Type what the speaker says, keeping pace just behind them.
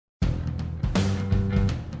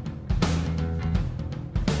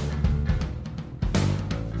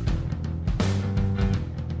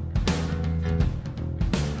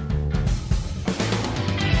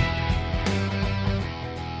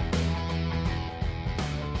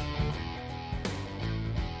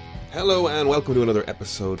Hello and welcome to another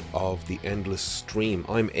episode of The Endless Stream.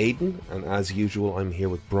 I'm Aidan, and as usual I'm here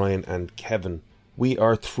with Brian and Kevin. We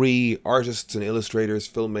are three artists and illustrators,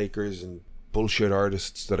 filmmakers and bullshit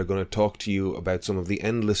artists that are going to talk to you about some of the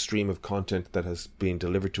endless stream of content that has been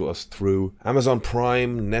delivered to us through Amazon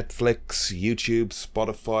Prime, Netflix, YouTube,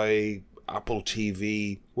 Spotify, Apple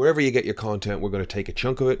TV. Wherever you get your content, we're going to take a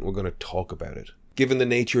chunk of it and we're going to talk about it. Given the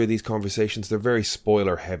nature of these conversations, they're very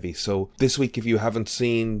spoiler heavy, so this week if you haven't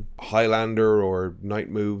seen Highlander or Night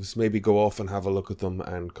Moves, maybe go off and have a look at them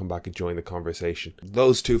and come back and join the conversation.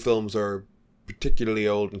 Those two films are particularly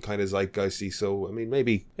old and kind of zeitgeisty, so I mean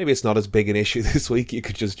maybe it's not as big an issue this week. You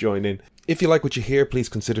could just join in. If you like what you hear, please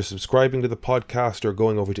consider subscribing to the podcast or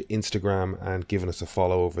going over to Instagram and giving us a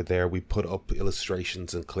follow over there. We put up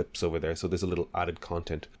illustrations and clips over there, so there's a little added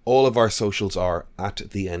content. All of our socials are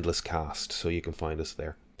at The Endless Cast, so you can find us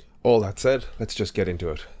there. All that said, let's just get into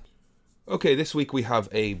it. Okay, this week we have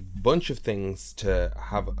a bunch of things to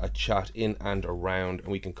have a chat in and around, and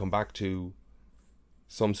we can come back to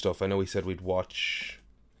some stuff. I know we said we'd watch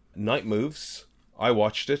Night Moves. I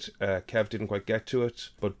watched it. Kev didn't quite get to it,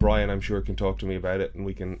 but Brian, I'm sure, can talk to me about it, and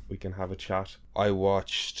we can have a chat. I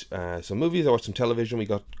watched some movies. I watched some television. We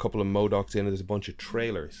got a couple of MODOKs in, and there's a bunch of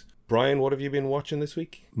trailers. Brian, what have you been watching this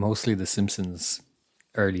week? Mostly The Simpsons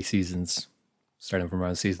early seasons, starting from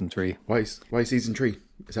around season 3. Why season 3?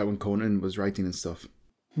 Is that when Conan was writing and stuff?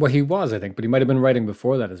 Well, he was, I think, but he might have been writing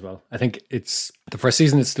before that as well. I think it's the first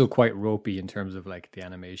season is still quite ropey in terms of like the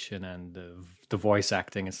animation and the voice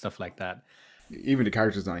acting and stuff like that. Even the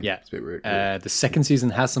character design. Yeah, it's a bit weird. The second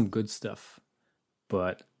season has some good stuff,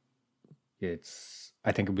 but I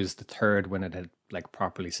think it was the third when it had like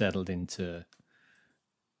properly settled into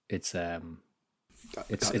its format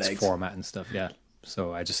and stuff. Yeah,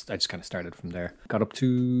 so I just kind of started from there. Got up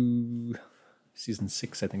to season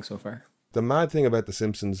 6, I think, so far. The mad thing about The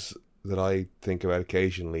Simpsons that I think about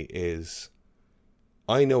occasionally is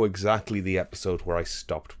I know exactly the episode where I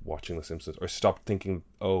stopped watching The Simpsons or stopped thinking,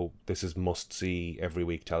 oh, this is must-see every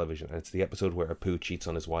week television. And it's the episode where Apu cheats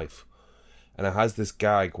on his wife. And it has this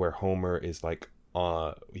gag where Homer is like,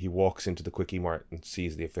 he walks into the Quickie Mart and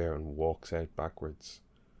sees the affair and walks out backwards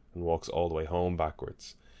and walks all the way home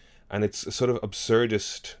backwards. And it's a sort of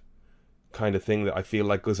absurdist kind of thing that I feel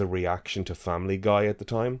like was a reaction to Family Guy at the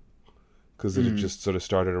time, because it had just sort of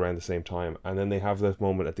started around the same time. And then they have that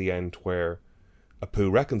moment at the end where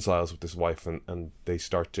Apu reconciles with his wife and they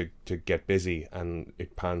start to get busy, and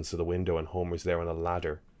it pans to the window and Homer's there on a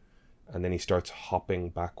ladder, and then he starts hopping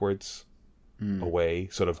backwards away,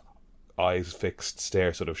 sort of eyes fixed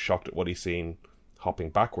stare, sort of shocked at what he's seen, hopping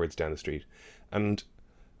backwards down the street. And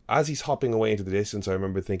as he's hopping away into the distance, I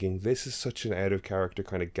remember thinking, this is such an out of character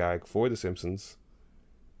kind of gag for The Simpsons.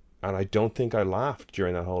 And I don't think I laughed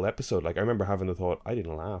during that whole episode. Like, I remember having the thought, I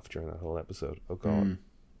didn't laugh during that whole episode. Oh God,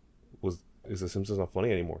 is The Simpsons not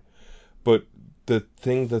funny anymore? But the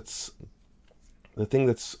thing that's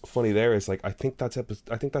funny there is, like, I think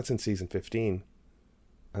that's in season 15,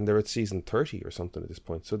 and they're at season 30 or something at this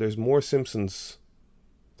point. So there's more Simpsons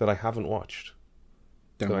that I haven't watched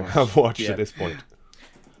than I have watched at this point.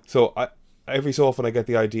 So every so often I get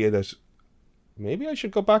the idea that maybe I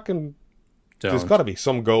should go back and there's got to be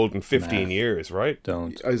some gold in 15 years, right?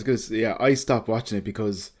 I was going to say, yeah, I stopped watching it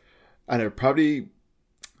because, and it was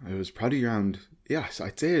probably around,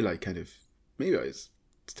 I'd say like kind of, maybe it was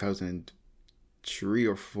 2003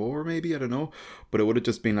 or 4 maybe, I don't know. But it would have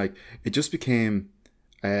just been like, it just became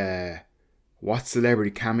what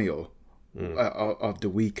celebrity cameo of the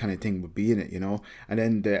week kind of thing would be in it, you know? And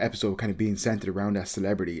then the episode kind of being centered around that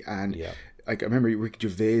celebrity. And like, I remember Ricky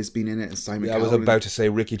Gervais being in it and Simon Cowell. I was about to say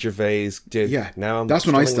Ricky Gervais did. Yeah, now that's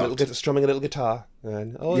when I stopped. Strumming a little guitar.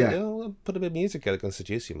 And, I'll put a bit of music out, going to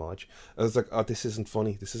seduce you, Marge. I was like, oh, this isn't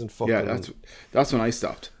funny. This isn't fucking... Yeah, that's when I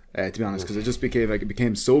stopped, to be honest, because it just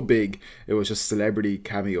became so big. It was just celebrity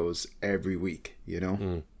cameos every week, you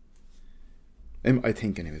know? I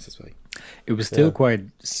think anyways, that's why. It was still quite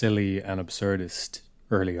silly and absurdist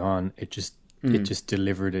early on. It just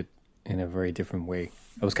delivered it in a very different way.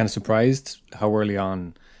 I was kind of surprised how early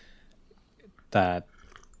on that,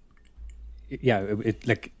 I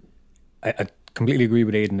completely agree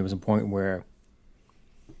with Aidan. There was a point where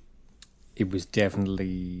it was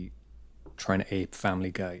definitely trying to ape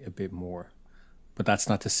Family Guy a bit more. But that's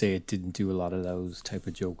not to say it didn't do a lot of those type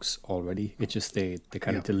of jokes already. It just they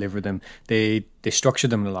kind of deliver them. They structure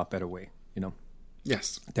them in a lot better way, you know.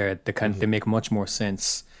 Yes, they make much more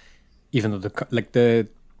sense. Even though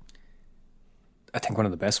I think one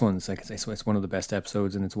of the best ones, like it's one of the best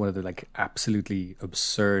episodes, and it's one of the like absolutely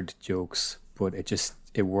absurd jokes, but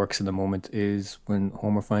it works in the moment, is when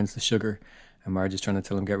Homer finds the sugar And Marge is trying to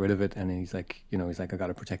tell him get rid of it, and he's like, he's like, I got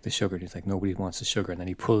to protect the sugar. And he's like, nobody wants the sugar. And then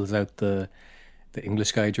he pulls out the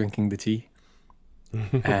English guy drinking the tea.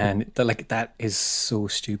 And that is so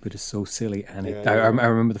stupid. It's so silly. And I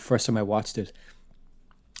remember the first time I watched it,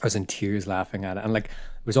 I was in tears laughing at it. And like,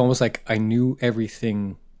 it was almost like I knew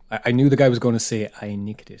everything. I knew the guy was going to say, I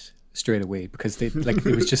nicked it straight away, because it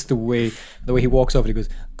was just the way he walks off and he goes,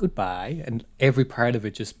 goodbye. And every part of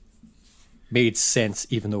it just made sense,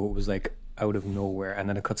 even though it was like out of nowhere. And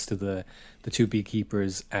then it cuts to the two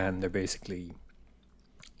beekeepers, and they're basically,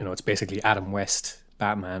 it's basically Adam West,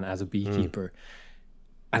 Batman, as a beekeeper.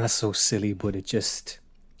 And that's so silly, but it just,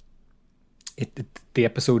 the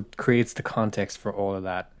episode creates the context for all of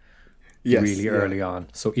that really early on.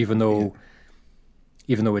 So even though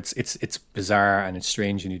it's bizarre and it's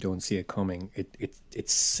strange and you don't see it coming,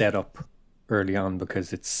 it's set up early on,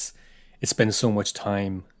 because it spends so much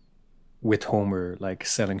time with Homer, like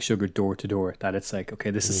selling sugar door to door, that it's like, okay,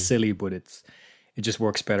 this is silly, but it just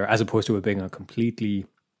works better, as opposed to it being a completely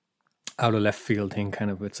out of left field thing.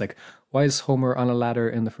 Kind of, it's like, why is Homer on a ladder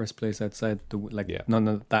in the first place outside none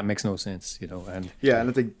of that makes no sense, And and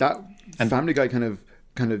I think that Family Guy kind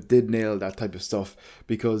of did nail that type of stuff,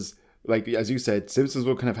 because like, as you said, Simpsons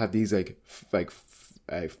will kind of have these like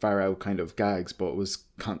far out kind of gags, but it was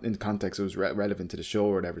in context, it was relevant to the show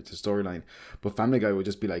or whatever, to the storyline. But Family Guy would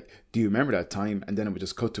just be like, do you remember that time? And then it would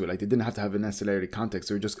just cut to it. Like, they didn't have to have a necessarily context,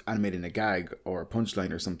 they were just animating a gag or a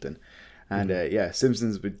punchline or something. And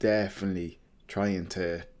Simpsons were definitely trying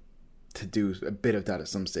to do a bit of that at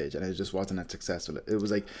some stage, and it just wasn't that successful. It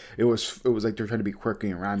was like they were trying to be quirky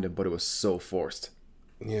and random, but it was so forced.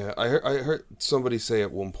 Yeah, I heard somebody say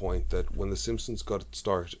at one point that when the Simpsons got its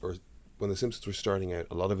start, or when the Simpsons were starting out,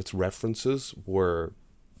 a lot of its references were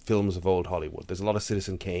films of old Hollywood. There's a lot of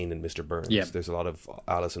Citizen Kane and Mr. Burns. Yeah. There's a lot of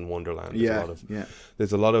Alice in Wonderland.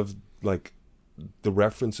 There's a lot of like, the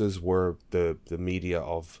references were the media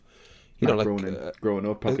of, growing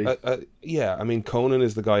up, probably. I mean, Conan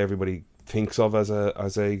is the guy everybody thinks of as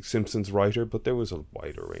a Simpsons writer, but there was a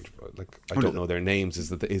wider range. Like, I don't know their names is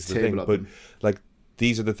the thing, but like,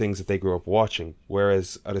 these are the things that they grew up watching.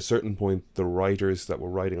 Whereas at a certain point, the writers that were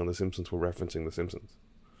writing on The Simpsons were referencing The Simpsons.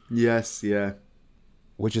 Yes, yeah.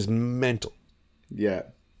 Which is mental. Yeah.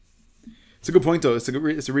 It's a good point, though. It's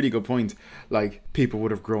a really good point. Like, people would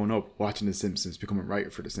have grown up watching The Simpsons, becoming a writer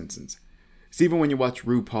for The Simpsons. So even when you watch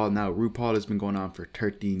RuPaul now, RuPaul has been going on for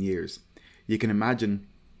 13 years. You can imagine,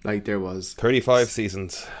 like, there was 35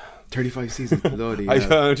 seasons. 35 seasons. Bloody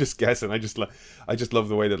I'm just guessing. I just love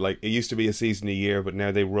the way that, like, it used to be a season a year, but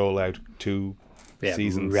now they roll out 2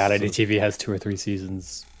 seasons. Reality TV has 2 or 3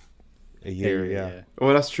 seasons a year. Yeah.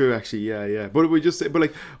 Oh, that's true. Actually, yeah. But we just say,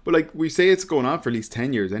 but we say it's going on for at least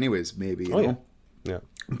 10 years, anyways. Maybe you know. Yeah.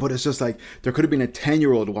 But it's just like, there could have been a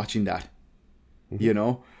 10-year-old watching that.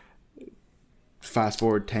 Mm-hmm. Fast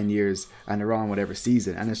forward 10 years and they're on whatever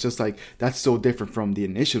season, and it's just like, that's so different from the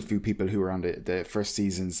initial few people who were on the first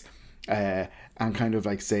seasons, and kind of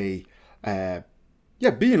like say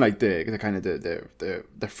being like the kind of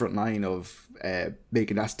the front line of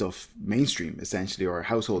making that stuff mainstream, essentially, or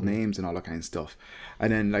household names and all that kind of stuff.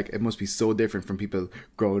 And then, like, it must be so different from people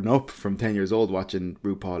growing up from 10 years old watching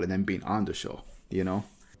RuPaul and then being on the show,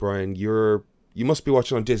 Brian, you must be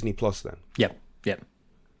watching on Disney Plus then. Yep.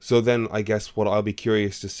 So then I guess what I'll be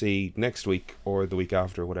curious to see next week or the week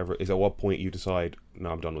after, whatever, is at what point you decide, no,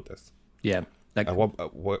 I'm done with this. Yeah. Like,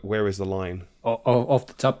 where is the line? Off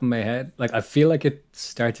the top of my head, like, I feel like it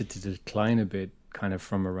started to decline a bit kind of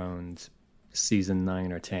from around season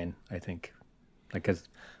 9 or 10, I think.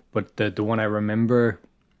 But the one I remember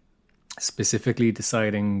specifically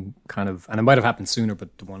deciding kind of, and it might have happened sooner,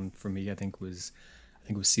 but the one for me, I think was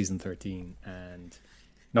season 13. And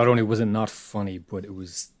not only was it not funny, but it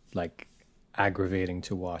was like aggravating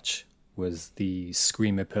to watch, was the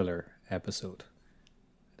Scream a Pillar episode.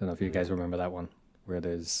 I don't know if you guys remember that one, where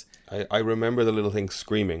there's... I remember the little thing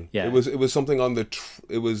screaming. Yeah. It was something on the...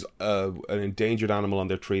 it was an endangered animal on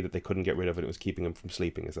their tree that they couldn't get rid of, and it was keeping them from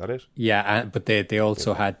sleeping. Is that it? Yeah, but they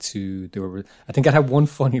also had to... I think it had one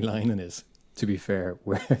funny line in it, to be fair,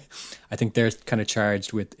 where I think they're kind of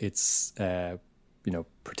charged with its...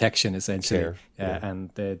 protection, essentially. And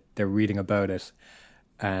they're reading about it,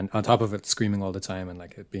 and on top of it, screaming all the time, and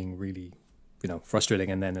like it being really,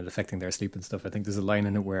 frustrating, and then it affecting their sleep and stuff. I think there's a line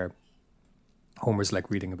in it where Homer's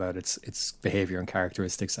like reading about its behavior and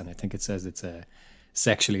characteristics, and I think it says it's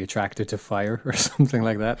sexually attracted to fire or something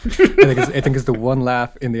like that. I think it's the one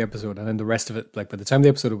laugh in the episode, and then the rest of it, like by the time the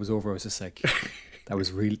episode was over, I was just like, that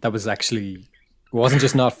was actually, it wasn't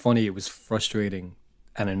just not funny, it was frustrating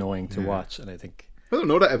and annoying to watch. And I think I don't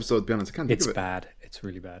know that episode, to be honest. I can't think of it. It's bad. It's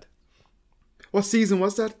really bad. What season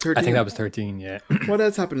was that? 13? I think that was 13, yeah. What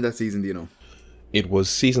else happened in that season, do you know? It was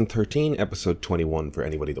season 13, episode 21 for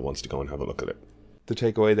anybody that wants to go and have a look at it. The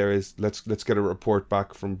takeaway there is let's get a report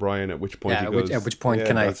back from Brian at which point he goes. At which point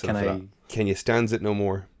can you stands it no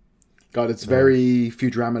more? God, it's very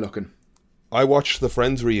Futurama looking. I watched the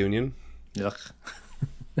Friends reunion. Yuck.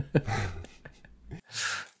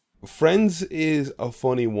 Friends is a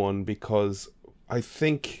funny one because I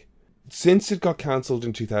think since it got cancelled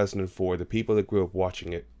in 2004, the people that grew up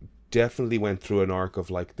watching it definitely went through an arc of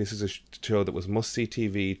like, this is a show that was must-see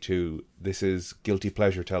TV, to this is guilty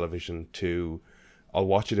pleasure television, to I'll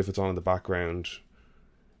watch it if it's on in the background,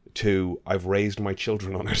 to I've raised my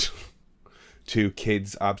children on it, to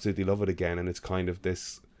kids absolutely love it again. And it's kind of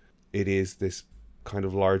this, it is this kind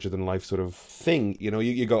of larger than life sort of thing. You know,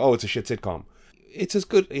 you go, oh, it's a shit sitcom. It's as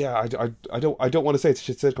good. Yeah, I don't want to say it's a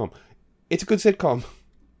shit sitcom. It's a good sitcom,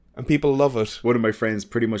 and people love it. One of my friends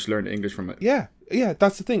pretty much learned English from it. Yeah,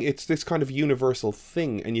 that's the thing. It's this kind of universal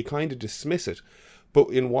thing, and you kind of dismiss it. But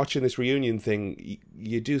in watching this reunion thing,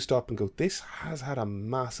 you do stop and go, this has had a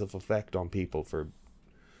massive effect on people.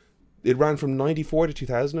 It ran from 94 to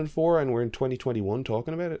 2004, and we're in 2021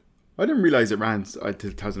 talking about it. I didn't realise it ran to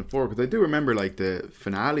 2004, because I do remember like the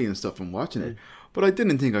finale and stuff and watching it. But I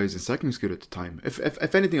didn't think I was in secondary school at the time.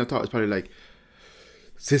 If anything, I thought it was probably like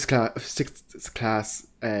sixth class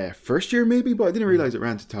first year maybe, but I didn't realise it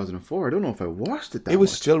ran to 2004. I don't know if I watched it that It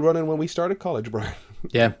was much. still running when we started college, Brian.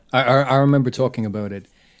 Yeah, I remember talking about it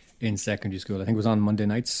in secondary school. I think it was on Monday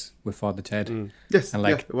nights with Father Ted. Yes, and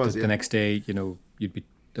like it was, the next day, you know, you'd be.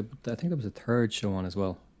 I think there was a third show on as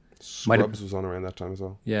well. Scrubs was on around that time as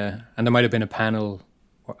well. Yeah, and there might have been a panel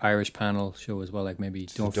or Irish panel show as well, like maybe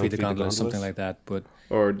Don't Feed the Gondola or something like that. But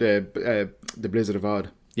or the Blizzard of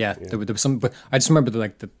Odd. Yeah, there was some. But I just remember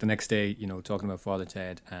the next day, you know, talking about Father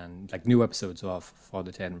Ted and like new episodes of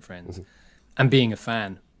Father Ted and Friends, and being a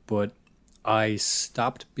fan. But I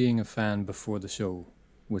stopped being a fan before the show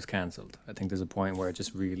was cancelled. I think there's a point where it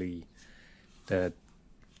just really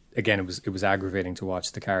again, it was aggravating to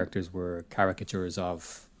watch. The characters were caricatures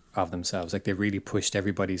of themselves. Like they really pushed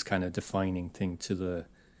everybody's kind of defining thing to the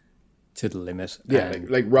limit. Yeah,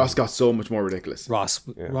 like Ross got so much more ridiculous. Ross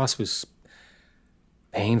was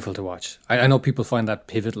painful to watch. I know people find that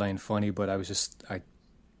pivot line funny, but I was just I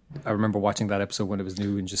remember watching that episode when it was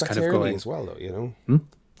new and just That's kind of early going as well, though. You know.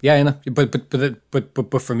 Yeah, I know.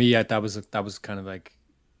 But for me, that was kind of like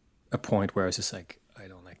a point where I was just like, I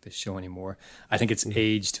don't like this show anymore. I think it's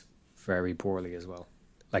aged very poorly as well.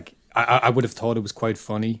 Like I would have thought it was quite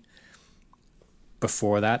funny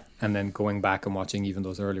before that, and then going back and watching even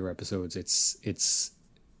those earlier episodes, it's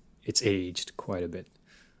aged quite a bit.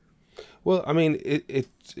 Well, I mean,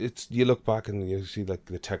 it's you look back and you see like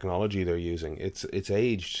the technology they're using. It's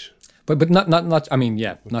aged. But not. I mean,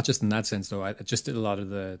 yeah, not just in that sense though. I just did a lot of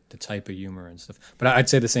the type of humor and stuff. But I'd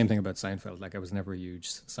say the same thing about Seinfeld. Like I was never a huge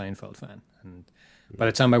Seinfeld fan, and by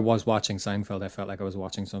the time I was watching Seinfeld, I felt like I was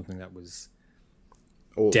watching something that was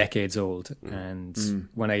decades old. And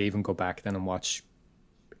when I even go back then and watch,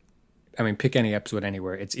 I mean, pick any episode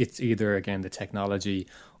anywhere, it's either again the technology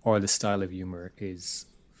or the style of humor is.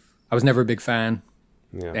 I was never a big fan.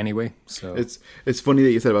 Yeah. Anyway, so it's funny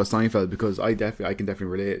that you said about Seinfeld, because I can definitely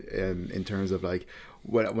relate in terms of like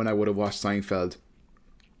when I would have watched Seinfeld,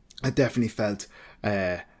 I definitely felt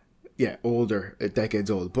older, decades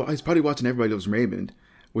old. But I was probably watching Everybody Loves Raymond,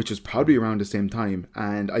 which was probably around the same time,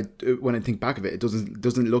 and when I think back of it, it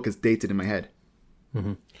doesn't look as dated in my head.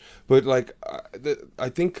 Mm-hmm. But like I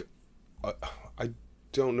think I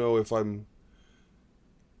don't know if I'm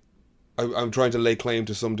trying to lay claim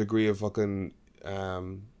to some degree of fucking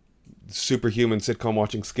superhuman sitcom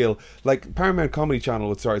watching skill. Like Paramount Comedy Channel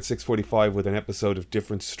would start at 6:45 with an episode of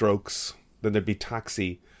Different Strokes. Then there'd be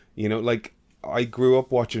Taxi. You know, like I grew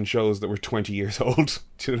up watching shows that were 20 years old.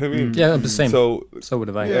 Do you know what I mean? Yeah, I'm the same. So would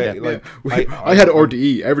have I. Yeah, yeah. Like I had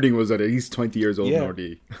RDE. Everything was at least 20 years old in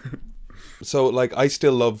RDE. So like I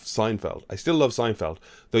still love Seinfeld.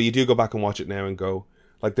 Though you do go back and watch it now and go,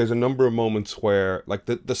 like there's a number of moments where like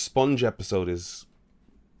the sponge episode is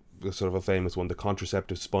sort of a famous one. The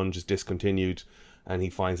contraceptive sponge is discontinued and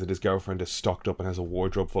he finds that his girlfriend is stocked up and has a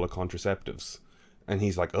wardrobe full of contraceptives, and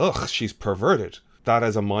he's like, ugh, she's perverted. That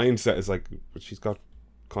as a mindset is like, but she's got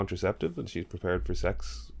contraceptive and she's prepared for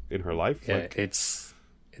sex in her life. Yeah, like, it's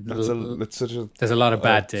such a there's a lot of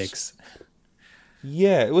bad takes.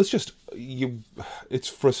 Yeah, it was just it's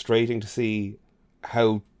frustrating to see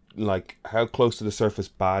how close to the surface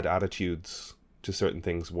bad attitudes to certain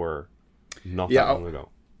things were not that long ago.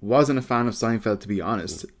 Wasn't a fan of Seinfeld, to be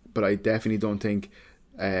honest, but I definitely don't think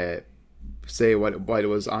say what it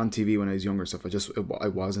was on TV when I was younger stuff. I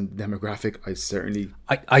wasn't demographic. I certainly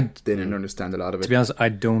I didn't understand a lot of it. To be honest, I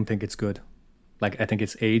don't think it's good. Like, I think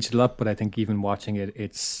it's aged a lot, but I think even watching it,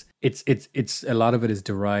 it's a lot of it is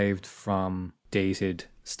derived from dated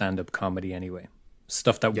stand-up comedy anyway.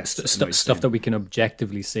 Stuff that stuff that we can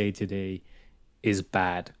objectively say today is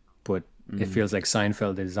bad, but it feels like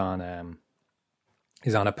Seinfeld is on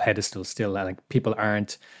a pedestal still. Like, people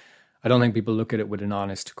aren't. I don't think people look at it with an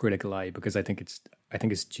honest, critical eye, because I think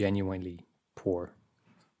it's genuinely poor.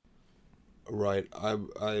 Right. I'm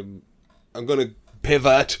going to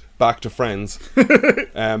pivot back to Friends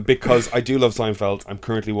because I do love Seinfeld. I'm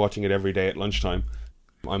currently watching it every day at lunchtime.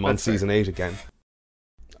 I'm on season 8 again.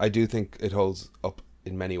 I do think it holds up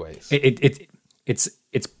in many ways.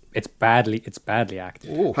 It's badly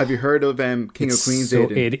acted. Ooh. Have you heard of King of Queens?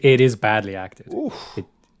 It is badly acted.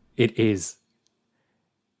 It is.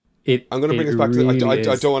 I'm going to bring us back really to.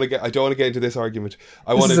 I don't want to get into this argument.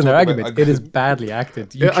 This is an argument. It is badly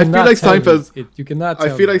acted. I feel like Seinfeld's. You cannot.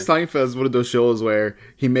 I feel like Seinfeld's one of those shows where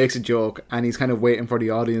he makes a joke and he's kind of waiting for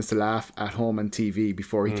the audience to laugh at home on TV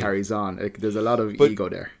before he carries on. Like, there's a lot of ego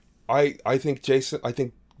there. I think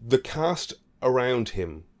the cast around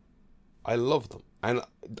him, I love them. And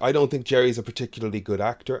I don't think Jerry's a particularly good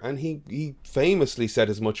actor. And he famously said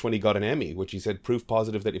as much when he got an Emmy, which he said, proof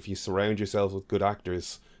positive that if you surround yourself with good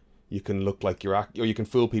actors, you can look like you're or you can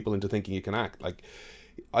fool people into thinking you can act. Like,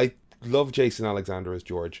 I love Jason Alexander as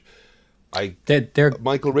George. They're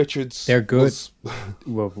Michael Richards. They're good.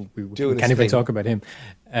 Well, we can't even talk about him.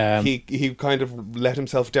 He kind of let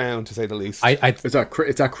himself down, to say the least. It's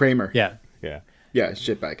that Kramer. Yeah,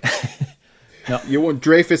 Shitbag. No. You want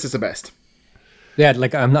Dreyfus is the best. Yeah,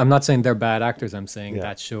 like I'm not saying they're bad actors. I'm saying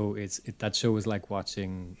that show is like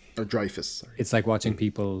watching. Or Dreyfus. Sorry. It's like watching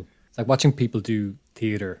people. It's like watching people do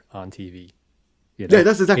theater on TV. You know? Yeah,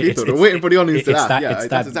 that's exactly it. They're waiting for the audience to laugh.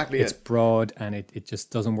 That's exactly it. It's broad and it just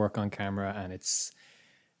doesn't work on camera, and it's.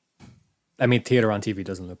 I mean, theater on TV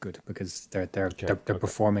doesn't look good because they're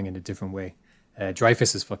performing in a different way.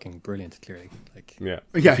 Dreyfus is fucking brilliant, clearly. Like,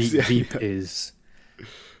 Veep is.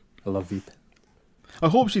 I love Veep. I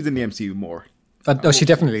hope she's in the MCU more. No, she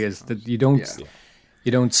definitely is. You don't stunt.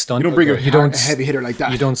 You don't bring a heavy hitter like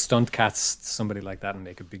that. You don't stunt cast somebody like that and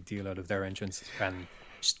make a big deal out of their entrance. And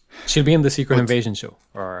she'll be in the Secret Invasion show.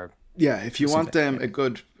 Or if you want a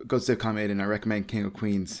good sitcom, Aidan, I recommend King of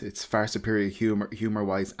Queens. It's far superior humor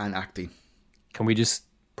wise and acting. Can we just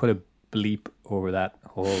put a bleep over that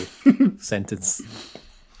whole sentence?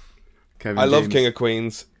 I love King of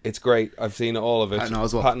Queens. It's great. I've seen all of it. Patton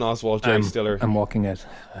Oswalt, Jerry Stiller. I'm walking out.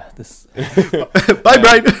 This. Bye,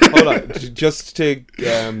 Brian. Hold on. Just to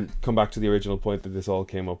come back to the original point that this all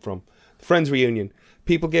came up from. Friends reunion.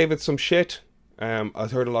 People gave it some shit.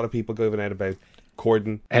 I've heard a lot of people going out about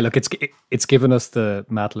Corden. Hey, look, it's given us the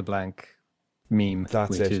Matt LeBlanc meme.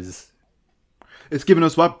 That's which it. Is... It's given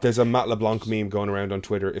us what? There's a Matt LeBlanc meme going around on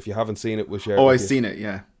Twitter. If you haven't seen it, we'll share it. Oh, I've seen it,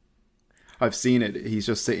 yeah. I've seen it. He's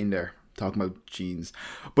just sitting there talking about jeans.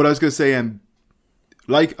 But I was going to say,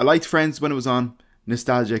 I liked Friends when it was on.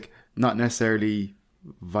 Nostalgic, not necessarily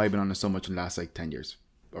vibing on it so much in the last 10 years.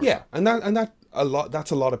 Yeah, and that's a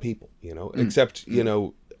lot of people, except,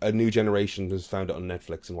 a new generation has found it on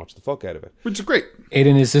Netflix and watched the fuck out of it. Which is great.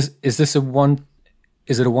 Aidan, is it a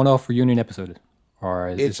one-off reunion episode? Or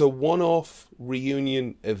it's a one-off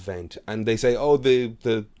reunion event, and they say, "Oh, the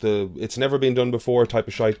it's never been done before" type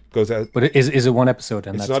of shite goes out. But is it one episode?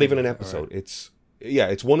 And it's not even an episode. Right.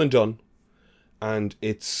 It's one and done, and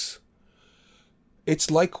it's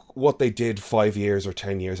like what they did 5 years or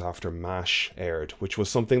 10 years after MASH aired, which was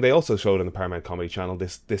something they also showed on the Paramount Comedy Channel.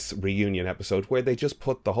 This reunion episode where they just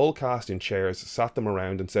put the whole cast in chairs, sat them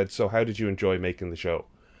around, and said, "So, how did you enjoy making the show?"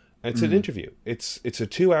 And it's an interview. It's a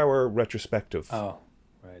 2-hour retrospective. Oh,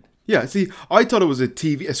 right. Yeah, see, I thought it was a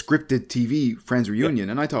scripted TV Friends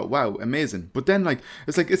reunion, and I thought, wow, amazing. But then,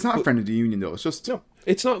 it's not a Friends reunion though. It's just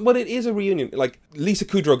it's not. But it is a reunion. Like, Lisa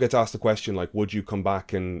Kudrow gets asked the question, would you come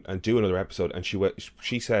back and do another episode? And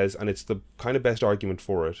she says, and it's the kind of best argument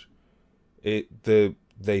for it.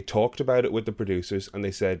 They talked about it with the producers, and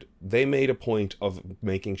they said they made a point of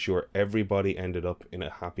making sure everybody ended up in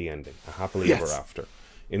a happy ending, a happily ever after.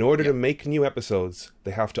 In order to make new episodes,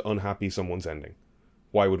 they have to unhappy someone's ending.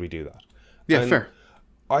 Why would we do that? Yeah, fair.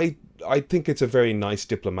 I think it's a very nice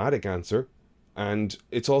diplomatic answer, and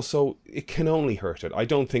it's also, it can only hurt it. I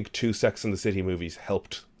don't think 2 Sex and the City movies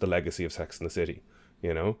helped the legacy of Sex and the City,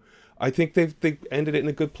 I think they ended it in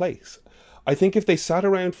a good place. I think if they sat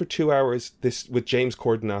around for 2 hours with James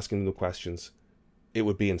Corden asking them the questions, it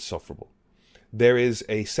would be insufferable. There is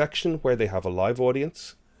a section where they have a live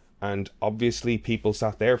audience, And obviously people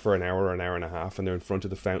sat there for an hour or an hour and a half, and they're in front of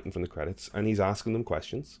the fountain from the credits, and he's asking them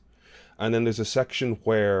questions. And then there's a section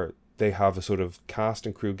where they have a sort of cast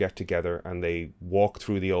and crew get together, and they walk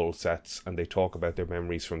through the old sets and they talk about their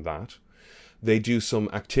memories from that. They do some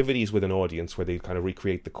activities with an audience where they kind of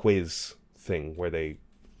recreate the quiz thing where they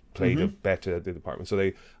played a bet at the department. So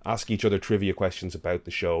they ask each other trivia questions about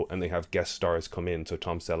the show, and they have guest stars come in. So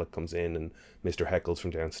Tom Selleck comes in and Mr. Heckles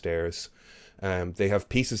from downstairs. They have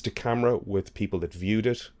pieces to camera with people that viewed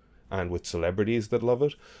it and with celebrities that love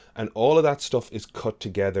it. And all of that stuff is cut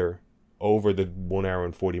together over the 1 hour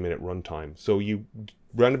and 40-minute runtime. So you,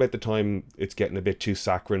 round about the time it's getting a bit too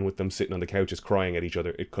saccharine with them sitting on the couches crying at each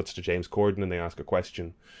other, it cuts to James Corden and they ask a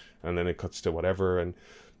question, and then it cuts to whatever. And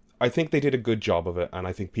I think they did a good job of it, and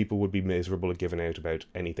I think people would be miserable at giving out about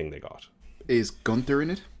anything they got. Is Gunther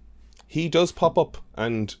in it? He does pop up,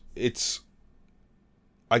 and it's,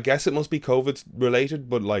 I guess it must be COVID related,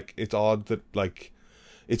 but like it's odd that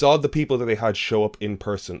the people that they had show up in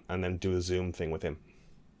person and then do a Zoom thing with him.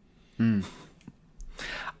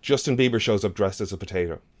 Justin Bieber shows up dressed as a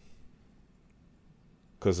potato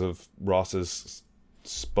because of Ross's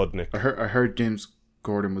Sputnik. I heard James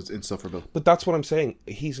Corden was insufferable. But that's what I'm saying.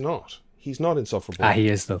 He's not. He's not insufferable. He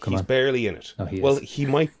is though. He's barely in it. No, he well, is. He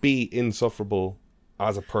might be insufferable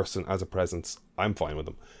as a person, as a presence. I'm fine with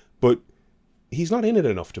him, but he's not in it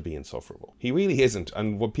enough to be insufferable. He really isn't.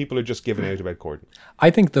 And what people are just giving out about Corden. I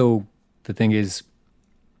think though the thing is,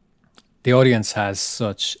 the audience has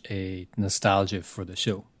such a nostalgia for the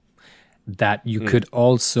show that you could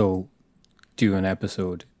also do an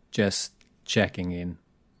episode just checking in,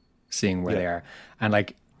 seeing where they are. And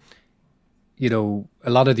like, you know,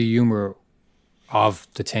 a lot of the humor of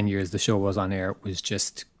the 10 years the show was on air was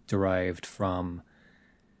just derived from,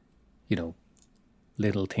 you know,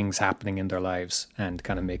 little things happening in their lives and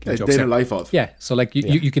kind of making jokes. Daily life of. Yeah. So like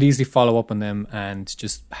you could easily follow up on them and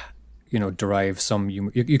just, you know, derive some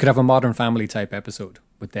humor. You could have a Modern Family type episode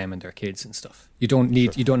with them and their kids and stuff. You don't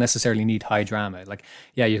necessarily need high drama. Like,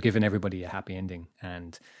 yeah, you've given everybody a happy ending,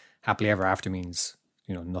 and happily ever after means,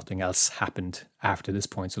 you know, nothing else happened after this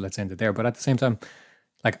point, so let's end it there. But at the same time,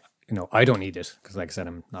 like, you know, I don't need it because, like I said,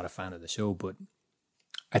 I'm not a fan of the show, but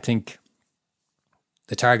I think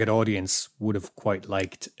the target audience would have quite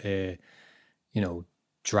liked a, you know,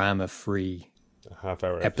 drama-free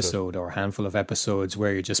half-hour episode or a handful of episodes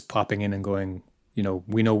where you're just popping in and going, you know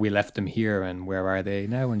we left them here and where are they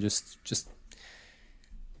now, and just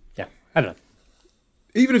yeah, I don't know.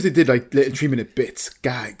 Even if they did like little 3-minute bits,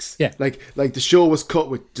 gags. Yeah. Like the show was cut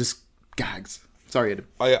with just gags. Sorry, Adam.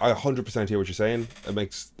 I 100% hear what you're saying. It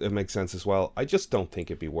makes sense as well. I just don't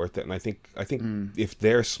think it'd be worth it. And I think if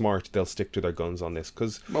they're smart, they'll stick to their guns on this,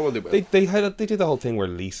 because they did the whole thing where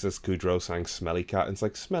Lisa Kudrow sang "Smelly Cat," and it's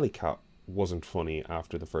like, Smelly Cat wasn't funny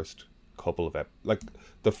after the first couple of like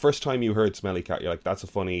the first time you heard "Smelly Cat," you're like, that's a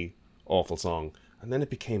funny, awful song, and then it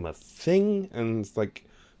became a thing, and it's like,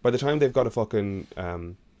 by the time they've got a fucking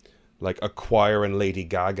like a choir and Lady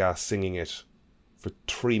Gaga singing it for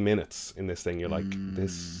 3 minutes in this thing, you're like,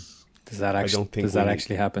 this does that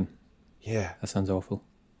actually happen? Yeah, that sounds awful.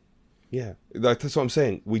 Yeah, that's what I'm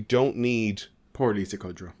saying. We don't need poor Lisa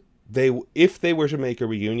Kudrow. If they were to make a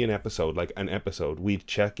reunion episode, like an episode, we'd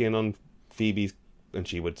check in on Phoebe and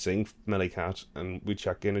she would sing "Smelly Cat," and we'd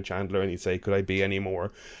check in on Chandler and he'd say, "Could I be any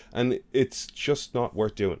more?" And it's just not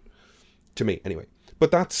worth doing, to me anyway. But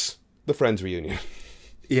that's the Friends reunion.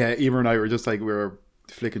 Yeah, Emer and I were just like, we were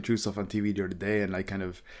flicking through stuff on TV the other day, and like kind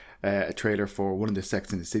of a trailer for one of the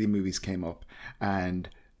Sex and the City movies came up, and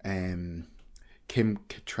Kim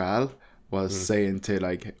Cattrall was saying to,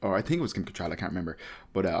 like, or I think it was Kim Cattrall, I can't remember,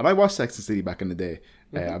 but and I watched Sex and the City back in the day.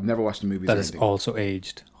 I've never watched the movies. That has also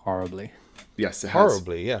aged horribly. Yes, it has.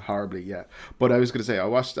 Horribly, yeah. But I was going to say, I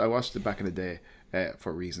watched it back in the day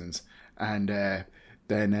for reasons, and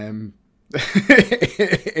then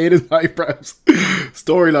Aiden's eyebrows,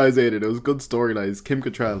 storylines, Aiden. It was good storylines. Kim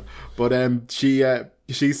Cattrall, but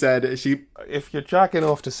she said if you're jacking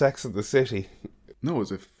off to Sex and the City, no, it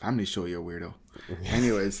was a family show, you weirdo.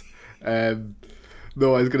 Anyways,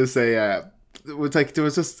 no, I was gonna say it was like it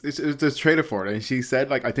was a trailer for it, and she said,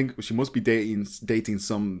 like, I think she must be dating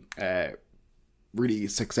some really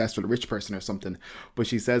successful rich person or something, but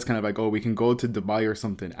she says kind of like, oh, we can go to Dubai or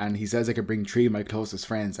something, and he says I could bring 3 of my closest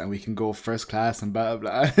friends and we can go first class and blah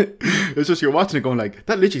blah blah. It's just, you're watching it going like,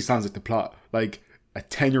 that literally sounds like the plot like a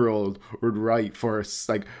 10-year-old would write for,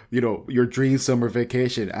 like, you know, your dream summer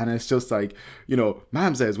vacation. And it's just like, you know,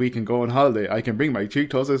 Mom says we can go on holiday, I can bring my 3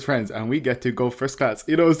 closest friends and we get to go first class.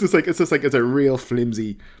 You know, it's just like it's a real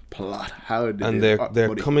flimsy plot.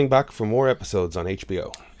 They're coming back for more episodes on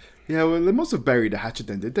HBO. Yeah, well, they must have buried the hatchet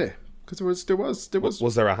then, did they? Because Was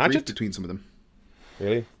there a hatchet between some of them?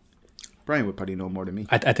 Really? Brian would probably know more than me.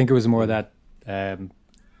 I think it was more that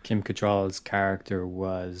Kim Cattrall's character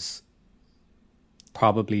was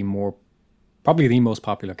probably the most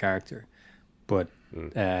popular character, but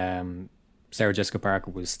Sarah Jessica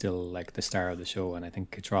Parker was still like the star of the show, and I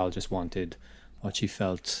think Cattrall just wanted what she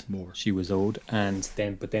felt more she was owed,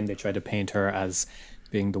 but then they tried to paint her as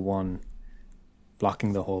being the one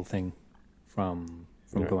blocking the whole thing from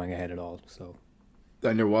going ahead at all. So,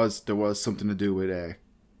 and there was something to do with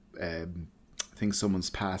I think someone's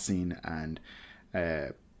passing and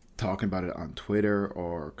talking about it on Twitter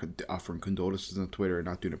or offering condolences on Twitter and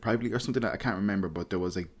not doing it privately or something. I can't remember, but there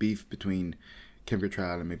was like beef between Kim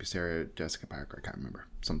Cattrall and maybe Sarah Jessica Parker. I can't remember,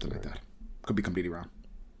 something like that. Could be completely wrong.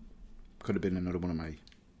 Could have been another one of my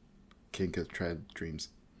Kim Cattrall dreams.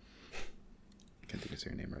 Can't think of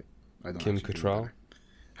her name right. I don't Kim Cattrall.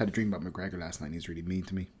 Had a dream about McGregor last night. He's really mean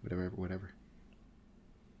to me. Whatever.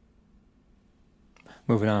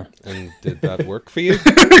 Moving on. And did that work for you?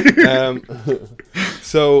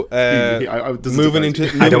 Moving into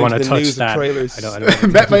I don't want to the touch news that. and trailers. I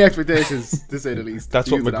don't Met my expectations, to say the least.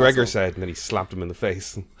 That's what He was an McGregor asshole. said, and then he slapped him in the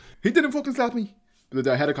face. He didn't fucking slap me. But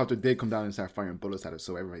the helicopter did come down and start firing bullets at us,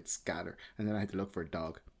 so everybody scattered. And then I had to look for a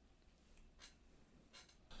dog.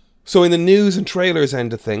 So in the news and trailers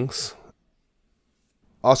end of things,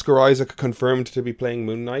 Oscar Isaac confirmed to be playing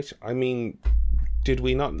Moon Knight. I mean, did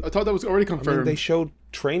we not? I thought that was already confirmed. I mean, they showed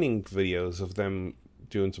training videos of them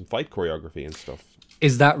doing some fight choreography and stuff.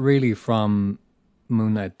 Is that really from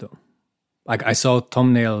Moon Knight though? Like I saw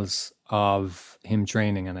thumbnails of him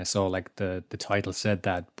training, and I saw like the title said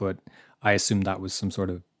that, but I assumed that was some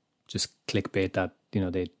sort of just clickbait that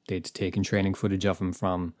they'd taken training footage of him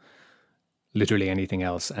from literally anything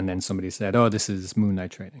else, and then somebody said, "Oh, this is Moon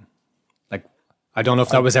Knight training." Like I don't know if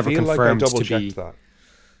that was ever confirmed like I to be. that.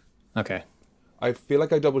 Okay. I feel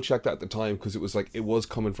like I double checked that at the time because it was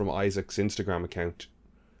coming from Isaac's Instagram account.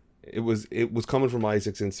 It was coming from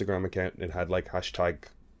Isaac's Instagram account, and it had like hashtag,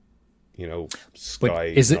 Sky. But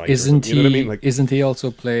isn't he? You know what I mean? Like, isn't he also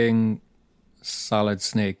playing Solid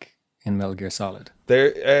Snake in Metal Gear Solid?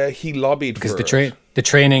 He lobbied because for the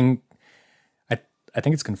training. I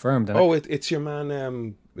think it's confirmed. It's your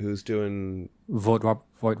man who's doing Voight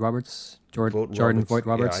Roberts, Jordan Voight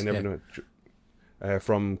Roberts. Yeah, I never know.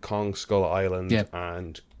 From Kong Skull Island Yeah.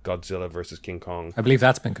 and Godzilla versus King Kong. I believe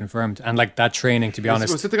that's been confirmed. And like that training, to be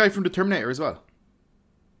honest. Was it the guy from the Terminator as well?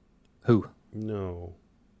 Who? No.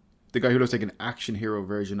 The guy who looks like an action hero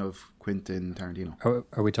version of Quentin Tarantino.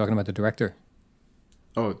 Are we talking about the director?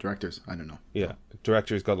 Oh, directors. I don't know. Yeah.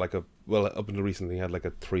 Director's got like up until recently he had like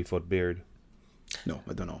a 3-foot beard. No,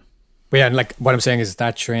 I don't know. But yeah, and like what I'm saying is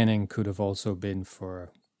that training could have also been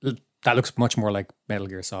for. That looks much more like Metal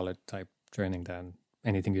Gear Solid type training than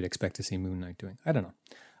anything you'd expect to see Moon Knight doing. I don't know.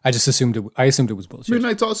 I just assumed it was bullshit. Moon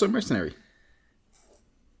Knight's also a mercenary.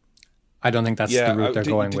 I don't think that's the route they're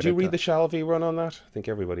going with. Did you read the Shalvey run on that? I think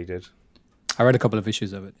everybody did. I read a couple of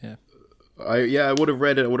issues of it, yeah. I would have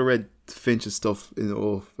read it. I would have read Finch's stuff in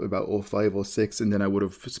about 05, 06, and then I would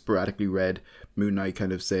have sporadically read Moon Knight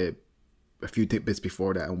kind of say a few bits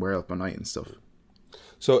before that and Wear Out by Night and stuff.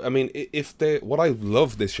 So, I mean, what I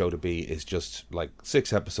love this show to be is just like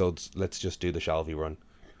 6 episodes, let's just do the Shalvey run.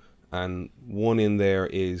 And one in there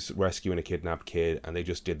is rescuing a kidnapped kid, and they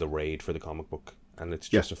just did the raid for the comic book. And it's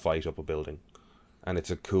just a fight up a building. And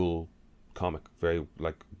it's a cool comic. Very,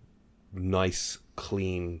 like, nice,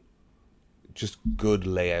 clean, just good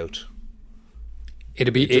layout.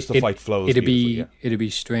 The fight flows it'd be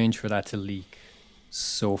strange for that to leak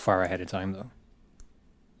so far ahead of time, though.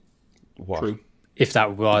 What? True. If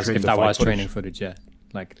that was footage. training footage, yeah.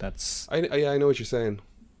 Like that's. I know what you're saying.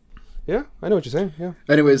 Yeah, I know what you're saying. Yeah.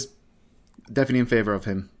 Anyways, definitely in favor of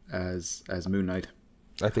him as Moon Knight.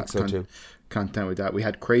 I think so too. Content with that. We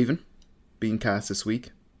had Craven being cast this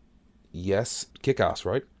week. Yes, kick-ass,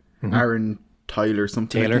 right? Mm-hmm. Aaron Tyler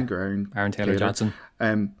something. Taylor. I think, or Aaron Taylor Johnson.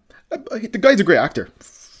 The guy's a great actor.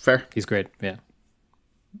 Fair. He's great. Yeah.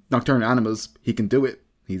 Nocturnal Animals. He can do it.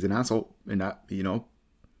 He's an asshole in that.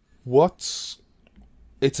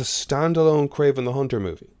 It's a standalone Craven the Hunter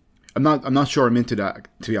movie. I'm not sure I'm into that,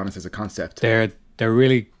 to be honest, as a concept. They're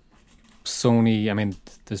really Sony. I mean,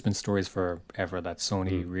 there's been stories forever that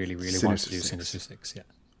Sony really wants to do Sinister Six. Yeah.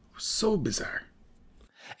 So bizarre.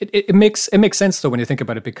 It makes sense though when you think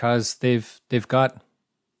about it, because they've got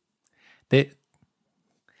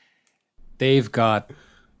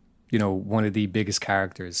one of the biggest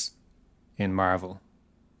characters in Marvel.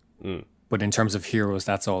 But in terms of heroes,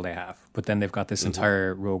 that's all they have. But then they've got this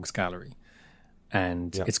entire rogues gallery.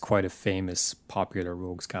 and it's quite a famous, popular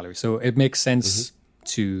rogues gallery. So it makes sense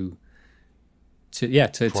to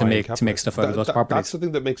make stuff out of those properties. That's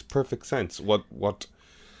something that makes perfect sense. What?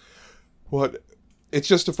 It's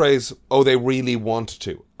just a phrase. Oh, they really want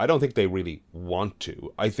to. I don't think they really want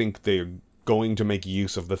to. I think they're going to make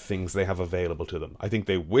use of the things they have available to them. I think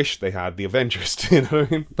they wish they had the Avengers. You know what I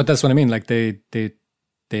mean? But that's what I mean. Like they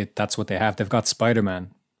that's what they have. They've got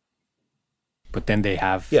Spider-Man, but then they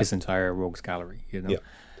have his entire rogues gallery. You know. Yeah.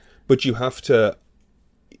 But you have to.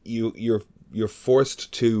 You're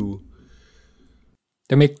forced to.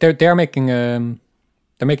 They're making a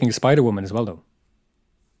Spider-Woman as well, though.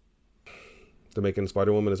 They're making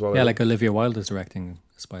Spider-Woman as well. Yeah, like Olivia Wilde is directing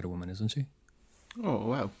Spider-Woman, isn't she? Oh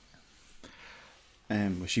wow.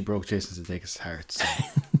 Well, she broke Jason Sudeikis' heart. So.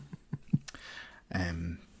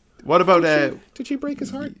 What about Did she break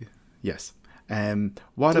his heart? Yes.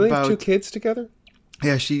 What Do they about have 2 kids together?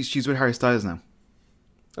 Yeah, she's with Harry Styles now.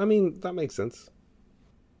 I mean, that makes sense.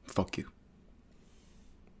 Fuck you.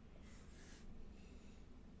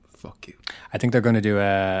 Fuck you. I think they're going to do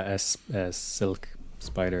a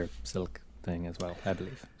spider silk thing as well, I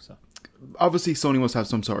believe. So obviously Sony must have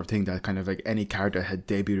some sort of thing that kind of like any character had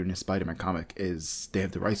debuted in a Spider-Man comic is they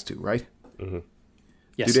have the rights to, right? Mm-hmm.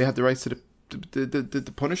 Yes. Do they have the rights to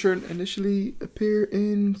the Punisher initially appear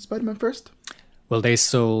in Spider-Man first? Well, they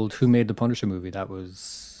sold. Who made the Punisher movie? That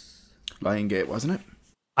was Lionsgate, wasn't it?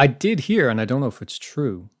 I did hear, and I don't know if it's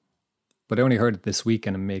true, but I only heard it this week,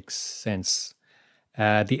 and it makes sense.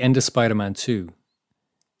 The end of Spider-Man 2.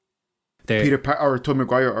 Or Tobey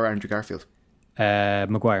Maguire or Andrew Garfield?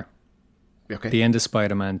 Maguire. Okay. The end of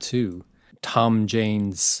Spider-Man 2. Tom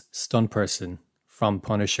Jane's stunt person from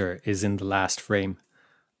Punisher is in the last frame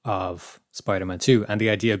of Spider-Man 2. And the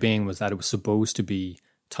idea being was that it was supposed to be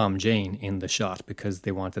Tom Jane in the shot because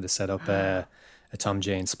they wanted to set up a Tom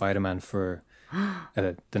Jane Spider-Man for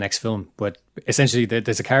the next film. But essentially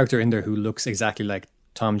there's a character in there who looks exactly like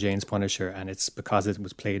Tom Jane's Punisher, and it's because it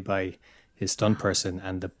was played by his stunt person,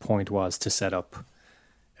 and the point was to set up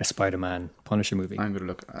a Spider-Man Punisher movie. I'm gonna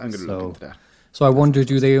look into that. So I wonder,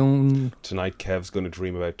 do they own... Tonight Kev's going to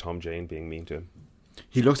dream about Tom Jane being mean to him.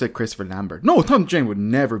 He looks like Christopher Lambert. No, Tom Jane would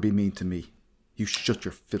never be mean to me. You shut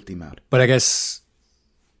your filthy mouth. But I guess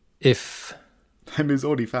if... I'm his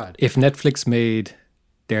only fan. If Netflix made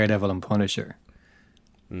Daredevil and Punisher,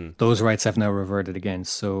 those rights have now reverted again,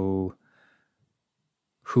 so...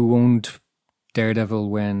 Who owned Daredevil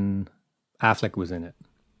when Affleck was in it?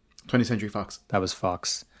 20th Century Fox. That was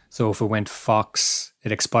Fox. So if it went Fox,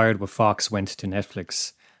 it expired with Fox, went to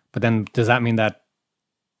Netflix. But then does that mean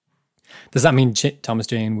Thomas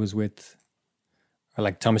Jane was with, or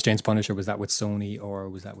like Thomas Jane's Punisher, was that with Sony or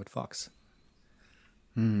was that with Fox?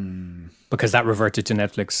 Because that reverted to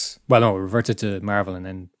Netflix. Well, no, it reverted to Marvel and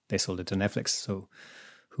then they sold it to Netflix. So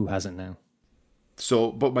who hasn't now?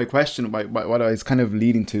 So, but my question, what I was kind of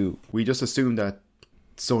leading to, we just assumed that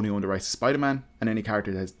Sony owned the rights to Spider-Man and any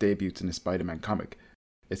character that has debuted in a Spider-Man comic.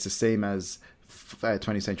 It's the same as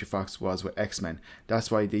 20th Century Fox was with X-Men.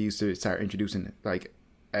 That's why they used to start introducing like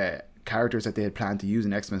characters that they had planned to use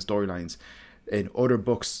in X-Men storylines in other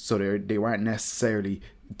books, so they weren't necessarily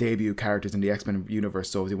debut characters in the X-Men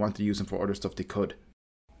universe. So if they wanted to use them for other stuff, they could.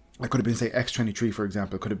 It could have been, say, X-23, for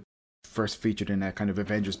example, could have first featured in a kind of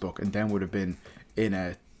Avengers book and then would have been in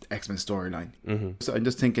a X-Men storyline. So I'm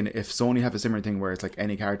just thinking, if Sony have a similar thing where it's like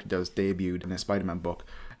any character that was debuted in a Spider-Man book,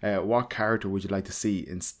 what character would you like to see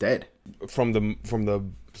instead from the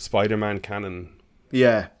Spider-Man canon?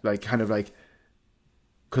 Yeah, like kind of like,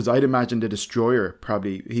 because I'd imagine the Destroyer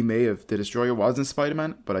the Destroyer was in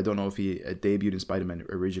Spider-Man, but I don't know if he debuted in Spider-Man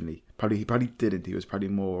originally. He probably didn't. He was probably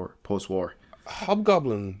more post-war.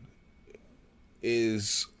 Hobgoblin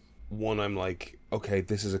is one I'm like, okay,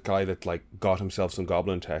 this is a guy that like got himself some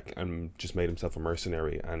goblin tech and just made himself a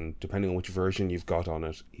mercenary, and depending on which version you've got on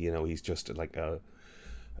it, he's just like a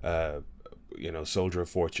soldier of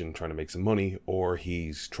fortune trying to make some money, or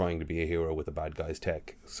he's trying to be a hero with a bad guy's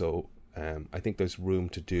tech. So I think there's room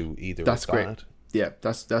to do either. That's great. That. Yeah,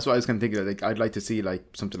 that's what I was kind of thinking. Like, I'd like to see like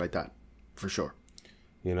something like that for sure.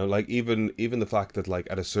 Like even the fact that like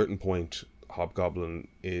at a certain point Hobgoblin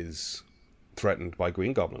is threatened by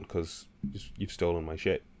Green Goblin because you've stolen my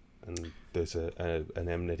shit, and there's an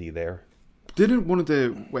enmity there. Didn't one of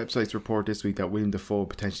the websites report this week that Willem Dafoe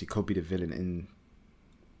potentially could be the villain in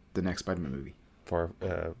the next Spider-Man movie? For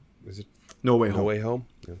is it No Way Home? No Way Home.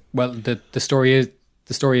 Yeah. Well, the story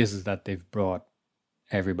is that they've brought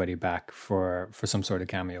everybody back for some sort of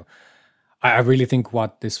cameo. I really think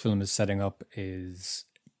what this film is setting up is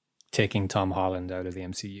taking Tom Holland out of the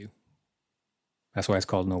MCU. That's why it's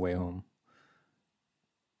called No Way Home.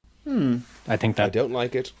 I think I that don't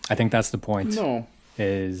like it. I think that's the point. No.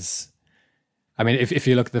 I mean, if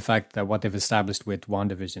you look at the fact that what they've established with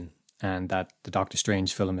WandaVision and that the Doctor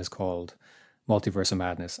Strange film is called Multiverse of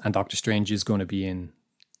Madness, and Doctor Strange is going to be in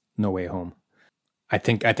No Way Home. I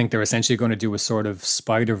think they're essentially going to do a sort of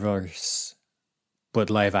Spider-Verse, but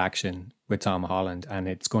live action with Tom Holland, and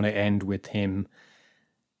it's going to end with him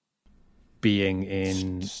being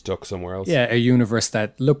in Stuck somewhere else. a universe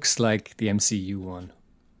that looks like the MCU one,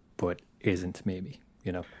 but isn't maybe.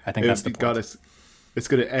 I think that's the point. It's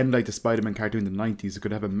going to end like the Spider-Man cartoon in the 90s. It's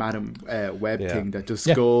going to have a Madam Web thing that just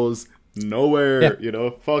Yeah. goes nowhere,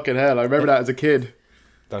 Fucking hell. I remember that as a kid.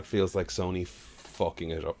 That feels like Sony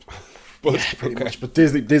fucking it up. But Pretty much. But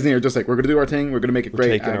Disney are just like, we're going to do our thing. We're going to make it we're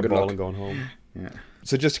great. taking our good ball luck. and going home. Yeah.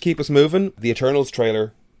 So just to keep us moving, the Eternals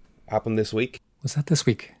trailer happened this week. Was that this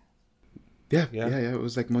week? Yeah. It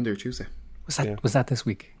was like Monday or Tuesday. Was that this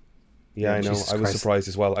week? Yeah, I know. Jesus I was Christ. surprised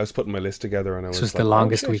as well. I was putting my list together and I was This was like, the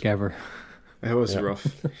longest oh, shit. week ever. It was rough.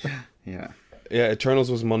 Yeah. Yeah,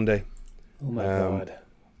 Eternals was Monday. Oh my god.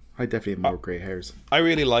 I definitely have more grey hairs. I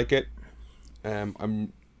really like it.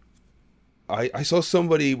 I saw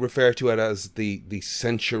somebody refer to it as the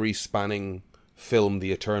century-spanning film,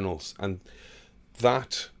 The Eternals, and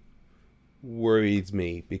that worried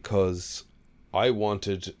me because I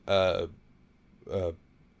wanted. I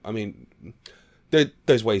mean,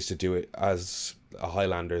 there's ways to do it as a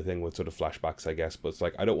Highlander thing with sort of flashbacks, I guess, but it's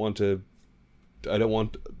like I don't want to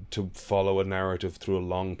follow a narrative through a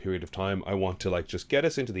long period of time. I want to like just get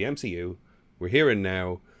us into the MCU. We're here and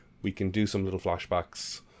now. We can do some little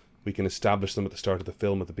flashbacks. We can establish them at the start of the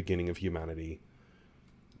film, at the beginning of humanity.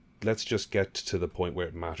 Let's just get to the point where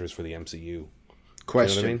it matters for the MCU.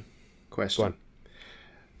 Question. Do you know what I mean? Question. Go on.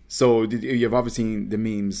 So you've obviously seen the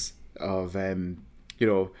memes of the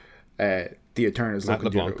Eternals Matt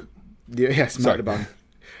looking LeBlanc. Yes, Matt Sorry. LeBlanc.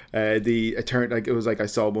 The it was like I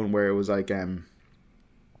saw one where it was like a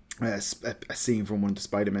scene from one of the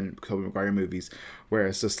Spider-Man Tobey Maguire movies where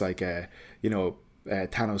it's just like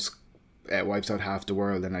Thanos wipes out half the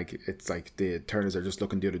world and like it's like the Eternals are just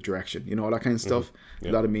looking the other direction, all that kind of stuff.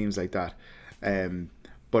 Yeah. A lot of memes like that.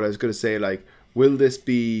 But I was gonna say, like, will this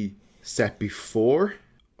be set before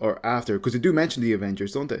or after? Because they do mention the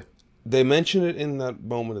Avengers, don't they? They mention it in that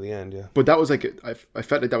moment at the end, yeah. But that was like I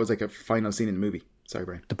felt like that was like a final scene in the movie. Sorry,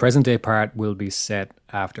 Brian. The present day part will be set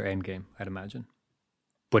after Endgame, I'd imagine.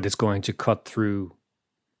 But it's going to cut through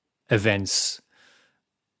events,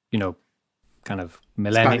 kind of Spanning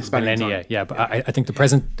millennia. time. Yeah, but I think the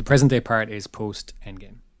present day part is post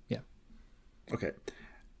Endgame. Yeah. Okay.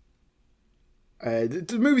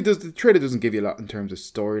 The trailer doesn't give you a lot in terms of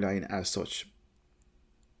storyline as such,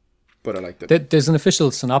 but I like that. There's an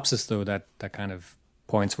official synopsis though that kind of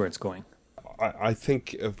points where it's going. I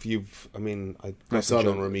think I got saw the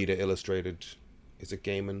John that. Romita illustrated. Is it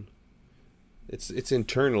Gaiman? It's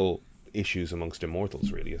internal issues amongst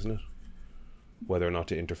immortals, really, isn't it? Whether or not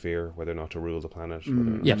to interfere, whether or not to rule the planet, whether or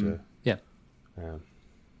not Yeah. to, Yeah.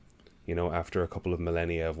 After a couple of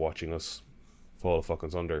millennia of watching us fall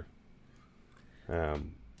fucking under. Let's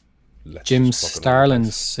Jim just fucking Starlin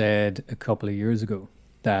relax. said a couple of years ago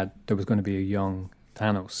that there was going to be a young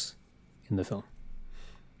Thanos in the film.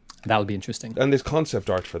 That'll be interesting. And there's concept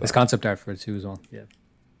art for that. There's concept art for it too as well. Yeah.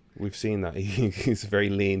 We've seen that. He's very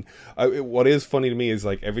lean. What is funny to me is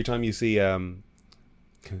like every time you see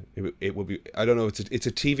it will be, I don't know, it's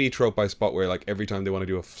a TV trope I spot where like every time they want to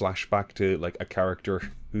do a flashback to like a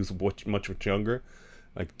character who's much younger,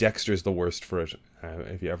 like Dexter's the worst for it.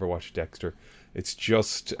 If you ever watch Dexter, it's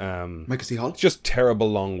just Michael C. Hall? it's just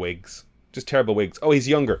terrible long wigs, just terrible wigs. Oh, he's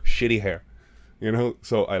younger, shitty hair,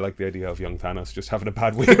 so I like the idea of young Thanos just having a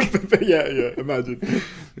bad wig. yeah, imagine.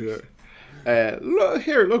 Yeah.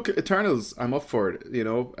 Look, Eternals, I'm up for it,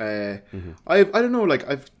 I don't know, like,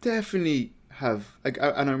 I've definitely have, like,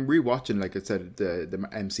 and I'm rewatching, like I said, the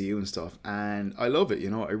MCU and stuff, and I love it,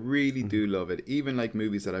 I really do love it. Even like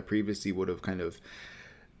movies that I previously would have kind of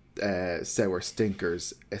said were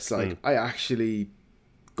stinkers, it's like I actually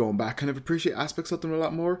going back kind of appreciate aspects of them a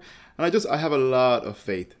lot more, and I have a lot of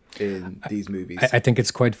faith in these movies. I think it's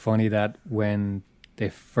quite funny that when they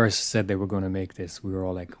first said they were going to make this, we were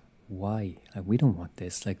all like, why? Like, we don't want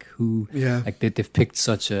this. Like, who? Yeah. Like, they've picked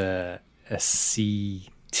such a C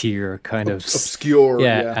tier kind of obscure.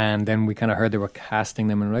 Yeah, and then we kind of heard they were casting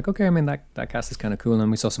them, and we're like, okay, I mean, that cast is kind of cool. And then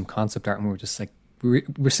we saw some concept art, and we were just like,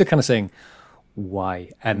 we're still kind of saying,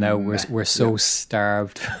 why? And now we're so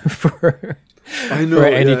starved for I know, for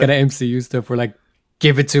any kind of MCU stuff. We're like,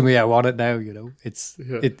 give it to me, I want it now.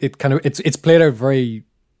 It kind of it's played out very,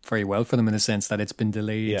 very well for them in the sense that it's been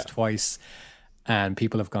delayed twice, and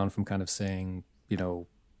people have gone from kind of saying,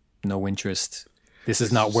 no interest. This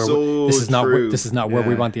is not where so this is not true. this is not where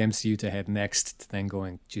we Yeah. want the MCU to head next. Then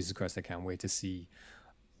going, Jesus Christ, I can't wait to see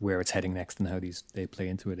where it's heading next and how they play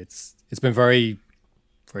into it. It's been very,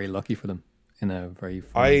 very lucky for them in a very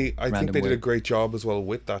fun, I think random they did way. a great job as well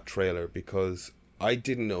with that trailer, because I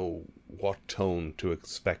didn't know what tone to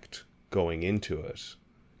expect going into it.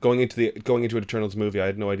 Going into an Eternals movie, I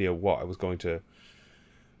had no idea what I was going to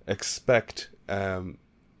expect, and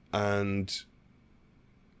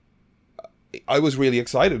I was really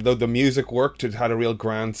excited. Though the music worked, it had a real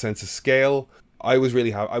grand sense of scale. I was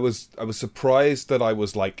really happy. I was surprised that I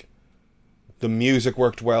was like, the music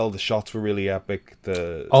worked well. The shots were really epic.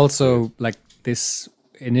 Also, like this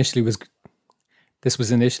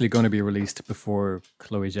was initially going to be released before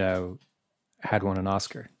Chloe Zhao had won an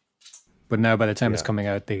Oscar, but now by the time it's coming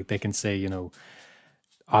out, they can say, you know,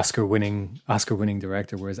 Oscar winning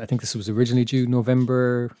director. Whereas I think this was originally due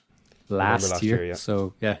November last year. yeah.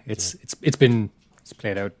 So yeah, it's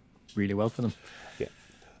played out really well for them. Yeah.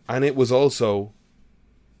 And it was also,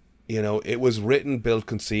 you know, it was written, built,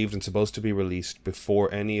 conceived, and supposed to be released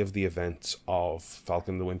before any of the events of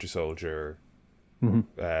Falcon and the Winter Soldier,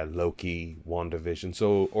 Loki, WandaVision.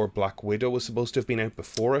 So, or Black Widow was supposed to have been out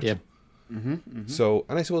before it. Yep. So,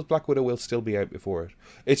 and I suppose Black Widow will still be out before it.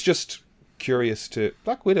 It's just curious to...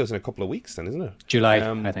 Black Widow's in a couple of weeks then, isn't it? July,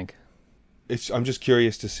 I think. I'm just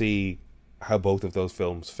curious to see how both of those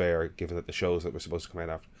films fare, given that the shows that were supposed to come out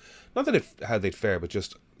after. Not that how they'd fare, but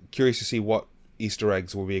just curious to see what Easter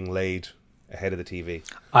eggs were being laid ahead of the TV.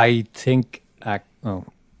 I think...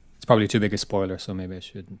 it's probably too big a spoiler, so maybe I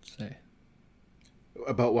shouldn't say.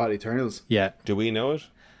 About what, Eternals? Yeah. Do we know it?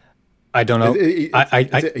 I don't know. Are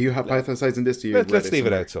you hypothesizing this? Let's leave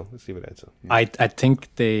it out so. Let's leave it out so. I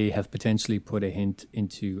think they have potentially put a hint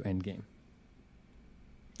into Endgame.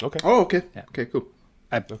 Okay. Oh, okay. Yeah. Okay, cool.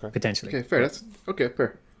 Potentially. Okay, fair. That's okay,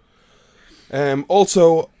 fair.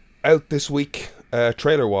 Also out this week,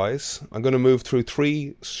 trailer-wise, I'm going to move through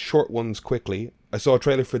 3 short ones quickly. I saw a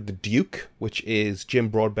trailer for The Duke, which is Jim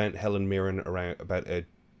Broadbent, Helen Mirren about a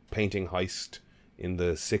painting heist in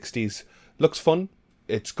the 60s. Looks fun.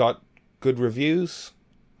 It's got good reviews.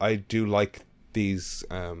 I do like these,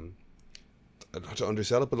 not to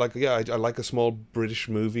undersell it, but like, yeah, I like a small British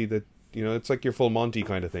movie that, you know, it's like your Full Monty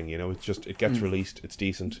kind of thing, you know, it's just, it gets released, it's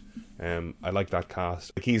decent. I like that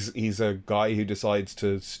cast. Like he's a guy who decides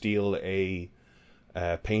to steal a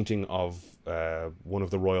painting of one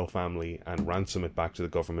of the royal family and ransom it back to the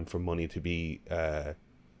government for money to be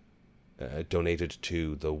donated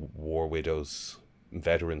to the war widows,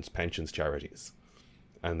 veterans, pensions charities.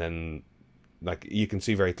 And then, like, you can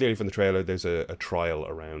see very clearly from the trailer, there's a trial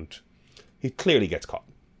around. He clearly gets caught.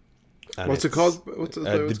 And What's it called? What's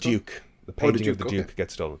the Duke. The painting Duke, of the Duke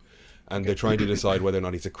gets stolen, and they're trying to decide whether or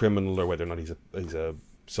not he's a criminal or whether or not he's a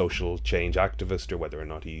social change activist or whether or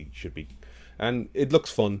not he should be. And it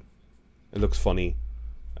looks fun. It looks funny.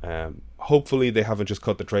 Hopefully they haven't just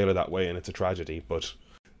cut the trailer that way and it's a tragedy. But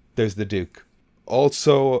there's the Duke.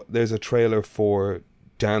 Also, there's a trailer for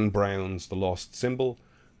Dan Brown's The Lost Symbol,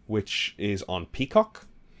 which is on Peacock,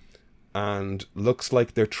 and looks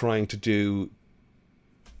like they're trying to do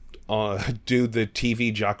the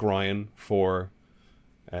TV Jack Ryan for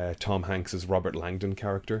Tom Hanks's Robert Langdon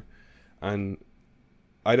character. And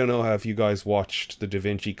I don't know if you guys watched The Da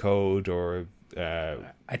Vinci Code or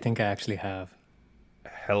I think I actually have.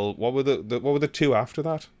 Hell, what were the 2 after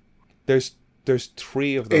that? There's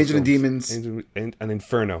 3 of those. Angel and films. Demons. Angel and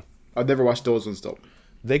Inferno. I've never watched those ones though.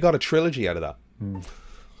 They got a trilogy out of that.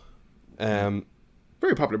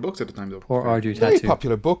 Very popular books at the time though. Poor Audrey Very Tattoo.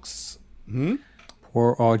 popular books.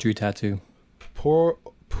 Poor Audrey Tattoo. Poor.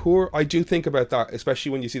 I do think about that,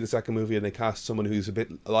 especially when you see the second movie and they cast someone who's a bit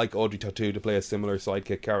like Audrey Tattoo to play a similar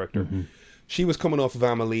sidekick character. She was coming off of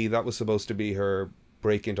Amelie. That was supposed to be her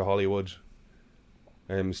break into Hollywood.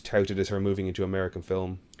 It was touted as her moving into American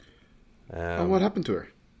film. And what happened to her?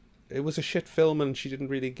 It was a shit film and she didn't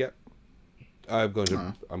really get...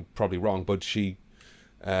 I'm probably wrong, but she...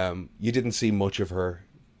 you didn't see much of her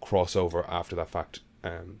crossover after that fact.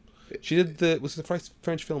 She did was the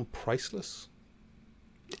French film Priceless?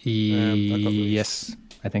 Yes,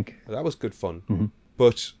 I think. That was good fun.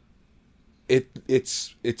 But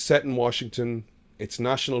it's set in Washington. It's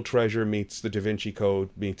National Treasure meets The Da Vinci Code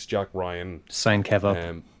meets Jack Ryan. Sign Kev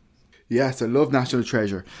up. Yes, I love National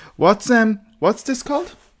Treasure. What's this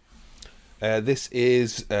called? This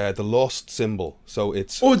is The Lost Symbol. So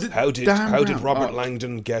it's how did Robert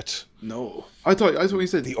Langdon get? No, I thought you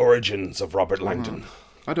said the origins of Robert Langdon.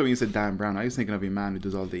 I thought you said Dan Brown. I was thinking of a man who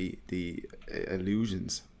does all the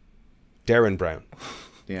illusions. Darren Brown.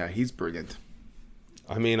 Yeah, he's brilliant.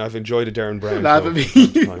 I mean, I've enjoyed a Darren Brown Laugh show at me. from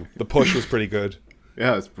time to time. The Push was pretty good.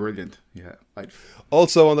 Yeah, it's brilliant. Yeah.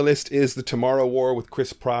 Also on the list is The Tomorrow War with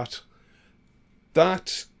Chris Pratt.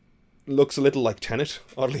 That looks a little like Tenet,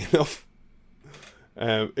 oddly enough.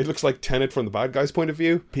 It looks like Tenet from the bad guy's point of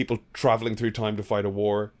view. People travelling through time to fight a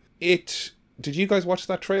war. Did you guys watch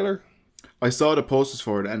that trailer? I saw the posters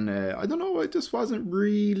for it, and I don't know, I just wasn't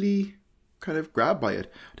really kind of grabbed by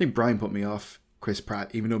it. I think Brian put me off Chris Pratt,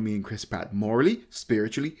 even though me and Chris Pratt morally,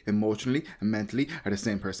 spiritually, emotionally, and mentally are the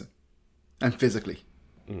same person. And physically.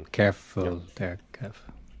 Careful there, Kev.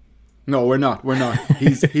 No, we're not.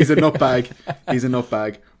 He's a nutbag. He's a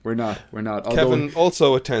nutbag. We're not. Although, Kevin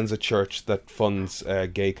also attends a church that funds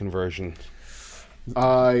gay conversion.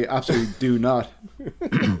 I absolutely do not.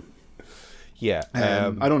 Yeah.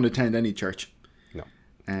 I don't attend any church. No.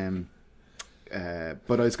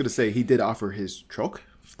 But I was going to say, he did offer his truck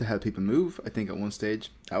to help people move, I think, at one stage.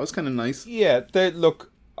 That was kind of nice. Yeah,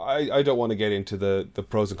 look, I don't want to get into the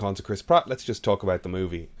pros and cons of Chris Pratt. Let's just talk about the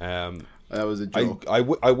movie. That was a joke. I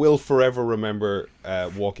will forever remember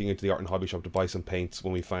walking into the art and hobby shop to buy some paints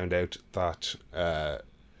when we found out that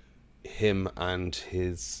him and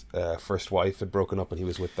his first wife had broken up and he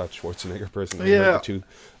was with that Schwarzenegger person. Yeah.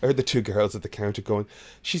 I heard the two girls at the counter going,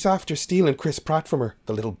 "She's after stealing Chris Pratt from her,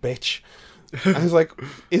 the little bitch." I was like,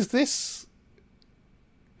 is this...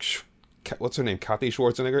 What's her name? Kathy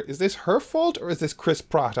Schwarzenegger? Is this her fault or is this Chris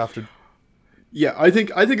Pratt after... Yeah, I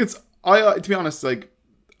think it's... to be honest, like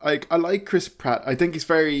I like Chris Pratt. I think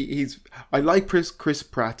I like Chris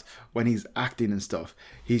Pratt when he's acting and stuff.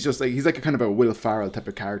 He's just like, he's like a kind of a Will Ferrell type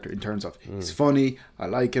of character in terms of he's funny. I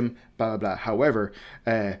like him. Blah blah blah. However,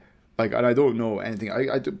 like, and I don't know anything.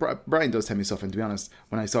 Brian does tell me stuff, and to be honest,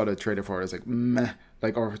 when I saw the trailer for it, I was like, meh.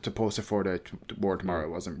 Like, or the poster for the War Tomorrow, I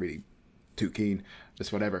wasn't really too keen.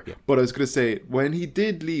 Just whatever. Yeah. But I was gonna say, when he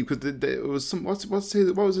did leave, because it was some what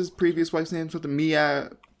was his previous wife's name? Something Mia.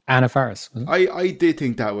 Anna Faris. I did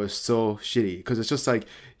think that was so shitty, because it's just like,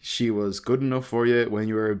 she was good enough for you when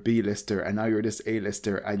you were a B-lister, and now you're this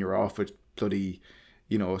A-lister and you're off with bloody,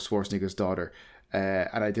 Schwarzenegger's daughter.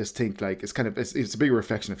 And I just think, like, it's a big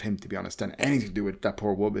reflection of him, to be honest, than anything to do with that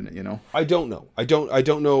poor woman, I don't know. I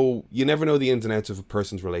don't know. You never know the ins and outs of a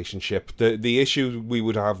person's relationship. The issue we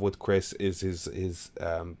would have with Chris is his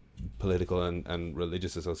political and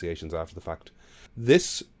religious associations after the fact.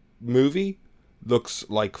 This movie looks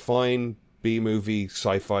like fine B-movie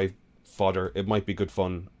sci-fi fodder. It might be good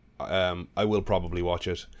fun. I will probably watch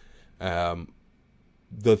it.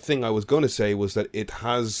 The thing I was going to say was that it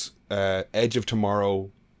has Edge of Tomorrow.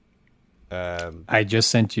 I just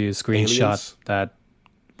sent you a screenshot aliens. That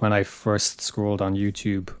when I first scrolled on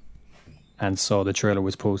YouTube and saw the trailer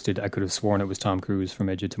was posted, I could have sworn it was Tom Cruise from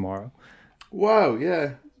Edge of Tomorrow. Wow,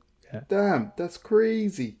 yeah. Damn, that's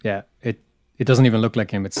crazy. Yeah, it doesn't even look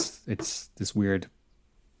like him. It's this weird.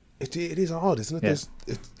 It is odd, isn't it?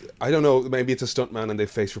 Yeah. I don't know. Maybe it's a stuntman and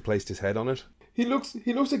they've face replaced his head on it. He looks like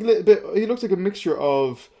a little bit. He looks like a mixture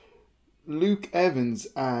of Luke Evans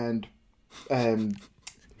and.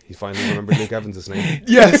 He finally remembered Luke Evans' name.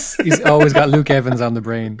 Yes, He's always got Luke Evans on the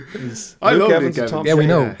brain. I Luke love Evans Luke and Tom Evans. Yeah, we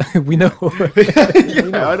know. We know.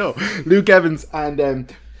 Yeah, I know. Luke Evans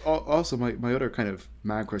and also my other kind of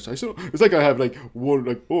man crush. It's like I have like one,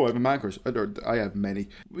 like, oh, I have a man crush. I have many.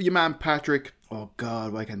 Your man Patrick. Oh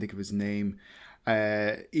God, why can't I think of his name?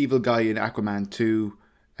 Evil guy in Aquaman 2.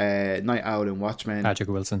 Night Owl in Watchmen. Patrick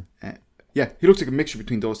Wilson. Yeah, he looks like a mixture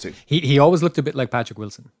between those two. He always looked a bit like Patrick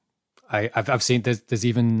Wilson. I've seen there's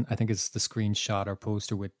even, I think it's the screenshot or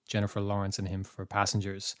poster with Jennifer Lawrence and him for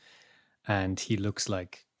Passengers, and he looks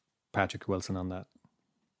like Patrick Wilson on that.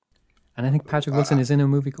 And I think Patrick Wilson is in a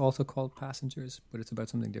movie also called Passengers, but it's about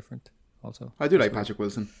something different also. I do like Patrick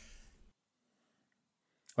Wilson.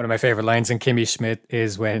 One of my favorite lines in Kimmy Schmidt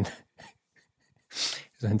is when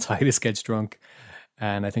Titus gets drunk,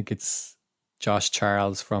 and I think it's Josh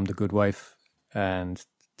Charles from The Good Wife, and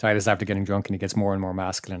Titus, after getting drunk, and he gets more and more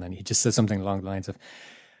masculine, and he just says something along the lines of,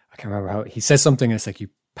 I can't remember how, he says something, and it's like, "You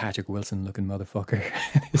Patrick Wilson looking motherfucker."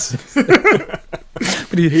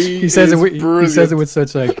 But he says it with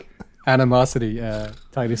such like animosity.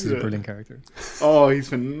 Titus is a brilliant character. Oh, he's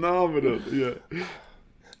phenomenal. Yeah.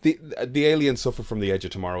 The aliens suffer from the Edge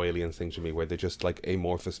of Tomorrow aliens thing to me, where they're just like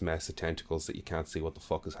amorphous mess of tentacles that you can't see what the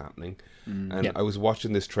fuck is happening. And I was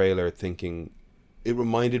watching this trailer thinking, it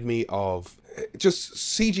reminded me of just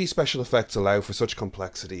CG special effects allow for such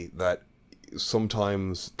complexity that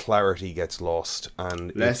sometimes clarity gets lost.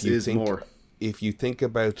 And less is more. If you think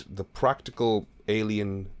about the practical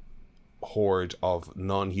alien horde of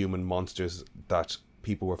non-human monsters that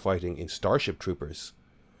people were fighting in Starship Troopers,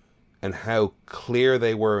 and how clear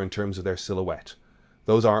they were in terms of their silhouette,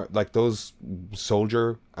 Those are like those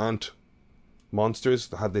soldier ant monsters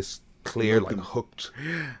that had this clear, like hooked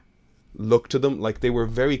look to them. Like they were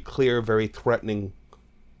very clear, very threatening,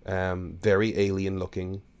 very alien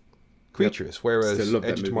looking creatures. Whereas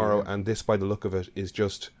Edge of Tomorrow and this, by the look of it, is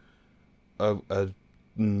just a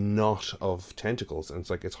knot of tentacles, and it's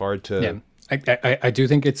like it's hard to. Yeah, I do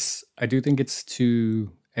think it's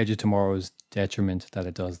to Edge of Tomorrow's detriment that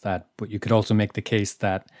it does that, but you could also make the case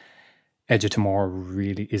that Edge of Tomorrow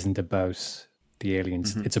really isn't about the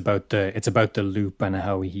aliens. It's about the loop and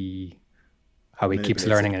how he keeps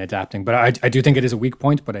learning and adapting. But I do think it is a weak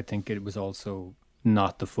point, but I think it was also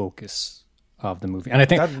not the focus of the movie. And I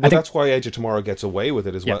think that's why Edge of Tomorrow gets away with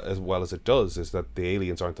it as well as it does, is that the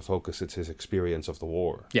aliens aren't the focus, it's his experience of the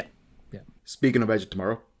war. Yeah. Speaking of Edge of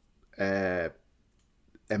Tomorrow,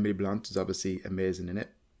 Emily Blunt is obviously amazing in it.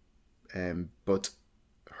 But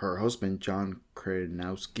her husband, John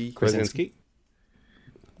Krasinski.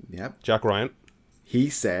 Yep. Jack Ryan. He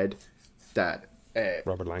said that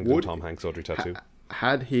Robert Langdon, Tom Hanks' Audrey Tattoo.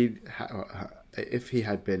 If he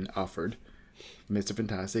had been offered Mr.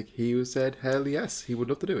 Fantastic, he said, hell yes, he would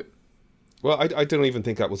love to do it. Well, I don't even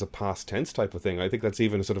think that was a past tense type of thing. I think that's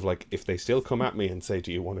even sort of like, if they still come at me and say,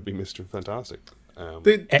 do you want to be Mr. Fantastic?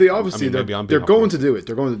 They obviously, they're going to do it.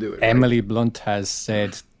 They're going to do it. Emily Blunt has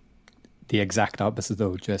said the exact opposite,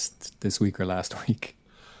 though, just this week or last week.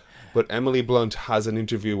 But Emily Blunt has an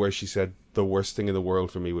interview where she said the worst thing in the world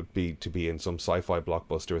for me would be to be in some sci-fi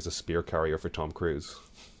blockbuster as a spear carrier for Tom Cruise.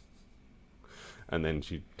 And then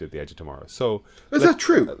she did The Edge of Tomorrow. So is that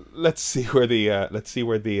true? Let's see where the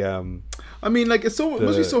I mean, like it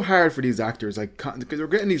must be so hard for these actors, like because they're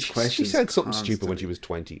getting these questions. She said something stupid when she was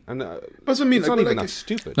 20, and that's what I mean. It's not even that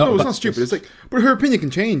stupid. No, it's not stupid. It's like, but her opinion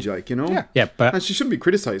can change, like, you know. Yeah, but and she shouldn't be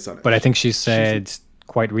criticized on it. But I think she said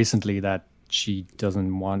quite recently that she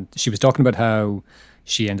doesn't want. She was talking about how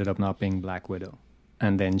she ended up not being Black Widow,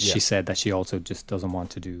 and then she said that she also just doesn't want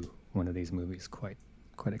to do one of these movies quite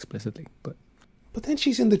explicitly, But then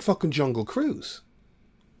she's in the fucking Jungle Cruise.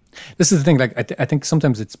 This is the thing. Like, I think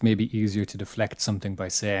sometimes it's maybe easier to deflect something by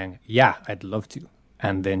saying, "Yeah, I'd love to,"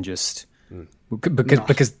 and then just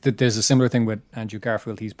because there's a similar thing with Andrew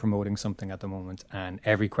Garfield. He's promoting something at the moment, and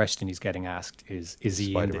every question he's getting asked is he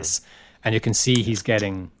Spider-Man. In this? And you can see he's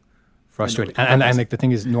getting frustrated. And like the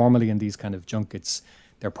thing is, normally in these kind of junkets,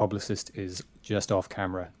 their publicist is just off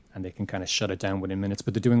camera, and they can kind of shut it down within minutes.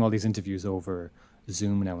 But they're doing all these interviews over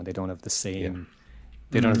Zoom now, and they don't have the same. Yeah.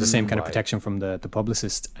 They don't have the same kind of protection from the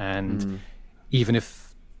publicist, and even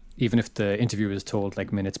if the interviewer is told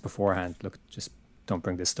like minutes beforehand, look, just don't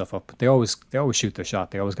bring this stuff up. They always shoot their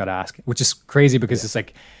shot. They always got to ask, which is crazy because it's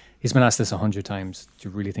like he's been asked this 100 times. Do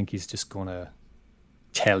you really think he's just gonna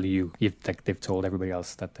tell you? Like they've told everybody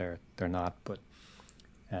else that they're not. But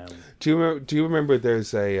do you remember?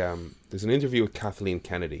 There's an interview with Kathleen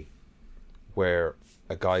Kennedy where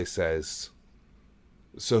a guy says,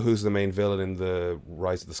 so who's the main villain in the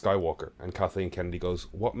Rise of the Skywalker? And Kathleen Kennedy goes,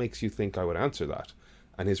 what makes you think I would answer that?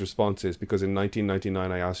 And his response is, because in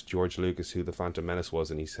 1999 I asked George Lucas who the Phantom Menace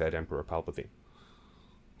was, and he said Emperor Palpatine.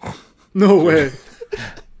 No way.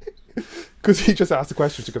 Because he just asked the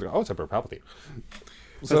question, she goes, oh, it's Emperor Palpatine.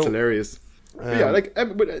 That's hilarious. Yeah, like,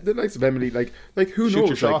 but the likes of Emily, like who shoot knows?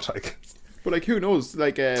 Your shot, like, but like, who knows?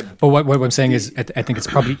 Like, but what I'm saying is, I think it's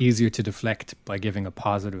probably easier to deflect by giving a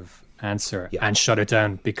positive answer and shut it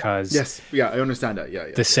down, because I understand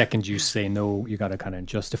that. The second you say no, you got to kind of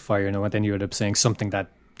justify your no, and then you end up saying something that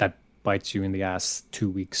bites you in the ass 2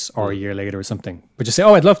 weeks or a year later or something. But you say,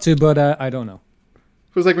 oh, I'd love to, but I don't know.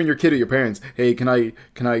 It was like when you're a kid with your parents. Hey, can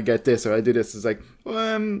I get this or I do this? It's like,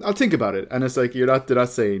 I'll think about it, and it's like you're not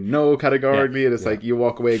saying no categorically, and it's like you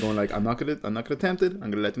walk away going like, I'm not gonna attempt it. I'm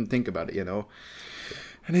gonna let them think about it, you know.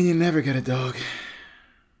 And then you never get a dog.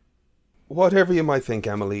 Whatever you might think,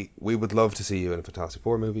 Emily, we would love to see you in a Fantastic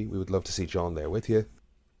Four movie. We would love to see John there with you.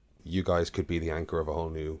 You guys could be the anchor of a whole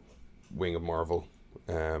new wing of Marvel.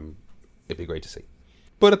 It'd be great to see.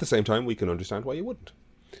 But at the same time, we can understand why you wouldn't.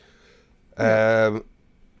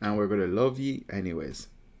 And we're going to love ye anyways.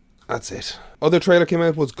 That's it. Other trailer came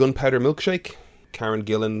out was Gunpowder Milkshake. Karen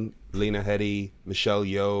Gillan, Lena Headey, Michelle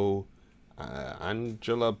Yeoh,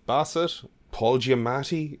 Angela Bassett, Paul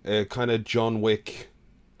Giamatti, kind of John Wick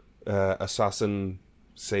assassin,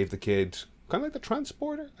 save the kid, kind of like the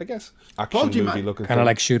Transporter, I guess. Action movie looking, kind of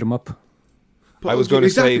like Shoot 'em Up. I was going to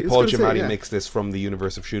say Paul Giamatti makes this from the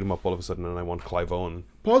universe of Shoot 'em Up all of a sudden, and I want Clive Owen.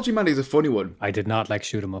 Paul Giamatti is a funny one. I did not like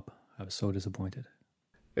Shoot 'em Up. I was so disappointed.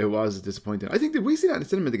 It was disappointing. I think, did we see that in the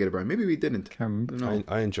cinema together, Brian? Maybe we didn't. Can't remember.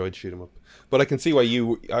 I enjoyed Shoot 'em Up, but I can see why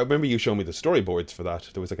I remember you showing me the storyboards for that.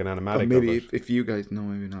 There was like an animatic. Maybe if you guys know,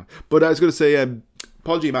 maybe not. But I was going to say,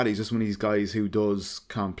 Paul Giamatti is just one of these guys who does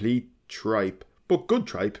complete tripe, but good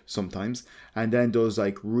tripe sometimes, and then does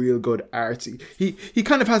like real good artsy. He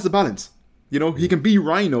kind of has the balance. You know, he can be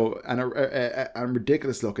Rhino and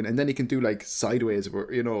ridiculous looking, and then he can do like Sideways,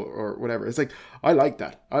 or or whatever. It's like, I like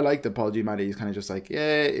that. I like that Paul Giamatti is kind of just like,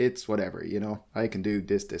 yeah, it's whatever. I can do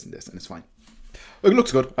this, and this, and it's fine. It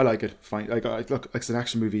looks good. I like it. Fine. Like, it's an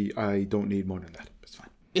action movie. I don't need more than that. It's fine.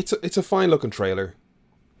 It's a fine looking trailer.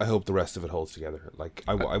 I hope the rest of it holds together. Like,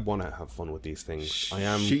 I want to have fun with these things. I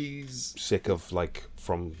am sick of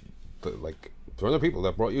from the people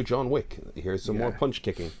that brought you John Wick. Here's some more punch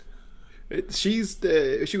kicking. She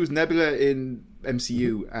was Nebula in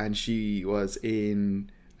MCU, and she was in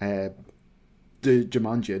the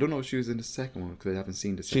Jumanji. I don't know if she was in the second one because I haven't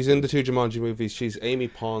seen the second. She's in the 2 Jumanji movies. She's Amy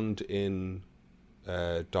Pond in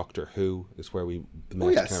Doctor Who. Is where we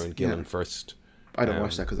met Karen Gillan first. I don't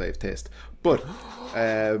watch that because I have taste. But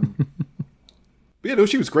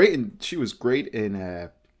she was great in.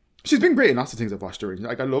 She's been great in lots of things I've watched her in.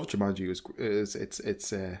 Like, I love Jumanji.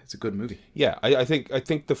 It's a good movie. Yeah, I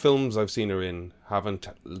think the films I've seen her in haven't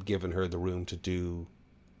given her the room to do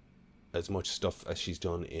as much stuff as she's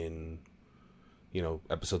done in,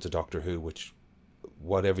 episodes of Doctor Who. Which,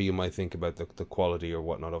 whatever you might think about the quality or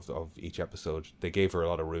whatnot of each episode, they gave her a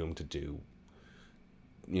lot of room to do,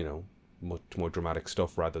 much more dramatic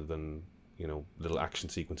stuff rather than little action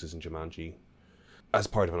sequences in Jumanji. As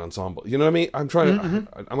part of an ensemble, you know what I mean? I'm trying to.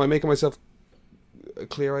 Am I making myself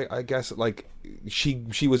clear? I guess like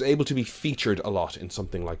she was able to be featured a lot in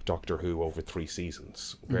something like Doctor Who over 3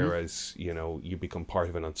 seasons, whereas you become part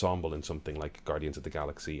of an ensemble in something like Guardians of the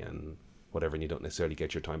Galaxy and whatever, and you don't necessarily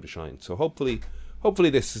get your time to shine. So hopefully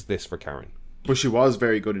this is this for Karen. But she was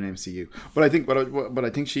very good in MCU. But I think, but I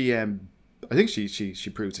think she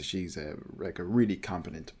proves that she's a really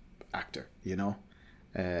competent actor.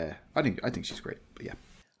 I think she's great. But yeah,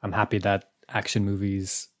 I'm happy that action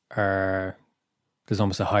movies there's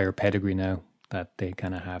almost a higher pedigree now that they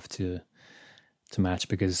kind of have to match,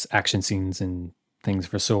 because action scenes and things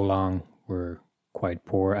for so long were quite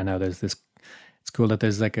poor, and now there's this. It's cool that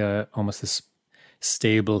there's like almost this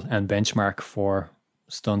stable and benchmark for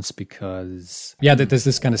stunts, because there's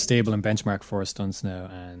this kind of stable and benchmark for stunts now,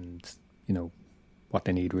 and what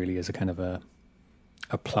they need really is a kind of a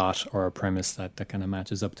plot or a premise that kind of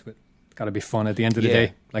matches up to it. It's got to be fun at the end of the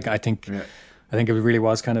day. Like, I think it really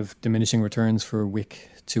was kind of diminishing returns for Wick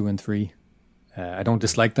 2 and 3. I don't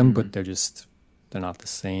dislike them, but they're not the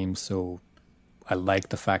same. So I like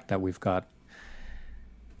the fact that we've got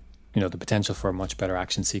the potential for much better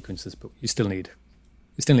action sequences, but you still need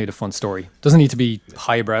a fun story. It doesn't need to be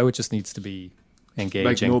highbrow. It just needs to be engaging.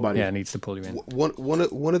 Like nobody. Yeah, it needs to pull you in. One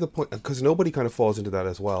of the points, because nobody kind of falls into that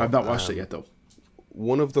as well. I've not watched it yet though.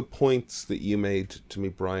 One of the points that you made to me,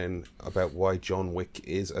 Brian, about why John Wick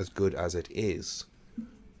is as good as it is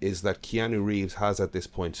that Keanu Reeves has at this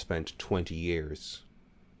point spent 20 years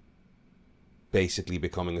basically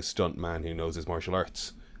becoming a stuntman who knows his martial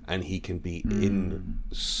arts, and he can be in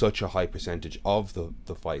such a high percentage of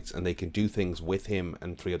the fights, and they can do things with him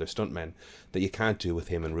and 3 other stuntmen that you can't do with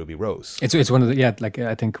him and Ruby Rose. It's one of the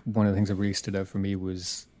I think one of the things that really stood out for me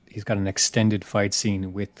was he's got an extended fight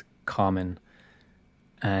scene with Common,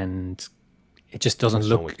 and it just doesn't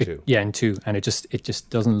look in 2, and it just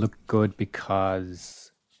doesn't look good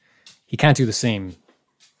because he can't do the same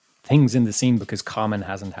things in the scene because Common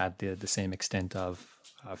hasn't had the same extent of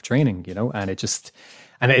training, and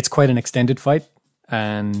and it's quite an extended fight,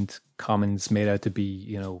 and Common's made out to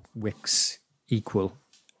be Wick's equal,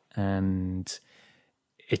 and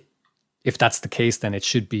if that's the case, then it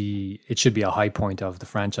should be a high point of the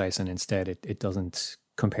franchise, and instead it doesn't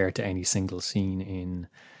compare to any single scene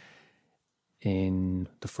in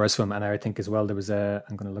the first film. And I think as well there was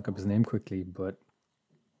I'm going to look up his name quickly, but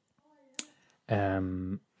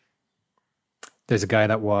there's a guy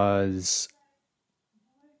that was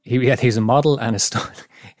he's a model and a stunt.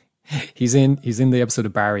 he's in the episode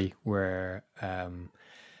of Barry where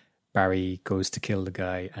Barry goes to kill the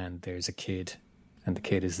guy, and there's a kid, and the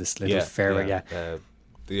kid is this little fairy.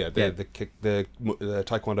 The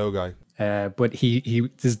Taekwondo guy. But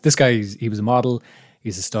this guy, he was a model.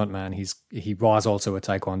 He's a stuntman. He was also a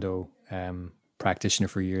Taekwondo practitioner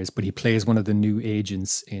for years, but he plays one of the new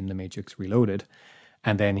agents in The Matrix Reloaded,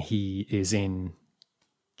 and then he is in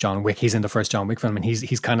John Wick. He's in the first John Wick film, and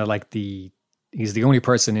he's kind of like he's the only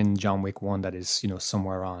person in John Wick 1 that is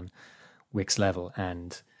somewhere on Wick's level,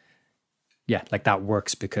 and like that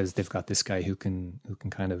works because they've got this guy who can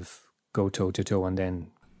kind of go toe to toe, and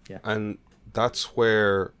then and that's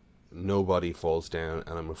where nobody falls down,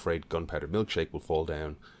 and I'm afraid Gunpowder Milkshake will fall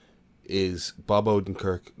down, is Bob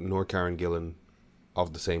Odenkirk nor Karen Gillan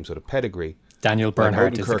of the same sort of pedigree. Daniel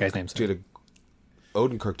Bernhardt is the guy's name.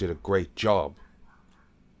 Odenkirk did a great job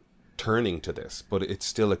turning to this, but it's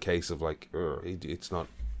still a case of like, it's not.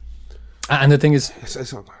 And the thing is,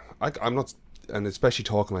 it's not, I'm not, and especially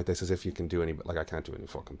talking like this as if you can do any, like I can't do any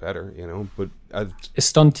fucking better, you know. But a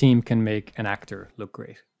stunt team can make an actor look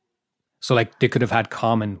great. So like they could have had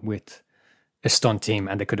Common with a stunt team,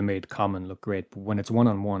 and they could have made Common look great. But when it's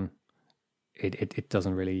one-on-one, it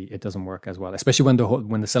doesn't work as well. Especially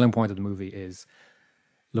when the selling point of the movie is,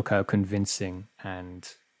 look how convincing and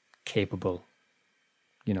capable,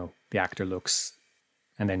 you know, the actor looks,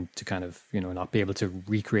 and then to kind of, you know, not be able to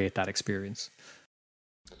recreate that experience.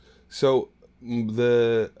 So I'm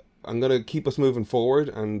going to keep us moving forward,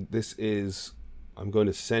 and I'm going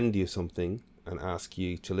to send you something and ask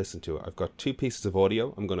you to listen to it. I've got 2 pieces of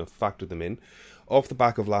audio. I'm going to factor them in. Off the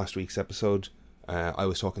back of last week's episode, I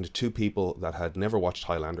was talking to 2 people that had never watched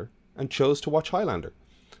Highlander and chose to watch Highlander.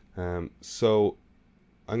 So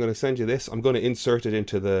I'm going to send you this. I'm going to insert it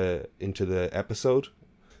into the episode.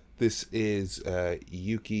 This is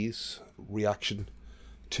Yuki's reaction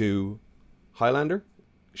to Highlander.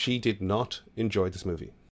 She did not enjoy this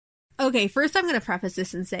movie. Okay, first I'm going to preface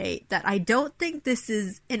this and say that I don't think this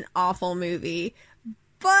is an awful movie,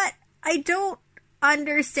 but I don't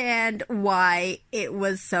understand why it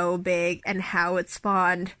was so big and how it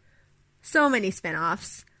spawned so many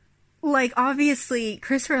spin-offs. Like, obviously,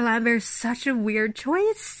 Christopher Lambert's such a weird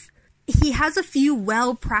choice. He has a few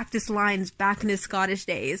well-practiced lines back in his Scottish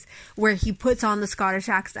days where he puts on the Scottish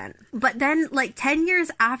accent. But then, like, 10 years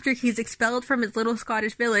after he's expelled from his little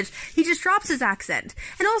Scottish village, he just drops his accent.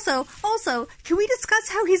 And also, can we discuss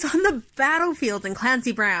how he's on the battlefield and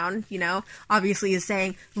Clancy Brown, you know, obviously is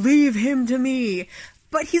saying, "Leave him to me."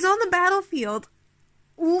 But he's on the battlefield.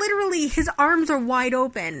 Literally, his arms are wide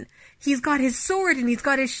open. He's got his sword and he's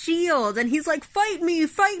got his shield and he's like, fight me,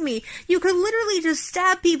 fight me. You could literally just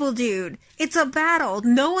stab people, dude. It's a battle.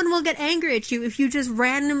 No one will get angry at you if you just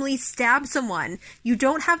randomly stab someone. You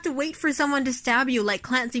don't have to wait for someone to stab you like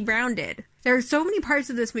Clancy Brown did. There are so many parts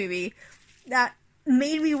of this movie that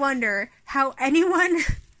made me wonder how anyone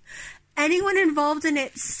involved in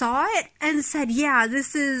it saw it and said, yeah,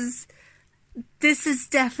 this is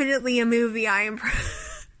definitely a movie I'm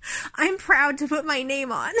proud to put my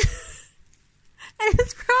name on. And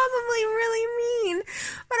it's probably really mean.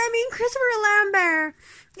 But I mean, Christopher Lambert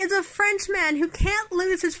is a Frenchman who can't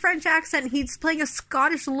lose his French accent. He's playing a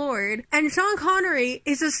Scottish lord. And Sean Connery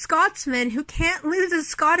is a Scotsman who can't lose his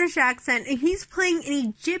Scottish accent. And he's playing an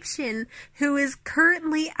Egyptian who is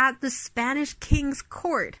currently at the Spanish king's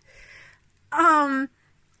court.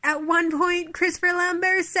 At one point, Christopher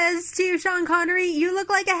Lambert says to Sean Connery, "You look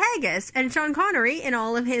like a haggis." And Sean Connery, in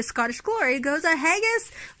all of his Scottish glory, goes, "A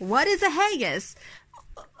haggis? What is a haggis?"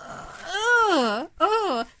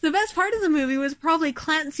 The best part of the movie was probably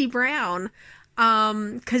Clancy Brown.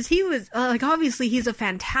 Because he was, obviously he's a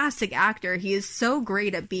fantastic actor. He is so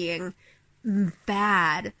great at being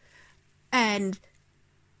bad. And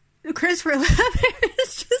Christopher Lambert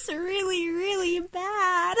is just really, really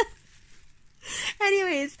bad.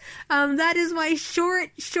 Anyways, that is my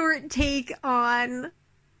short take on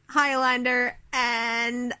Highlander,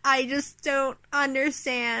 and I just don't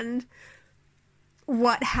understand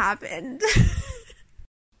what happened.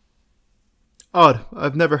 Odd.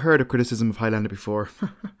 I've never heard a criticism of Highlander before.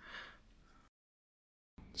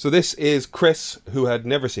 So this is Chris, who had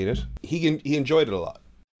never seen it. He enjoyed it a lot.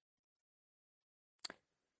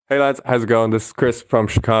 Hey lads, how's it going? This is Chris from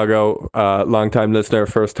Chicago, long-time listener,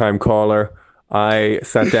 first-time caller. I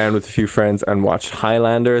sat down with a few friends and watched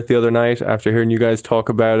Highlander the other night after hearing you guys talk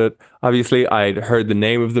about it. Obviously, I'd heard the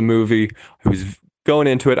name of the movie. I was going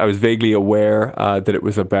into it, I was vaguely aware that it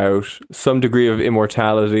was about some degree of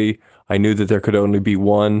immortality. I knew that there could only be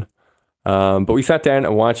one. But we sat down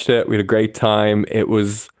and watched it. We had a great time. It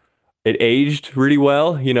aged really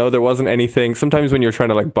well. You know, there wasn't anything. Sometimes when you're trying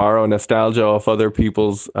to like borrow nostalgia off other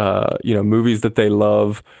people's, movies that they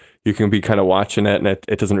love, you can be kind of watching it and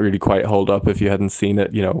it doesn't really quite hold up if you hadn't seen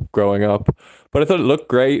it, you know, growing up. But I thought it looked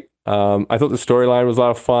great. I thought the storyline was a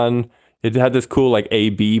lot of fun. It had this cool like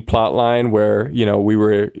A-B plot line where, you know, we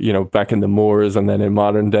were, you know, back in the Moors and then in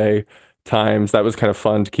modern day times. That was kind of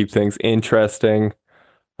fun to keep things interesting.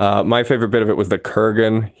 My favorite bit of it was the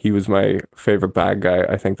Kurgan. He was my favorite bad guy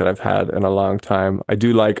I think that I've had in a long time. I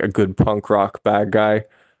do like a good punk rock bad guy.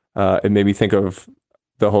 It made me think of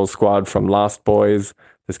the whole squad from Lost Boys.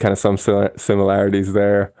 There's kind of some similarities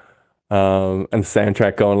there. And the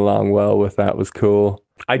soundtrack going along well with that was cool.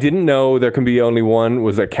 I didn't know there can be only one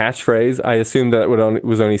was a catchphrase. I assumed that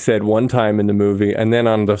was only said one time in the movie, and then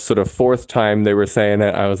on the sort of fourth time they were saying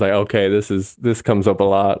it, I was like, okay, this comes up a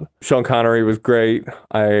lot. Sean Connery was great.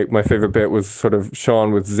 My favorite bit was sort of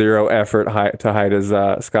Sean with zero effort to hide his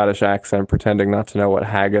Scottish accent, pretending not to know what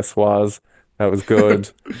haggis was. That was good.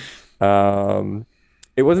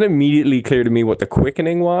 It wasn't immediately clear to me what the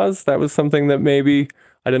quickening was. That was something that maybe,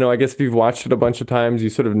 I don't know, I guess if you've watched it a bunch of times, you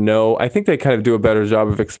sort of know. I think they kind of do a better job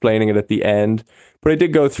of explaining it at the end. But I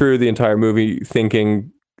did go through the entire movie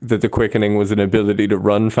thinking that the quickening was an ability to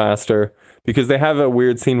run faster, because they have a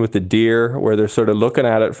weird scene with the deer where they're sort of looking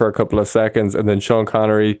at it for a couple of seconds, and then Sean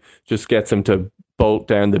Connery just gets him to bolt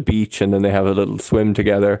down the beach, and then they have a little swim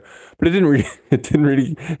together. But it didn't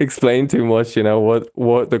really explain too much,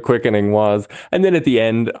 what the quickening was. And then at the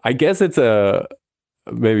end, I guess it's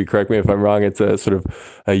maybe correct me if I'm wrong, it's a sort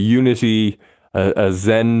of a unity, a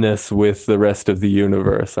zenness with the rest of the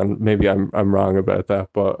universe. And maybe I'm wrong about that,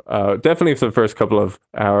 but definitely for the first couple of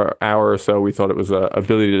hour or so, we thought it was a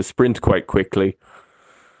ability to sprint quite quickly.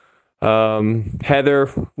 Heather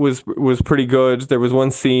was pretty good. There was one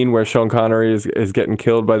scene where Sean Connery is getting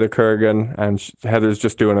killed by the Kurgan, and Heather's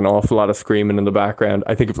just doing an awful lot of screaming in the background.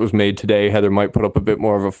 I think if it was made today, Heather might put up a bit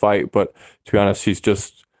more of a fight, but to be honest, she's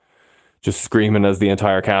just screaming as the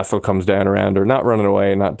entire castle comes down around her, not running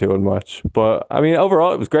away, not doing much. But I mean,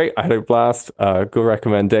 overall, it was great. I had a blast. Good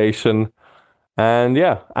recommendation. And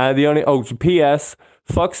yeah, P.S.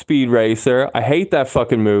 Fuck Speed Racer. I hate that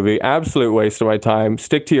fucking movie. Absolute waste of my time.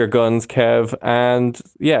 Stick to your guns, Kev. And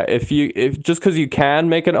yeah, if just because you can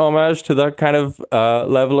make an homage to that kind of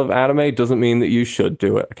level of anime doesn't mean that you should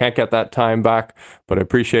do it. I can't get that time back, but I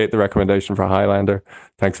appreciate the recommendation for Highlander.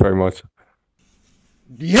 Thanks very much.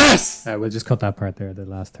 Yes! We'll just cut that part there, the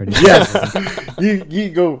last 30 Yes! you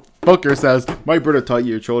go fuck yourselves. My brother thought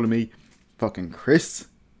you were trolling me. Fucking Chris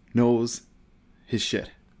knows his shit.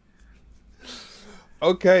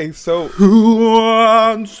 Okay, so who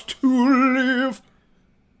wants to live?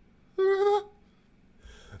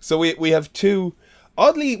 So we have two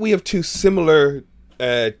similar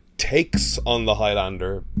takes on the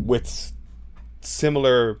Highlander with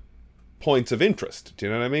similar points of interest. Do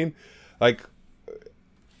you know what I mean? Like,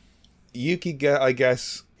 you could get, I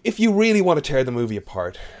guess, if you really want to tear the movie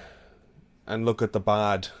apart and look at the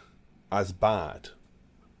bad as bad,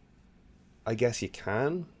 I guess you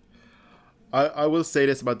can. I will say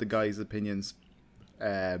this about the guys' opinions.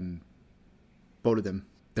 Both of them,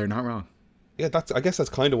 they're not wrong. Yeah, I guess that's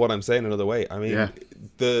kind of what I'm saying another way. I mean, yeah.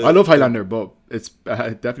 I love Highlander, but it's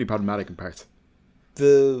definitely problematic in parts.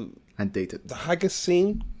 And dated. The Haggis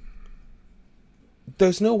scene,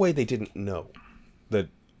 there's no way they didn't know that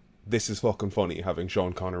this is fucking funny, having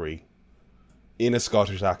Sean Connery in a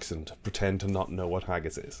Scottish accent pretend to not know what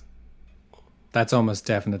haggis is. That's almost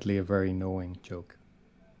definitely a very knowing joke.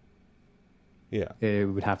 Yeah. It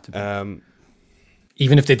would have to be.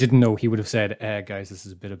 Even if they didn't know, he would have said, guys, this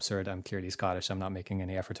is a bit absurd. I'm clearly Scottish. I'm not making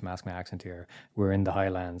any effort to mask my accent here. We're in the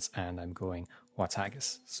Highlands and I'm going, what's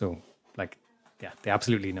haggis? So, like, yeah, they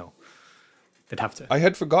absolutely know. They'd have to. I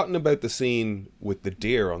had forgotten about the scene with the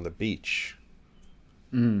deer on the beach.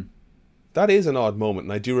 That is an odd moment,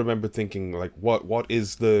 and I do remember thinking, like, what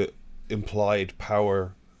is the implied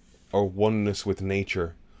power or oneness with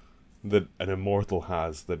nature that an immortal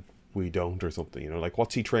has that we don't, or something, like,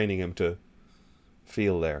 what's he training him to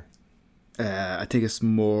feel there? I think it's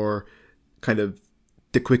more kind of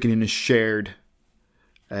the quickening is shared,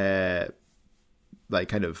 like,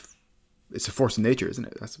 kind of, it's a force of nature, isn't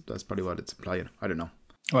it? That's probably what it's implying. I don't know.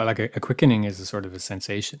 Well, like a quickening is a sort of a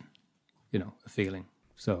sensation, a feeling.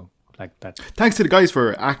 So, like that. Thanks to the guys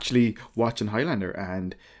for actually watching Highlander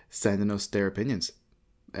and sending us their opinions.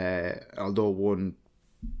 Although one,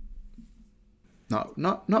 not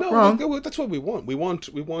wrong. Like, that's what we want. We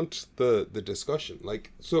want the discussion.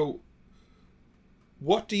 Like, so,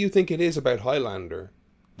 what do you think it is about Highlander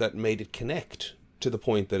that made it connect to the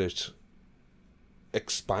point that it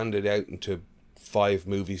expanded out into 5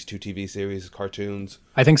 movies, 2 TV series, cartoons?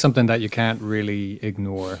 I think something that you can't really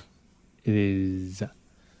ignore is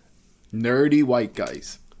nerdy white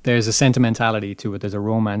guys. There's a sentimentality to it. There's a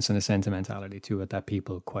romance and a sentimentality to it that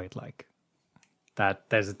people quite like. That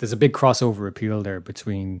there's a big crossover appeal there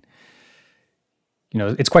between,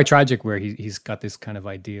 it's quite tragic where he's got this kind of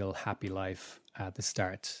ideal happy life at the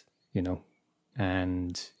start,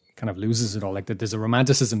 and kind of loses it all. Like, there's a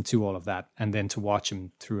romanticism to all of that, and then to watch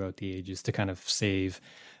him throughout the ages to kind of save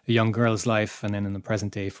a young girl's life, and then in the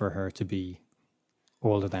present day for her to be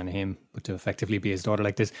older than him, but to effectively be his daughter.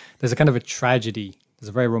 Like, there's a kind of a tragedy. There's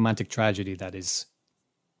a very romantic tragedy that is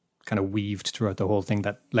kind of weaved throughout the whole thing,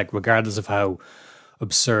 that, like, regardless of how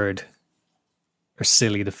absurd or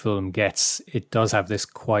silly the film gets, it does have this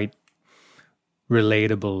quite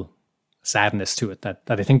relatable sadness to it that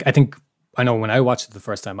I think I know when I watched it the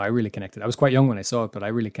first time, I really connected. I was quite young when I saw it, but I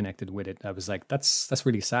really connected with it. I was like, that's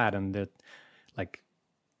really sad, and that, like,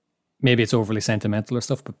 maybe it's overly sentimental or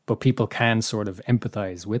stuff, but people can sort of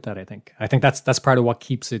empathize with that. I think that's part of what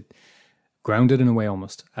keeps it grounded in a way,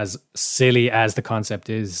 almost. As silly as the concept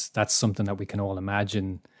is, that's something that we can all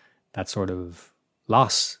imagine, that sort of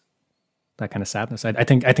loss, that kind of sadness. I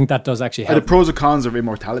think that does actually help. The pros and cons of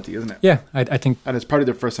immortality, isn't it? Yeah, I think, and it's probably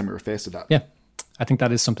the first time we were faced with that. Yeah, I think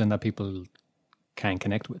that is something that people can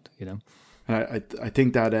connect with, you know. And I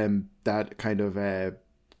think that that kind of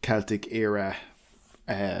Celtic era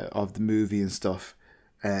of the movie and stuff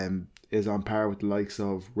is on par with the likes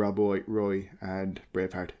of Rob Roy and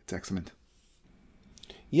Braveheart. It's excellent.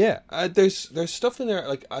 Yeah, there's stuff in there,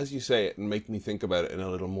 like, as you say it, and make me think about it in a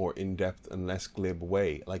little more in-depth and less glib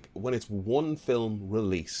way. Like, when it's one film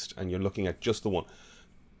released and you're looking at just the one,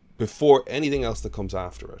 before anything else that comes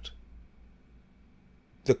after it,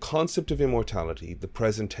 the concept of immortality, the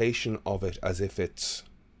presentation of it as if it's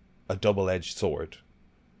a double-edged sword,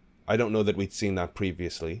 I don't know that we'd seen that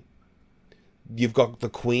previously. You've got the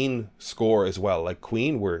Queen score as well. Like,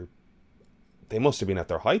 Queen they must have been at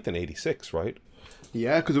their height in 86, right?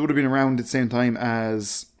 Yeah, because it would have been around at the same time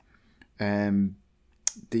as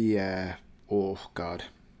the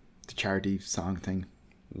charity song thing.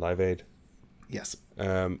 Live Aid. Yes.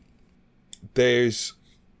 There's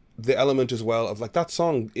the element as well of, like, that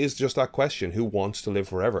song is just that question, who wants to live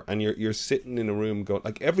forever? And you're sitting in a room going,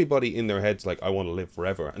 like, everybody in their heads like, I want to live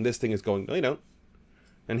forever. And this thing is going, no, you don't.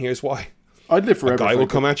 And here's why. I'd live forever. A guy will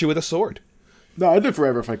come at you with a sword. No, I'd live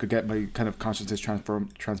forever if I could get my kind of consciousness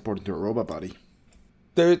transported into a robot body.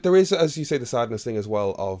 There is, as you say, the sadness thing as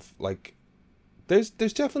well of, like, there's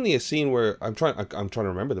definitely a scene where I'm trying to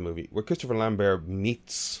remember the movie where Christopher Lambert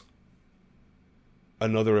meets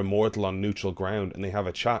another immortal on neutral ground, and they have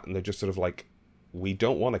a chat, and they're just sort of like, we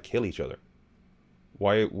don't want to kill each other.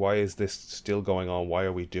 Why is this still going on? Why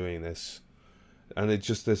are we doing this? And it's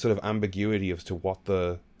just this sort of ambiguity as to what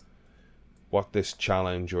this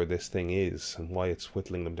challenge or this thing is, and why it's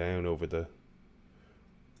whittling them down over the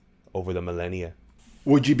millennia.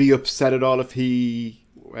 Would you be upset at all if he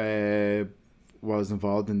was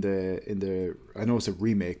involved in the? I know it's a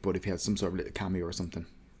remake, but if he had some sort of little cameo or something?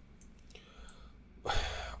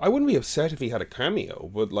 I wouldn't be upset if he had a cameo,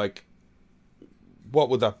 but, like, what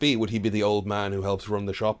would that be? Would he be the old man who helps run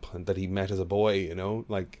the shop and that he met as a boy, you know?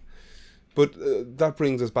 Like, but that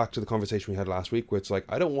brings us back to the conversation we had last week, where it's like,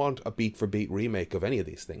 I don't want a beat-for-beat remake of any of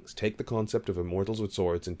these things. Take the concept of immortals with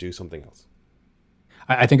swords and do something else.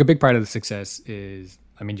 I think a big part of the success is,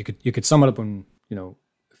 I mean, you could sum it up in, you know,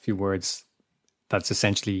 a few words. That's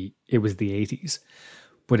essentially, it was the 80s,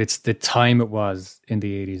 but it's the time it was in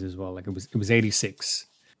the 80s as well. Like, it was 86.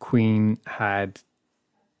 Queen had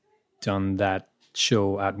done that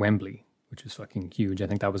show at Wembley, which was fucking huge. I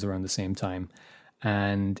think that was around the same time.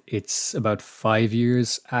 And it's about 5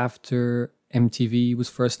 years after MTV was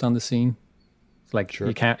first on the scene. Like, sure.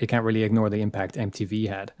 you can't really ignore the impact MTV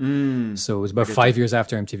had. So it was about 5 years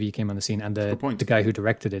after MTV came on the scene, and the guy who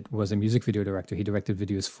directed it was a music video director. He directed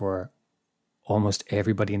videos for almost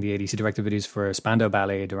everybody in the 80s. He directed videos for Spandau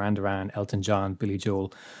Ballet, Duran Duran, Elton John, Billy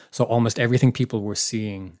Joel. So almost everything people were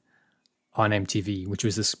seeing on MTV, which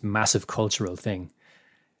was this massive cultural thing,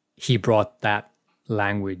 he brought that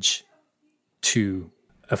language to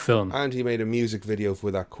a film. And he made a music video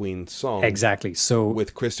for that Queen song. Exactly. So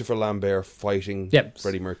with Christopher Lambert fighting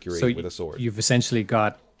Freddie Mercury with a sword. You've essentially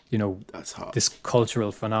got, you know, this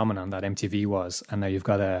cultural phenomenon that MTV was, and now you've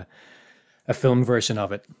got a film version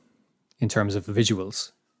of it in terms of the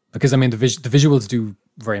visuals. Because, I mean, the visuals do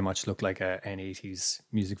very much look like an 80s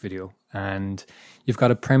music video. And you've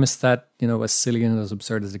got a premise that, you know, as silly and as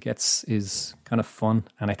absurd as it gets, is kind of fun.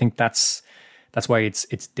 And I think that's why it's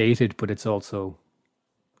dated, but it's also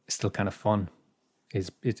still kind of fun. I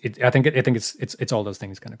think it's all those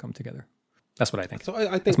things kind of come together. That's what I think. So I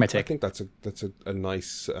think that's my take. I think that's a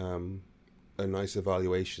nice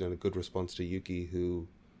evaluation and a good response to Yuki, who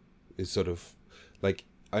is sort of like,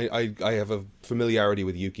 I have a familiarity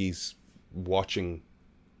with Yuki's watching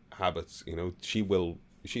habits. You know, she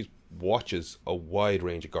watches a wide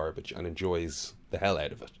range of garbage and enjoys the hell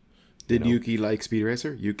out of it. Did Yuki like Speed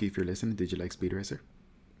Racer? Yuki, if you're listening, did you like Speed Racer?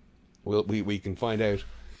 Well, we can find out.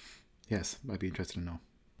 Yes, I'd be interested to know.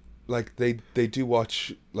 Like, they do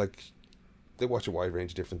watch, like, they watch a wide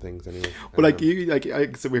range of different things anyway. But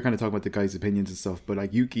so we're kind of talking about the guy's opinions and stuff, but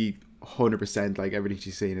like Yuki, 100%, like everything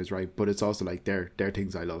she's saying is right, but it's also like they're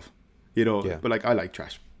things I love, you know. Yeah. But like I like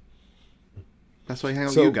trash. That's why I hang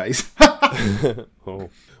out So- with you guys. Oh.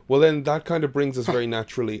 Well, then that kind of brings us very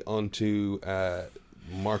naturally onto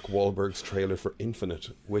Mark Wahlberg's trailer for Infinite,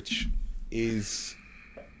 which is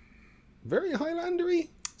very Highlandery.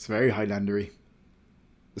 It's very Highlandery.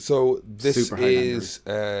 So this Super is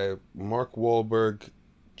Mark Wahlberg,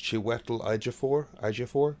 Chiwetel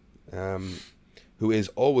Ejiofor, who is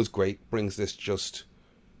always great. Brings this just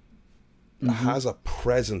has a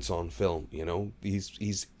presence on film. You know,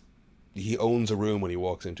 he owns a room when he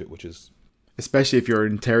walks into it, which is. Especially if you're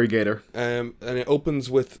an interrogator. And it opens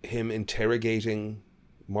with him interrogating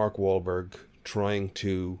Mark Wahlberg, trying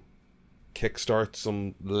to kickstart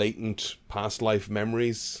some latent past life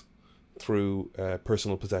memories through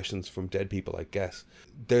personal possessions from dead people, I guess.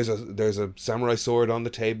 There's a samurai sword on the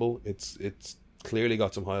table. It's clearly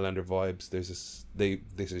got some Highlander vibes. This is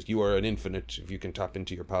you are an infinite. If you can tap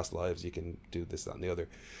into your past lives, you can do this, that, and the other.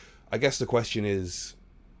 I guess the question is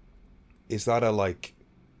that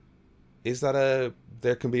a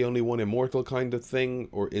there can be only one immortal kind of thing,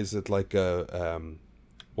 or is it like a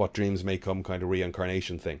what dreams may come kind of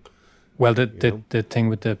reincarnation thing? Well, the thing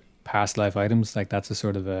with the past life items, like that's a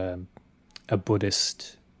sort of a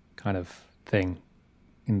Buddhist kind of thing,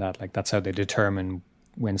 in that like that's how they determine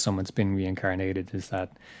when someone's been reincarnated, is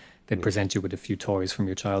that they'd present you with a few toys from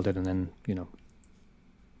your childhood, and then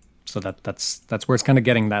so that's where it's kind of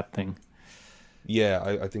getting that thing.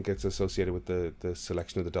 Yeah, I think it's associated with the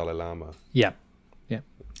selection of the Dalai Lama. Yeah.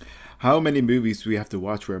 How many movies do we have to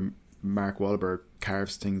watch where Mark Wahlberg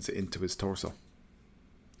carves things into his torso?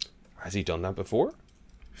 Has he done that before?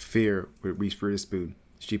 Fear with Reese Witherspoon.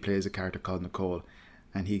 She plays a character called Nicole,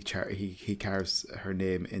 and he carves her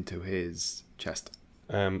name into his chest.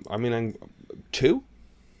 I mean, 2?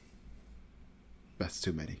 That's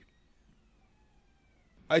too many.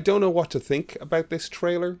 I don't know what to think about this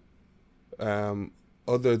trailer,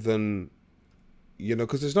 other than,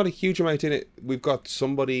 because there's not a huge amount in it. We've got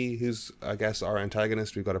somebody who's, I guess, our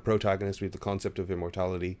antagonist. We've got a protagonist. We have the concept of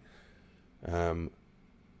immortality,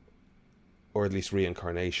 or at least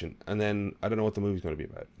reincarnation. And then I don't know what the movie's going to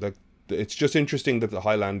be about. Like, it's just interesting that the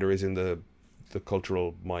Highlander is in the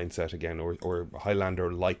cultural mindset again, or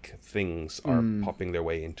Highlander-like things are popping their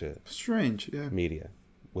way into Strange, yeah. media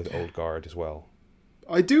with Old Guard as well.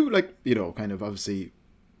 I do like, kind of obviously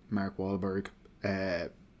Mark Wahlberg. I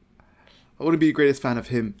wouldn't be the greatest fan of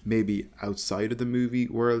him maybe outside of the movie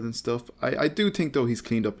world and stuff. I do think though he's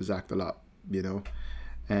cleaned up his act a lot,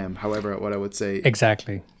 However, what I would say...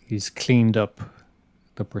 Exactly. He's cleaned up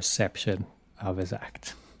the perception of his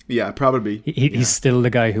act. Yeah, probably. He's still the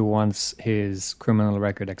guy who wants his criminal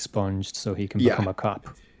record expunged so he can become a cop.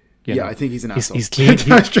 I think he's an asshole. He's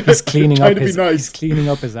cleaning up his nice. He's cleaning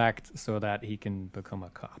up his act so that he can become a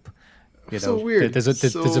cop. So weird.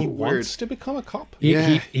 He wants to become a cop.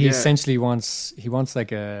 He essentially wants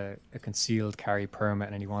like a concealed carry permit,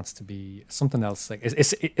 and he wants to be something else. Like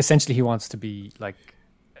essentially, he wants to be like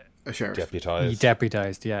a sheriff.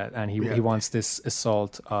 Deputized, yeah. And he wants this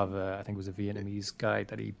assault of I think it was a Vietnamese guy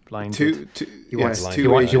that he blinded. He wants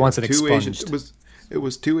it expunged. It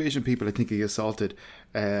was 2 Asian people I think he assaulted,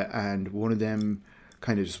 and one of them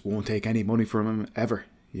kind of just won't take any money from him ever.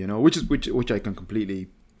 Which I can completely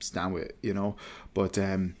stand with. But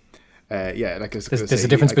like there's a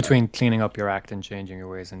difference between cleaning up your act and changing your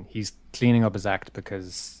ways, and he's cleaning up his act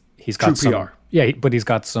because he's got some PR. Yeah, but he's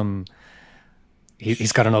got some.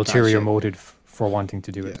 He's got an ulterior motive for wanting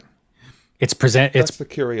to do it. That's the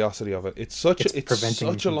curiosity of it. It's such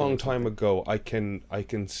a long time ago. I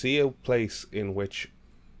can see a place in which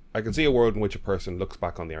I can see a world in which a person looks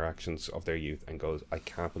back on their actions of their youth and goes, "I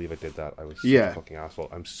can't believe I did that. I was such a fucking asshole.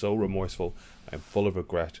 I'm so remorseful. I'm full of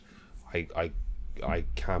regret. I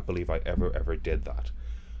can't believe I ever did that."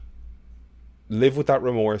 Live with that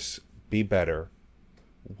remorse. Be better.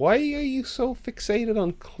 Why are you so fixated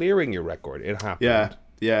on clearing your record? It happened.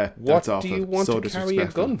 Yeah. What That's awful. do you want to carry a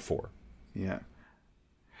gun for? Yeah.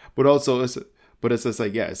 But also, it's just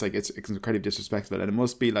like, it's incredibly disrespectful. And it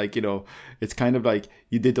must be like, it's kind of like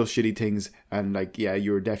you did those shitty things and like,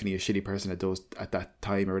 you were definitely a shitty person at that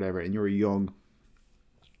time or whatever, and you were young.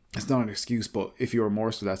 It's not an excuse, but if you're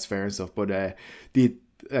remorseful, that's fair and stuff. But now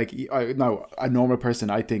a normal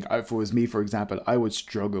person, I think, if it was me, for example, I would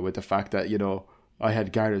struggle with the fact that, I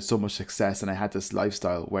had garnered so much success and I had this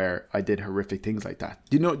lifestyle where I did horrific things like that.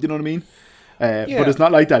 Do you know what I mean? But it's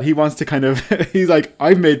not like that. He wants to kind of, he's like,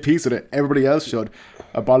 I've made peace with it. Everybody else should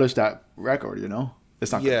abolish that record,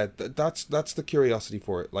 It's not good. That's the curiosity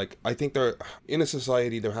for it. Like, I think in a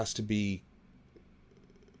society, there has to be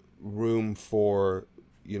room for,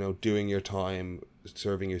 doing your time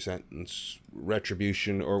serving your sentence,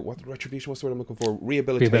 retribution, or what retribution? What's the word I'm looking for?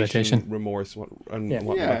 Rehabilitation. Remorse,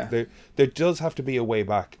 whatnot. There does have to be a way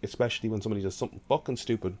back, especially when somebody does something fucking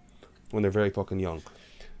stupid when they're very fucking young.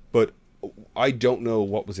 But I don't know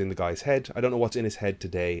what was in the guy's head. I don't know what's in his head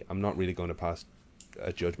today. I'm not really going to pass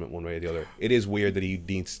a judgment one way or the other. It is weird that he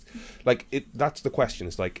needs, like, it. That's the question.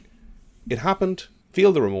 It's like, it happened.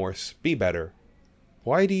 Feel the remorse. Be better.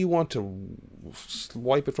 Why do you want to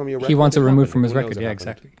wipe it from your record? He wants it removed from his record. Yeah,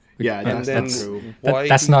 exactly. Yeah, that's true.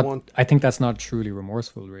 That's not. I think that's not truly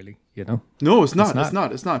remorseful, really. You know? No, it's not.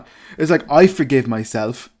 It's not. It's like, I forgive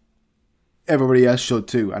myself. Everybody else should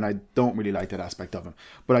too, and I don't really like that aspect of him.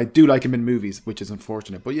 But I do like him in movies, which is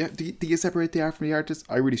unfortunate. But yeah, do you separate the art from the artist?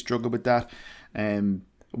 I really struggle with that.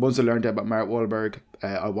 Once I learned about Mark Wahlberg,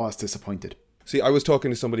 I was disappointed. See, I was talking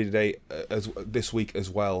to somebody today, this week as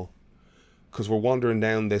well, because we're wandering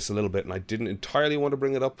down this a little bit, and I didn't entirely want to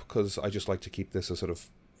bring it up because I just like to keep this a sort of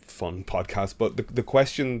fun podcast. But the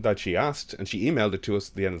question that she asked, and she emailed it to us,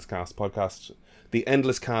 the Endless Cast podcast,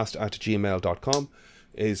 theendlesscast@gmail.com,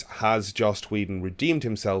 is, has Joss Whedon redeemed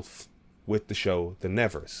himself with the show The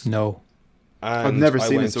Nevers? No. And I've never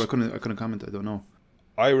seen it, so I couldn't comment. I don't know.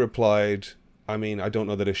 I replied, I mean, I don't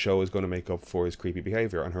know that his show is going to make up for his creepy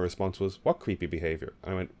behaviour. And her response was, what creepy behaviour?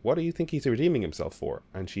 And I went, what do you think he's redeeming himself for?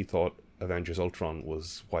 And she thought Avengers Ultron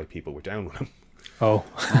was why people were down with him. Oh.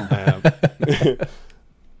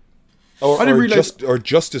 I didn't realize, or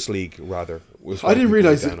Justice League, rather. I didn't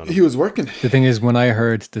realize he was working. The thing is, when I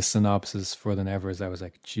heard the synopsis for The Nevers, I was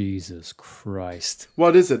like, Jesus Christ.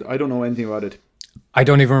 What is it? I don't know anything about it. I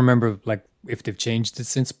don't even remember like if they've changed it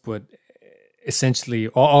since, but essentially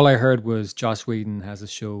all I heard was Joss Whedon has a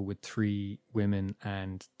show with 3 women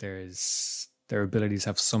and their abilities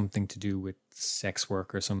have something to do with sex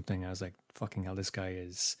work or something. I was like, fucking hell, this guy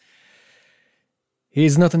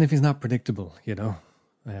he's nothing if he's not predictable, you know?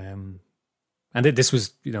 And this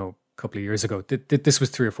was, you know, a couple of years ago. This was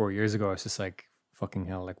 3 or 4 years ago. I was just like, fucking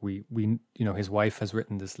hell, like we, you know, his wife has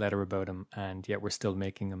written this letter about him, and yet we're still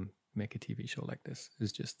making him make a TV show like this.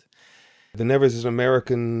 It's just. The Nevers is an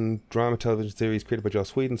American drama television series created by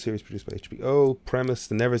Joss Whedon, series produced by HBO. Premise: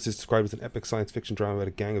 The Nevers is described as an epic science fiction drama about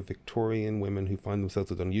a gang of Victorian women who find themselves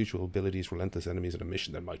with unusual abilities, relentless enemies, and a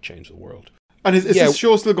mission that might change the world. And is this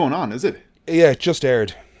show still going on, is it? Yeah, it just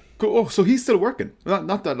aired. Oh, so he's still working.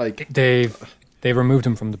 Not that like... They removed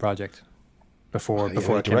him from the project before he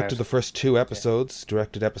directed the first 2 episodes,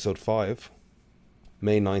 directed episode 5,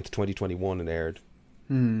 May 9th, 2021, and aired.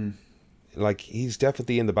 Like, he's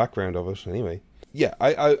definitely in the background of it anyway. Yeah,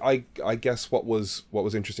 I guess what was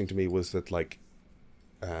interesting to me was that, like,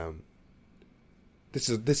 this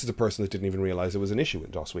is a person that didn't even realize it was an issue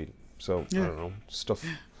with Joss Whedon. So I don't know, stuff.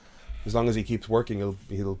 As long as he keeps working,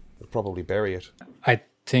 he'll probably bury it. I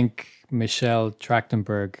think Michelle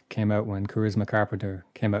Trachtenberg came out when Charisma Carpenter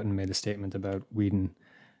came out and made a statement about Whedon.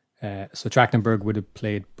 So Trachtenberg would have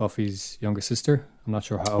played Buffy's younger sister. I'm not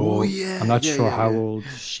sure how old. I'm not sure how old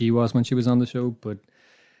she was when she was on the show, but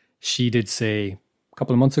she did say a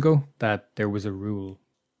couple of months ago that there was a rule: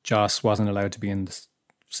 Joss wasn't allowed to be in the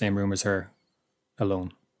same room as her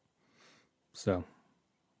alone. So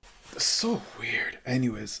that's so weird.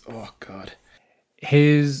 Anyways, oh god.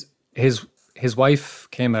 His wife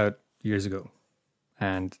came out years ago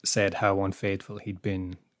and said how unfaithful he'd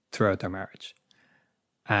been throughout their marriage.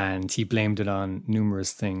 And he blamed it on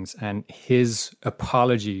numerous things. And his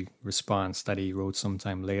apology response that he wrote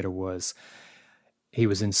sometime later was, he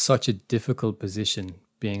was in such a difficult position,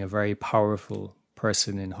 being a very powerful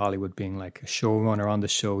person in Hollywood, being like a showrunner on the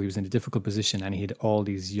show. He was in a difficult position, and he had all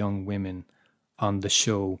these young women on the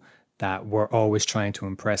show that were always trying to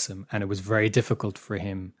impress him. And it was very difficult for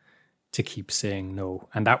him to keep saying no.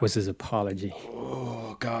 And that was his apology.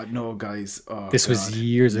 Oh, God, no, guys. Oh, this was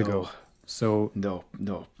years ago. So no,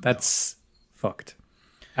 that's fucked.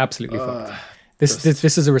 Absolutely fucked.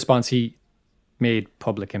 This is a response he made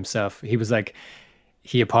public himself. He was like,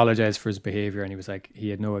 he apologized for his behavior, and he was like, he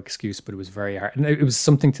had no excuse, but it was very hard. And it was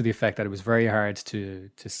something to the effect that it was very hard to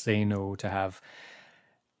say no, to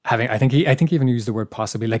having. I think he even used the word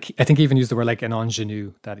possibly. Like, I think he even used the word like an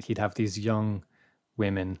ingenue, that he'd have these young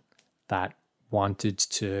women that wanted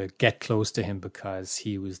to get close to him because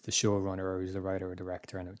he was the showrunner or he was the writer or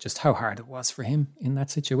director, and just how hard it was for him in that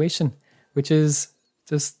situation, which is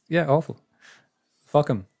just, awful. Fuck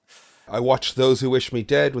him. I watched Those Who Wish Me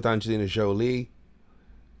Dead with Angelina Jolie,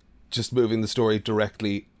 just moving the story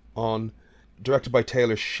directly on. Directed by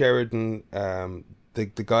Taylor Sheridan.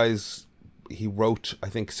 The guys, he wrote, I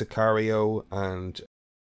think, Sicario and...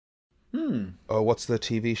 what's the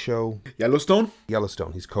TV show? Yellowstone?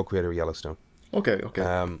 Yellowstone. He's co-creator of Yellowstone. Okay.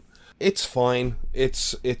 It's fine.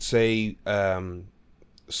 It's a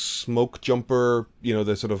smoke jumper. You know,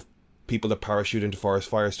 the sort of people that parachute into forest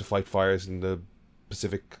fires to fight fires in the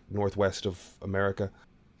Pacific Northwest of America.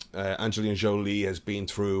 Angelina Jolie has been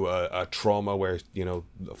through a trauma where, you know,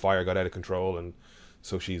 the fire got out of control, and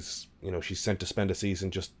so she's sent to spend a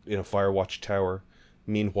season just in a fire watch tower.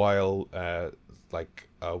 Meanwhile, like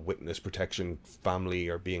a witness protection family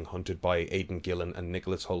are being hunted by Aidan Gillen and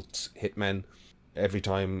Nicholas Holt's hitmen. Every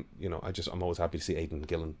time, you know, I'm always happy to see Aidan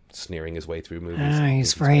Gillen sneering his way through movies.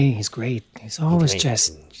 He's great. He's always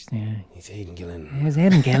just, yeah. He's Aidan Gillen. He's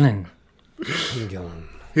Aidan Gillen. Aidan Gillen.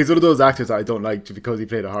 He's one of those actors I don't like because he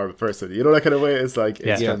played a horrible person. You know, that kind of way. It's like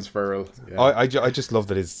it's Yeah. transferable. Yeah. I just love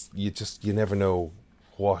that you never know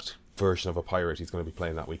what version of a pirate he's going to be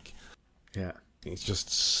playing that week. Yeah. He's just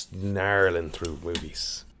snarling through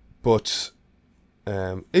movies. But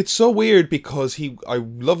it's so weird because I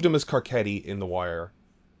loved him as Carcetti in The Wire.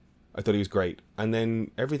 I thought he was great. And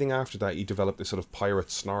then everything after that, he developed this sort of pirate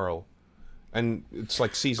snarl. And it's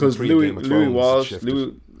like season 3 of Game of Thrones.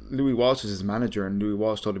 Louis Walsh was his manager, and Louis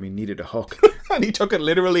Walsh told him he needed a hook. And he took it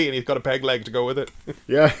literally, and he's got a peg leg to go with it.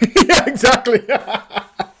 Yeah, yeah, exactly.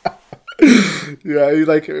 Yeah,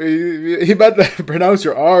 he meant to pronounce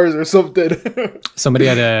your R's or something. Somebody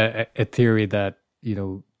had a theory that, you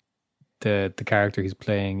know, the character he's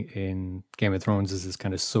playing in Game of Thrones is this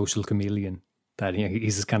kind of social chameleon, that, you know,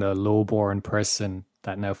 he's this kind of low-born person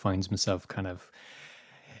that now finds himself kind of,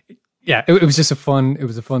 yeah, it was just a fun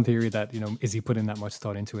theory that, you know, is he putting that much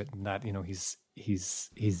thought into it, and that, you know, he's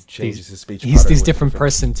Changes his speech he's pattern this with different different-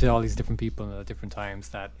 person to all these different people at different times,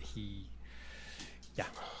 that he, yeah.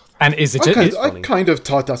 And is it just, I kind of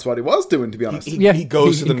thought that's what he was doing, to be honest. He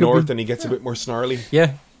goes to the could north be- and he gets a bit more snarly.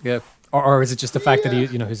 yeah, or is it just the fact that he,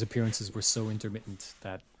 you know, his appearances were so intermittent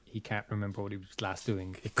that he can't remember what he was last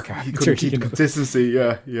doing? He couldn't keep you know? consistency.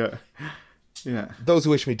 Yeah. Those Who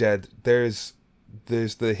Wish Me Dead. There's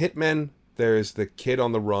the hitmen, there's the kid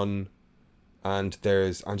on the run, and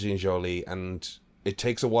there's Angelina Jolie, and it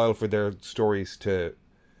takes a while for their stories to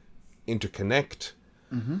interconnect.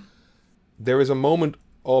 Mm-hmm. There is a moment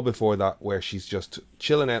all before that where she's just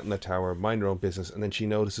chilling out in the tower, mind her own business, and then she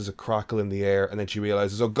notices a crackle in the air, and then she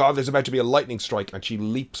realizes, oh god, there's about to be a lightning strike, and she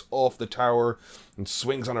leaps off the tower and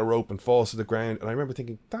swings on a rope and falls to the ground. And I remember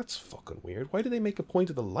thinking, that's fucking weird. Why do they make a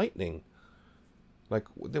point of the lightning? Like,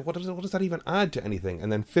 what does that even add to anything?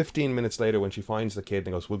 And then 15 minutes later, when she finds the kid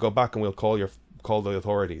and goes, we'll go back and we'll call the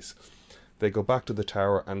authorities. They go back to the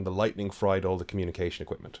tower, and the lightning fried all the communication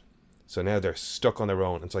equipment. So now they're stuck on their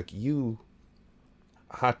own. It's like, you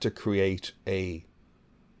had to create an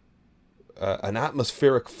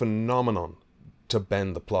atmospheric phenomenon to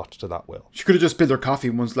bend the plot to that will. She could have just spilled her coffee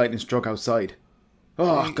once lightning struck outside.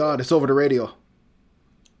 Oh god, it's over the radio.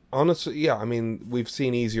 Honestly, yeah, I mean, we've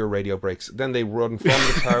seen easier radio breaks. Then they run from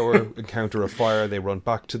the tower, encounter a fire. They run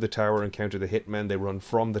back to the tower, encounter the hitmen. They run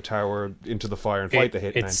from the tower into the fire and fight the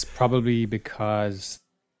hitmen. It's probably because,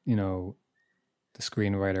 you know, the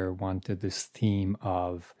screenwriter wanted this theme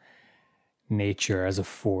of nature as a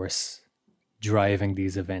force driving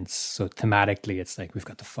these events. So thematically, it's like, we've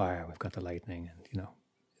got the fire, we've got the lightning, and, you know,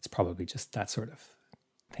 it's probably just that sort of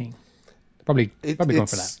thing. Probably going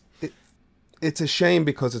for that. It's a shame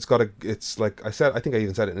because it's like I said, I think I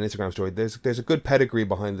even said it in an Instagram story. There's a good pedigree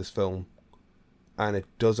behind this film, and it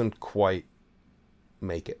doesn't quite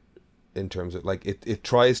make it in terms of, like, it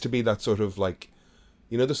tries to be that sort of, like,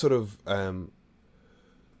 you know, the sort of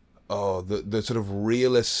the sort of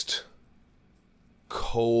realist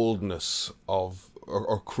coldness of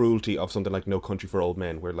or cruelty of something like No Country for Old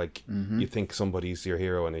Men, where, like, you think somebody's your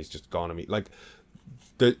hero and he's just gone. I mean, like,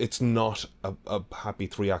 it's not a happy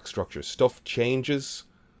 3-act structure. Stuff changes.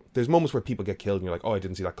 There's moments where people get killed and you're like, oh, I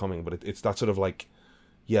didn't see that coming. But it's that sort of, like,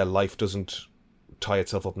 yeah, life doesn't tie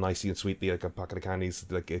itself up nicely and sweetly like a packet of candies.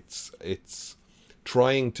 Like, it's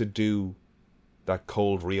trying to do that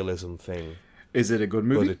cold realism thing. Is it a good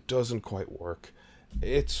movie? But it doesn't quite work.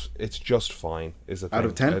 It's just fine, is the thing. Out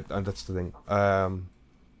of 10? And that's the thing.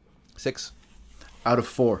 6. Out of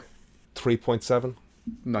 4. 3.7.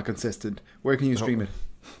 Not consistent. Where can you stream it?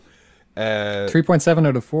 3.7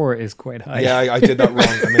 out of 4 is quite high. Yeah, I did that wrong.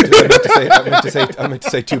 I meant to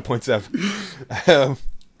say 2.7.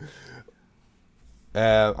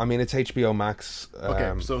 I mean, it's HBO Max.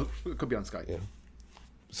 Okay, so it could be on Sky. Yeah.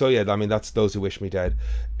 So yeah, I mean, that's Those Who Wish Me Dead.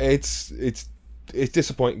 It's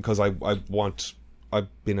disappointing because I've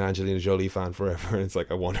been an Angelina Jolie fan forever, and it's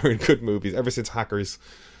like I want her in good movies ever since Hackers.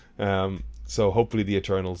 So hopefully The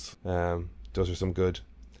Eternals does her some good.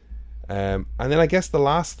 And then I guess the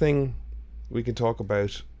last thing we can talk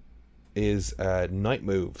about is Night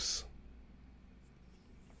Moves.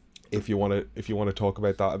 if you want to talk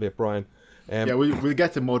about that a bit, Brian. Yeah, we'll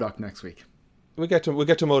get to MODOK next week. We'll get to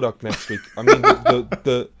MODOK next week. I mean,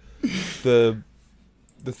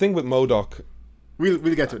 the thing with MODOK,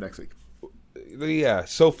 we'll get to it next week. Yeah,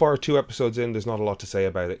 so far 2 episodes in, there's not a lot to say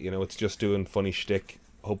about it. You know, it's just doing funny shtick.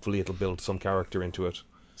 Hopefully, it'll build some character into it.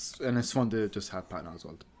 And it's fun to just have Patton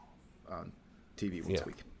Oswalt on TV once a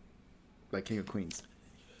week, like King of Queens.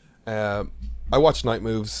 I watched Night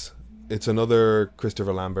Moves. It's another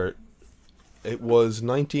Christopher Lambert. It was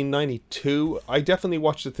 1992. I definitely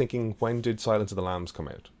watched it thinking, when did Silence of the Lambs come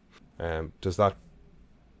out? Does that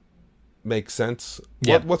make sense?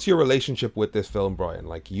 Yeah. What's your relationship with this film, Brian?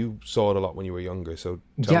 Like, you saw it a lot when you were younger, so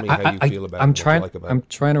tell me how you feel about it. I'm what you like about I'm it.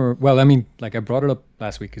 trying to. Well, I mean, like I brought it up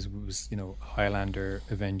last week because it was, Highlander,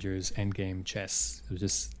 Avengers, Endgame, chess. It was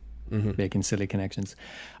just making silly connections.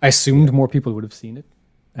 I assumed more people would have seen it.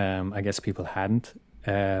 I guess people hadn't.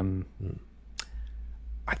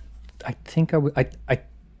 I think I would. I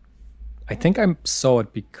think I saw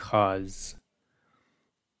it because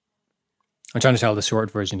I'm trying to tell the short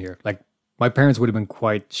version here. Like, my parents would have been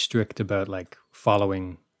quite strict about like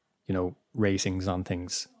following, ratings on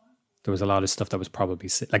things. There was a lot of stuff that was probably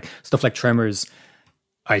like stuff like Tremors.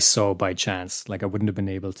 I saw by chance. Like, I wouldn't have been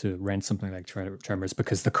able to rent something like Tremors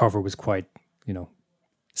because the cover was quite,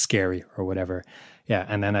 scary or whatever. Yeah,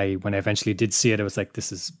 and then when I eventually did see it, I was like,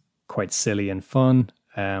 this is quite silly and fun.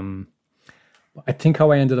 I think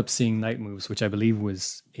how I ended up seeing Night Moves, which I believe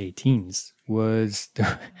was 18s, was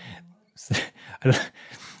I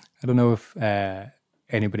don't know if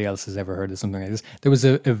anybody else has ever heard of something like this. There was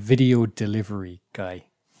a video delivery guy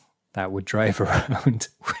that would drive around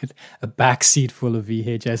with a backseat full of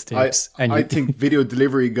VHS tapes. I think video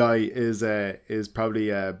delivery guy is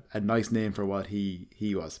probably a nice name for what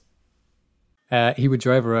he was. He would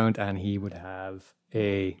drive around and he would have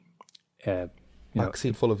a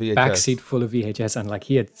backseat full of VHS. Backseat full of VHS, and like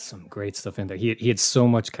he had some great stuff in there. He had so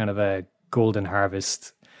much kind of a golden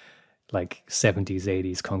harvest, like 70s,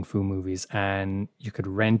 80s kung fu movies, and you could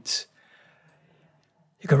rent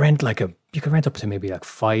up to maybe like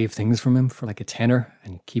 5 things from him for like a tenner,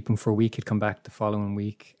 and keep him for a week. He'd come back the following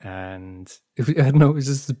week, and I don't know, it was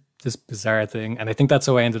just this bizarre thing. And I think that's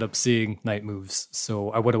how I ended up seeing Night Moves.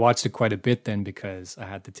 So I would have watched it quite a bit then because I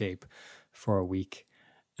had the tape for a week.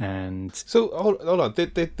 And so hold on,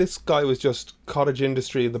 this guy was just cottage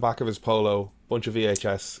industry in the back of his polo, bunch of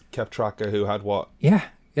VHS, kept track of who had what. Yeah.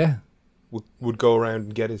 Would go around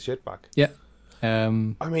and get his shit back. Yeah. I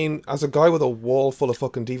mean, as a guy with a wall full of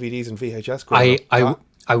fucking DVDs and VHS,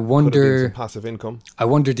 I wonder some passive income. I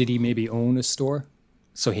wonder, did he maybe own a store?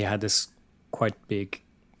 So he had this quite big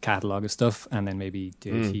catalog of stuff, and then maybe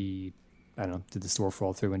did the store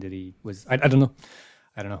fall through, and I don't know.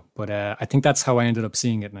 But I think that's how I ended up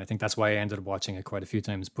seeing it, and I think that's why I ended up watching it quite a few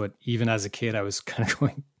times. But even as a kid, I was kind of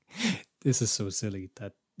going, this is so silly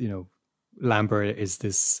that, Lambert is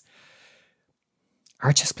this.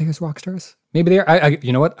 Are chess players rock stars? Maybe they are.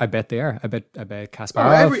 You know what? I bet they are. I bet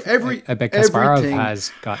Kasparov. I bet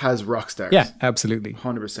Kasparov has rock stars. Yeah, absolutely,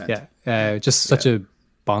 100%. Yeah, just such a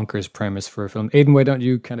bonkers premise for a film. Aidan, why don't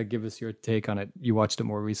you kind of give us your take on it? You watched it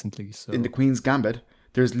more recently, so in The Queen's Gambit,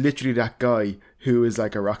 there's literally that guy who is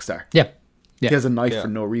like a rock star. Yeah. He has a knife for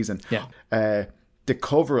no reason. Yeah. The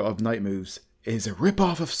cover of Night Moves is a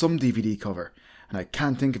rip-off of some DVD cover, and I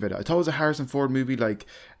can't think of it. I thought it was a Harrison Ford movie, like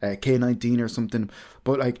K-19 or something,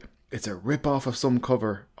 but like it's a rip-off of some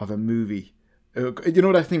cover of a movie. You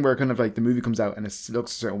know that thing where kind of like the movie comes out and it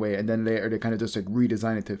looks a certain way, and then later they kind of just like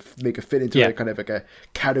redesign it to make it fit into kind of like a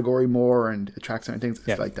category more and attract certain things.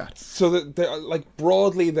 It's like that. So like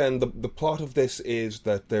broadly then, the plot of this is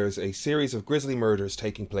that there's a series of grisly murders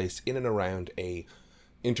taking place in and around a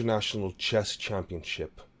international chess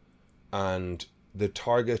championship, and the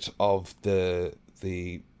target of the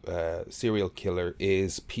serial killer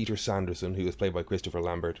is Peter Sanderson, who is played by Christopher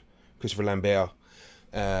Lambert,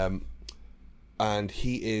 and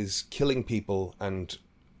he is killing people. And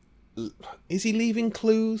is he leaving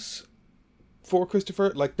clues for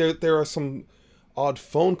Christopher? Like there are some odd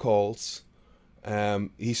phone calls.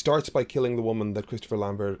 He starts by killing the woman that Christopher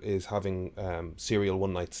Lambert is having serial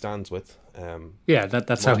one night stands with.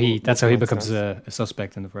 That's how he becomes a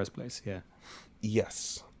suspect in the first place. Yeah.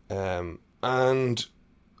 Yes. And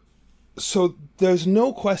so there's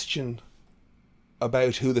no question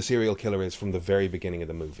about who the serial killer is from the very beginning of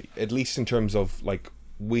the movie, at least in terms of, like,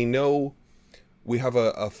 we know we have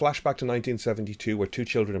a flashback to 1972 where 2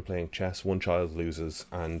 children are playing chess. One child loses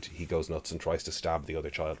and he goes nuts and tries to stab the other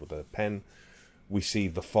child with a pen. We see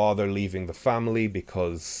the father leaving the family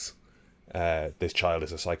because this child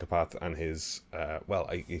is a psychopath and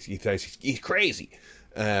he says he's crazy.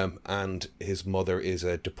 and his mother is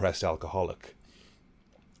a depressed alcoholic.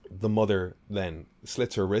 The mother then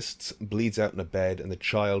slits her wrists, bleeds out in a bed, and the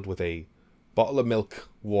child with a bottle of milk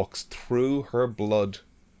walks through her blood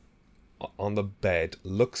on the bed,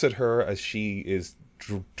 looks at her as she is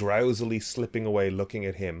drowsily slipping away, looking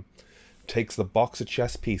at him, takes the box of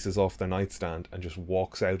chess pieces off the nightstand and just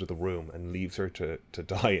walks out of the room and leaves her to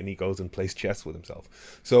die, and he goes and plays chess with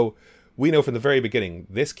himself. So we know from the very beginning,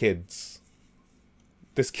 this kid's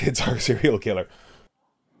our serial killer.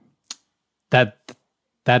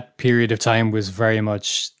 That period of time was very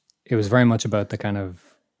much about the kind of,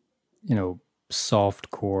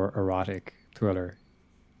 soft core erotic thriller.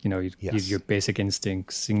 Yes. Your basic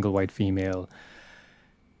instincts, single white female,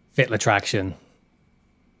 fatal attraction,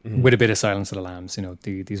 with a bit of Silence of the Lambs.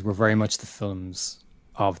 These were very much the films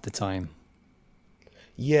of the time.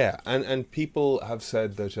 Yeah, and people have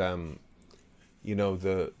said that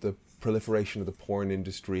the proliferation of the porn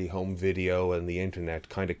industry, home video, and the internet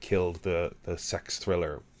kind of killed the sex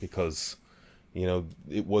thriller, because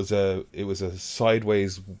it was a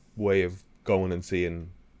sideways way of going and seeing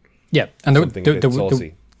and something a bit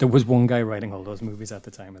saucy. There was one guy writing all those movies at the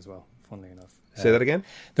time as well, funnily enough. Say that again?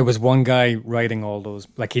 There was one guy writing all those,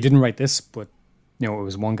 like, he didn't write this, but it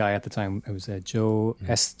was one guy at the time. It was Joe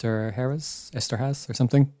Esterhaz or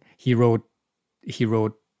something. He wrote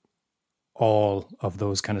all of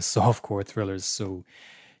those kind of softcore thrillers. So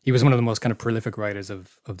he was one of the most kind of prolific writers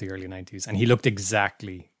of the early 90s, and he looked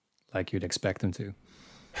exactly like you'd expect him to.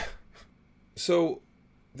 So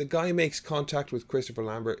the guy makes contact with Christopher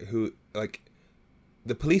Lambert, who, like,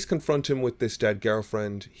 the police confront him with this dead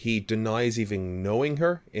girlfriend. He denies even knowing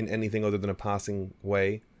her in anything other than a passing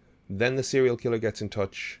way. Then the serial killer gets in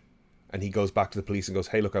touch, and he goes back to the police and goes,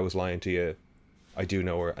 "Hey, look, I was lying to you. I do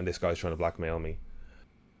know her, and this guy's trying to blackmail me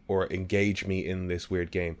or engage me in this weird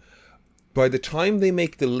game." By the time they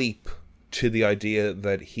make the leap to the idea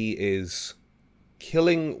that he is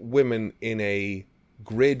killing women in a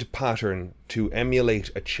grid pattern to emulate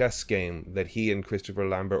a chess game that he and Christopher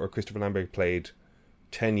Lambert played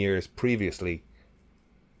 10 years previously,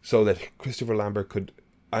 so that Christopher Lambert could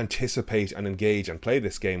anticipate and engage and play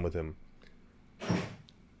this game with him.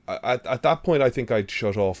 At that point, I think I'd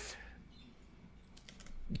shut off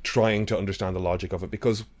trying to understand the logic of it,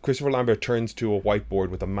 because Christopher Lambert turns to a whiteboard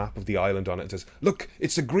with a map of the island on it and says, "Look,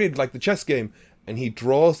 it's a grid like the chess game," and he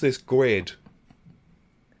draws this grid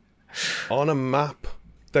on a map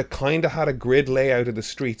that kind of had a grid layout of the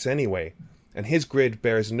streets anyway, and his grid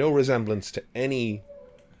bears no resemblance to any.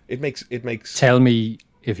 It makes. Tell me,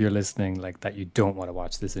 if you're listening, like, that you don't want to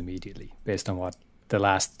watch this immediately, based on what the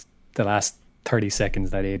last 30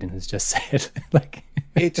 seconds that Aidan has just said. Like,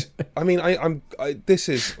 I mean, I'm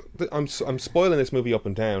spoiling this movie up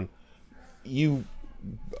and down. I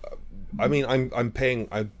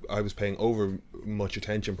was paying over much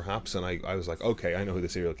attention perhaps, and I was like, okay, I know who the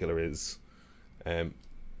serial killer is.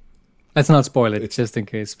 Let's not spoil it, just in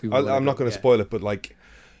case people. I'm not going to spoil it, but like,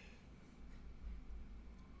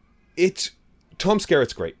 Tom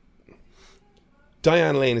Skerritt's great.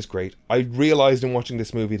 Diane Lane is great. I realised in watching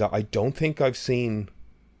this movie that I don't think I've seen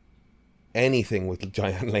anything with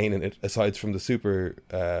Diane Lane in it aside from the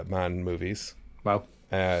Superman movies. Wow.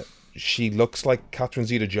 She looks like Catherine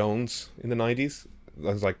Zeta-Jones in the 90s.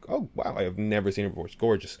 I was like, oh wow, I have never seen her before. She's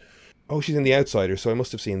gorgeous. Oh, she's in The Outsider, so I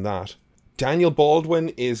must have seen that. Daniel Baldwin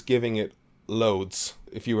is giving it loads,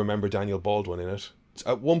 if you remember Daniel Baldwin in it.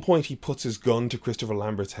 At one point he puts his gun to Christopher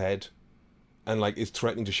Lambert's head and like is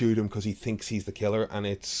threatening to shoot him because he thinks he's the killer, and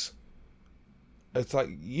it's like,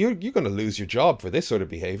 you're going to lose your job for this sort of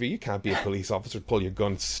behaviour. You can't be a police officer, pull your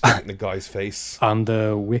gun, stick it in a guy's face. On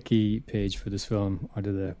the wiki page for this film,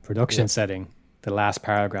 under the production setting, the last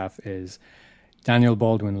paragraph is, Daniel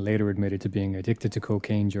Baldwin later admitted to being addicted to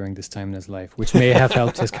cocaine during this time in his life, which may have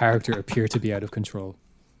helped his character appear to be out of control.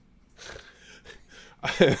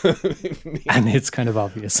 And it's kind of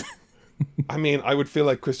obvious. I mean, I would feel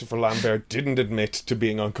like Christopher Lambert didn't admit to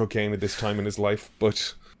being on cocaine at this time in his life,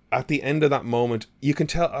 but at the end of that moment, you can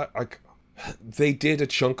tell they did a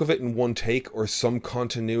chunk of it in one take, or some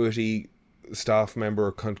continuity staff member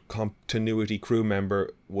or continuity crew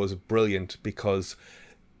member was brilliant, because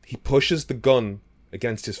he pushes the gun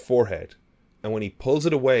against his forehead, and when he pulls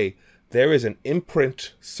it away, there is an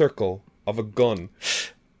imprint circle of a gun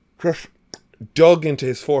just dug into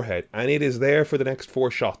his forehead, and it is there for the next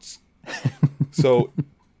 4 shots. So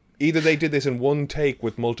either they did this in one take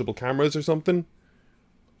with multiple cameras or something,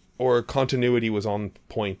 or continuity was on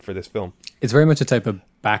point for this film. It's very much a type of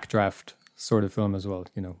backdraft sort of film as well.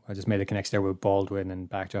 You know, I just made a connection there with Baldwin and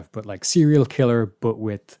backdraft, but like serial killer, but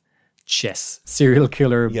with chess. Serial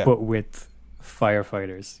killer, but with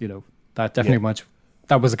firefighters. That definitely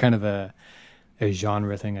that was a kind of a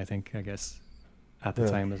genre thing, I guess, at the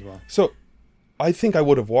time as well. So I think I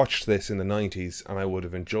would have watched this in the 90s and I would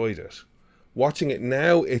have enjoyed it. Watching it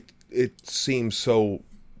now, it seems so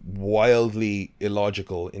wildly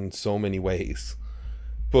illogical in so many ways.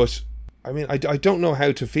 But I mean, I don't know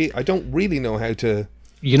how to feel. I don't really know how to.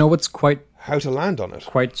 What's how to land on it.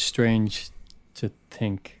 Quite strange to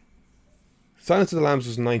think. Silence of the Lambs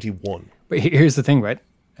was 91. But here's the thing, right?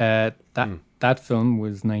 That film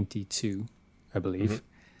was 92, I believe. Mm-hmm.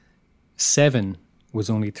 7 was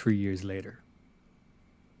only 3 years later.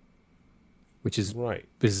 Which is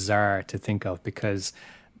bizarre to think of, because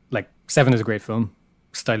 7 is a great film.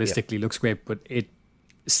 Stylistically looks great, but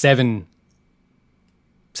 7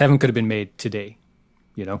 could have been made today,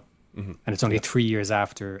 and it's only 3 years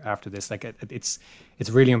after this. It's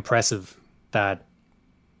really impressive that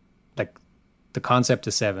the concept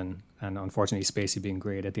of 7, and unfortunately Spacey being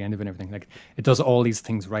great at the end of it and everything, it does all these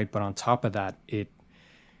things right, but on top of that, it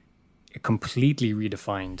completely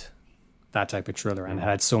redefined that type of thriller and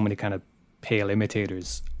had so many kind of pale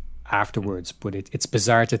imitators afterwards. But it's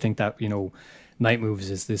bizarre to think that Night Moves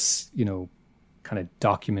is this kind of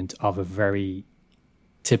document of a very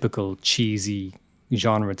typical cheesy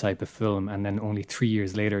genre type of film, and then only 3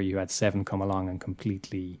 years later you had 7 come along and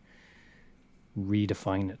completely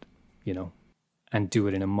redefine it, and do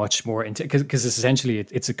it in a much more because essentially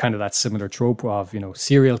it's a kind of that similar trope of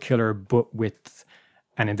serial killer, but with,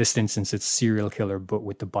 and in this instance it's serial killer but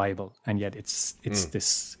with the Bible, and yet it's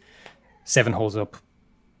this 7 holds up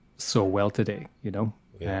so well today,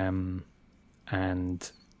 and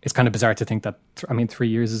it's kind of bizarre to think that 3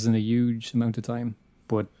 years isn't a huge amount of time,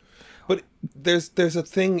 but there's a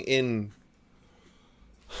thing in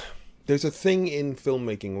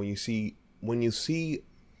filmmaking when you see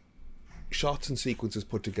shots and sequences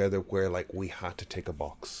put together where we had to tick a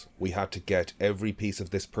box, we had to get every piece of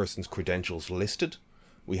this person's credentials listed,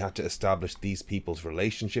 we had to establish these people's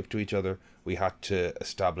relationship to each other, we had to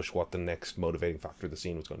establish what the next motivating factor of the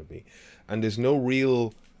scene was going to be, and there's no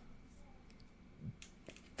real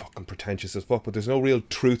fucking pretentious as fuck, but there's no real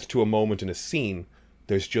truth to a moment in a scene.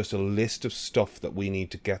 There's just a list of stuff that we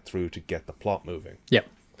need to get through to get the plot moving. Yeah.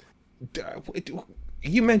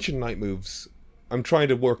 You mentioned Night Moves. I'm trying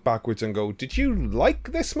to work backwards and go, did you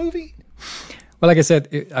like this movie? Well, like I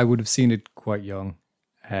said, I would have seen it quite young.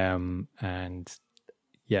 And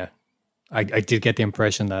yeah, I did get the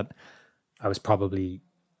impression that I was probably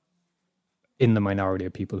in the minority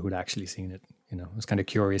of people who'd actually seen it. I was kind of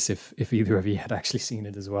curious if either of you had actually seen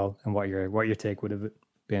it as well, and what your take would have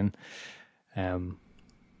been. I'm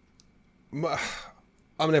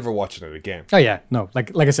never watching it again. Oh yeah, no.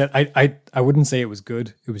 Like I said, I wouldn't say it was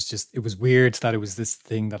good. It was weird that it was this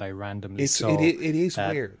thing that I randomly saw. It is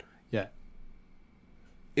weird. Yeah.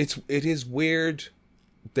 It is weird.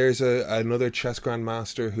 There's another chess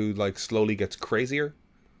grandmaster who slowly gets crazier.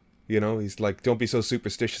 He's like, don't be so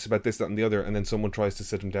superstitious about this, that, and the other. And then someone tries to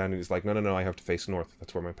sit him down, and he's like, no, I have to face north.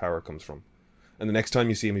 That's where my power comes from. And the next time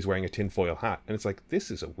you see him, he's wearing a tinfoil hat. And it's like, this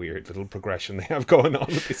is a weird little progression they have going on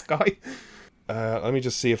with this guy. Let me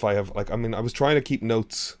just see if I have, I was trying to keep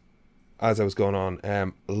notes as I was going on.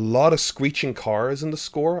 A lot of screeching cars in the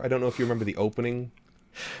score. I don't know if you remember the opening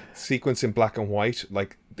sequence in black and white.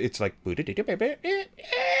 It's like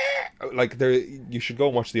there. You should go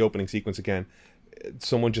and watch the opening sequence again.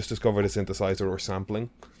 Someone just discovered a synthesizer or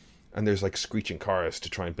sampling, and there's screeching cars to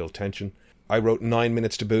try and build tension. I wrote 9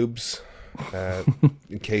 minutes to boobs.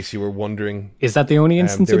 In case you were wondering, is that the only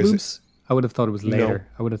instance of boobs? I would have thought it was later. No.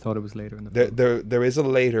 I would have thought it was later in the film. There is a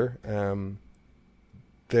later.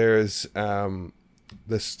 There's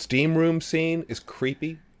the steam room scene is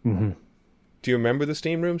creepy. Mm-hmm. Do you remember the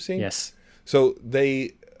steam room scene? Yes. So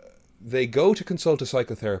they go to consult a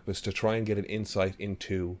psychotherapist to try and get an insight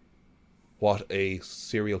into what a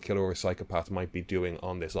serial killer or a psychopath might be doing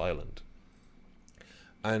on this island.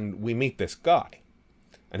 And we meet this guy.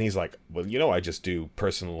 And he's like, well, I just do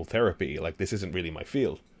personal therapy. This isn't really my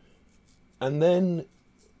field. And then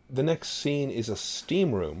the next scene is a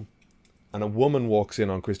steam room. And a woman walks in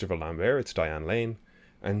on Christopher Lambert. It's Diane Lane.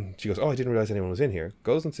 And she goes, oh, I didn't realize anyone was in here.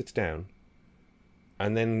 Goes and sits down.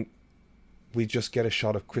 And then we just get a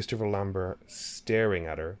shot of Christopher Lambert staring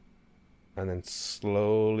at her. And then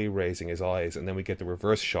slowly raising his eyes. And then we get the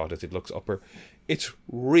reverse shot as it looks up her. It's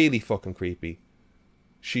really fucking creepy.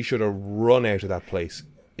 She should have run out of that place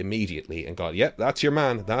immediately and gone, yep, that's your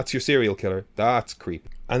man, that's your serial killer, that's creepy.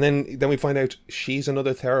 And then we find out she's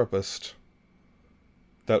another therapist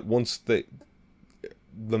that once the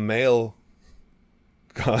male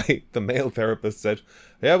guy, the male therapist, said,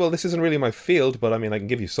 yeah, well, this isn't really my field, but I mean, I can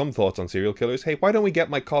give you some thoughts on serial killers. Hey, why don't we get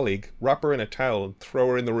my colleague, wrap her in a towel, and throw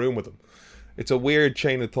her in the room with him? It's a weird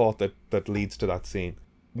chain of thought that leads to that scene.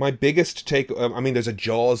 My biggest take, there's a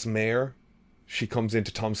Jaws mare. She comes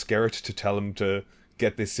into Tom Skerritt to tell him to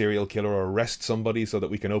get this serial killer or arrest somebody so that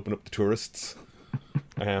we can open up the tourists.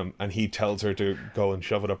 And he tells her to go and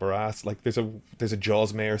shove it up her ass. Like, there's a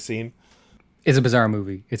Jaws mare scene. It's a bizarre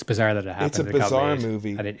movie. It's bizarre that it happened. It's a bizarre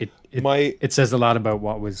movie. And it says a lot about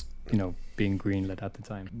what was, being greenlit at the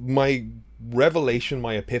time. My revelation,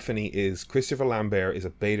 my epiphany is Christopher Lambert is a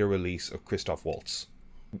beta release of Christoph Waltz.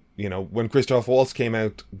 When Christoph Waltz came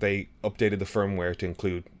out, they updated the firmware to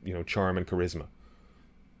include, charm and charisma.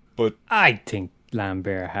 But I think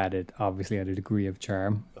Lambert obviously had a degree of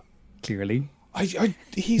charm, clearly.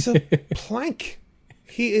 He's a plank.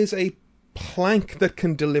 He is a plank that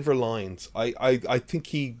can deliver lines. I think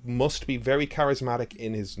he must be very charismatic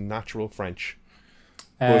in his natural French.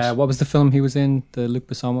 What was the film he was in? The Luc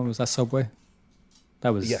Besson one? Was that Subway?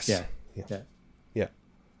 That was... Yes. Yeah.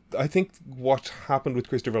 I think what happened with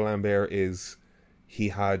Christopher Lambert is he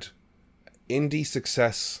had indie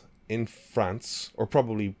success in France, or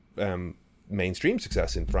probably mainstream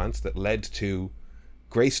success in France, that led to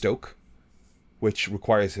Greystoke, which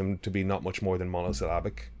requires him to be not much more than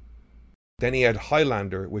monosyllabic. Then he had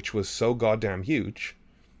Highlander, which was so goddamn huge,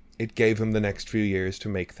 it gave him the next few years to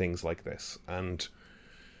make things like this. And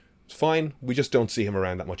it's fine, we just don't see him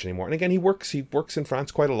around that much anymore. And again, he works in France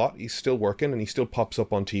quite a lot. He's still working, and he still pops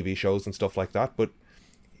up on TV shows and stuff like that. But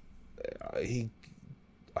I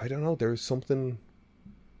don't know, there's something...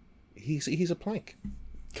 He's a plank.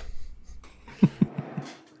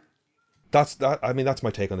 That's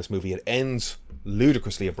my take on this movie. It ends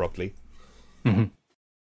ludicrously abruptly. Mm-hmm.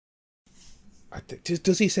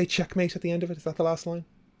 Does he say checkmate at the end of it? Is that the last line?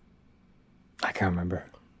 I can't remember.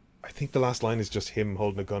 I think the last line is just him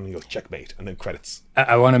holding a gun and he goes, checkmate, and then credits.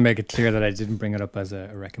 I want to make it clear that I didn't bring it up as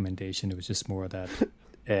a recommendation. It was just more that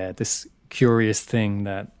this curious thing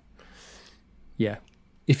that, yeah,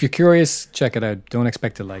 if you're curious, check it out. Don't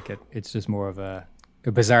expect to like it. It's just more of a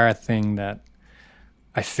bizarre thing that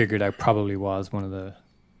I figured I probably was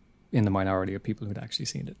in the minority of people who'd actually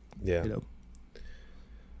seen it. Yeah.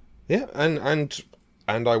 Yeah, and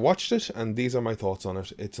I watched it, and these are my thoughts on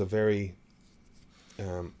it. It's a very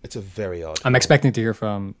odd. I'm expecting to hear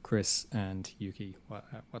from Chris and Yuki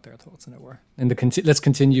what their thoughts on it were. Let's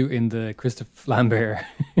continue in the Christophe Lambert.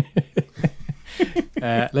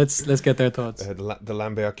 Let's get their thoughts. The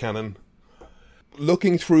Lambert canon.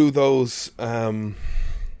 Looking through those,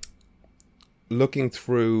 looking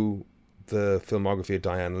through the filmography of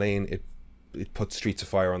Diane Lane, it puts Streets of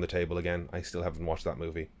Fire on the table again. I still haven't watched that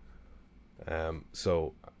movie.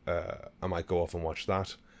 So I might go off and watch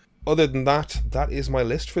that. Other than that is my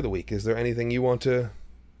list for the week. Is there anything you want to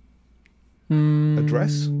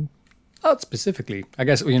address? Oh, specifically, I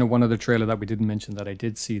guess, one other trailer that we didn't mention that I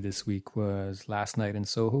did see this week was Last Night in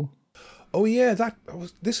Soho. Oh yeah,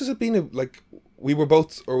 this has been we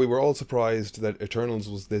were all surprised that Eternals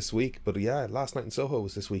was this week, but yeah, Last Night in Soho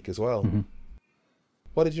was this week as well. Mm-hmm.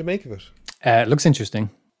 What did you make of it? It looks interesting.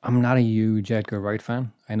 I'm not a huge Edgar Wright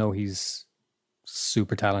fan. I know he's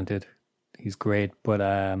super talented. He's great, but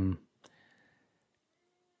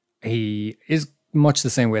he is much the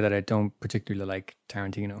same way that I don't particularly like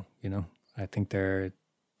Tarantino. I think they're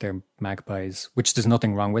magpies, which there's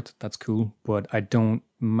nothing wrong with. That's cool, but I don't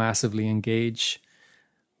massively engage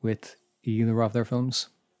with either of their films.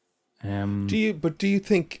 Do you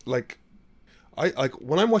think I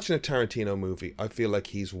when I'm watching a Tarantino movie, I feel like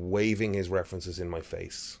he's waving his references in my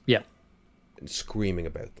face. Yeah. And screaming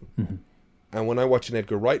about them. Mm-hmm. And when I watch an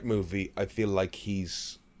Edgar Wright movie, I feel like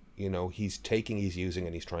he's taking, he's using,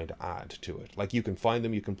 and he's trying to add to it. Like, you can find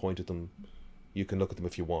them, you can point at them, you can look at them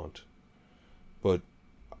if you want. But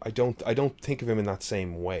I don't think of him in that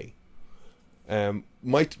same way.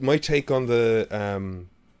 My take on the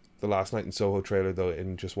Last Night in Soho trailer, though,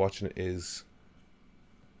 in just watching it, is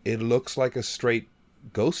it looks like a straight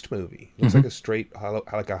ghost movie. It looks like a straight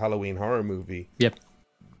like a Halloween horror movie. Yep.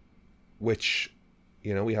 Which,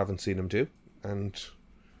 we haven't seen him do, and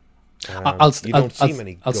I'll still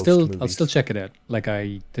check it out.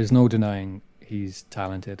 There's no denying he's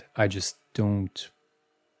talented. I just don't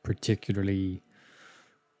particularly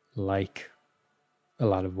like a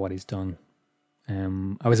lot of what he's done.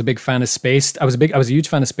 I was a big fan of Spaced. I was a huge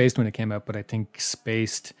fan of Spaced when it came out, but I think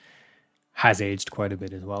Spaced has aged quite a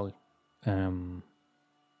bit as well.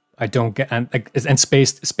 I don't get and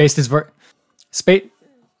Spaced is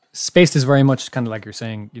Spaced is very much kind of like you're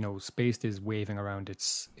saying, Spaced is waving around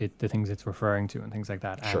the things it's referring to and things like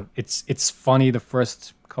that. And Sure. it's funny the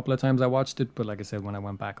first couple of times I watched it, but like I said, when I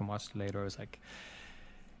went back and watched it later, I was like,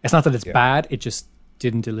 it's not that it's bad, it just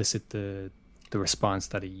didn't elicit the response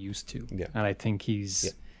that it used to. Yeah. And I think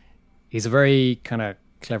he's a very kind of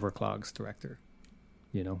clever clogs director,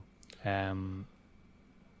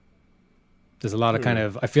 there's a lot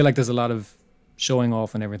of I feel like there's a lot of showing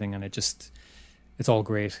off and everything, and it's all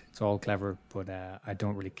great, it's all clever, but I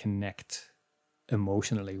don't really connect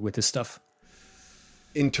emotionally with this stuff.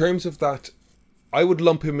 In terms of that, I would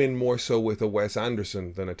lump him in more so with a Wes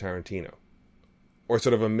Anderson than a Tarantino, or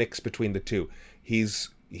sort of a mix between the two. He's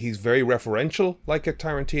very referential like a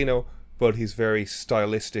Tarantino, but he's very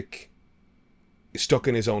stylistic, stuck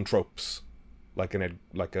in his own tropes like a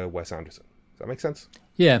Wes Anderson. Does that make sense?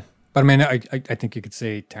 Yeah, but I mean, I think you could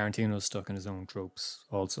say Tarantino's stuck in his own tropes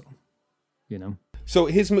also, So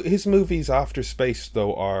his movies after Space,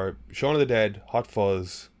 though, are Shaun of the Dead, Hot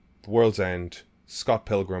Fuzz, The World's End, Scott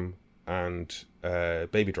Pilgrim, and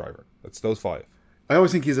Baby Driver. That's those 5. I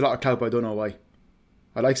always think he's a lot of clout, but I don't know why.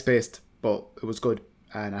 I like Spaced, but it was good,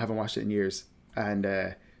 and I haven't watched it in years. And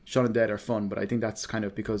Shaun of the Dead are fun, but I think that's kind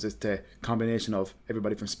of because it's the combination of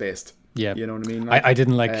everybody from Spaced. Yeah, you know what I mean. I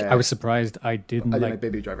didn't like. I was surprised. I didn't like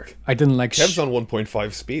Baby Driver. I didn't like. Kev's on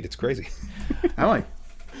 1.5 speed. It's crazy. Am I?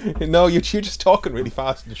 No, you're just talking really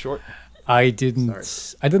fast and short. I didn't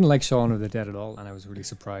like Shaun of the Dead at all, and I was really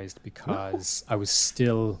surprised because I was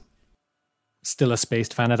still a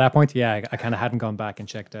Spaced fan at that point. Yeah, I kind of hadn't gone back and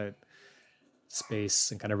checked out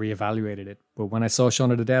Space and kind of reevaluated it. But when I saw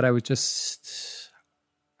Shaun of the Dead, I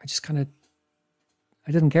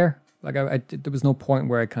didn't care. Like there was no point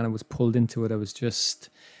where I kind of was pulled into it. I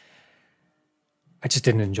just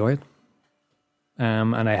didn't enjoy it.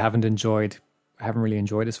 And I haven't really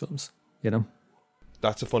enjoyed his films,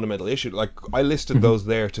 That's a fundamental issue. Like, I listed those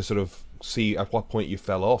there to sort of see at what point you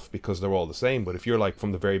fell off, because they're all the same. But if you're like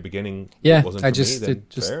from the very beginning, it wasn't for me, then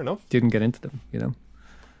fair enough. Didn't get into them,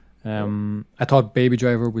 I thought Baby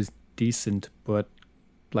Driver was decent, but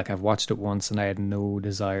like I've watched it once and I had no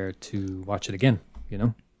desire to watch it again,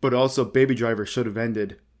 But also, Baby Driver should have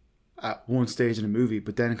ended at one stage in the movie,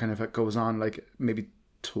 but then it kind of goes on like maybe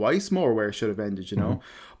twice more where it should have ended,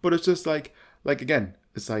 But it's just like again,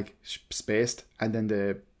 it's like Spaced, and then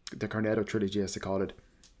the Cornetto trilogy, as they call it.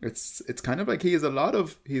 It's kind of like he's a lot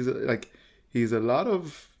of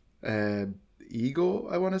ego.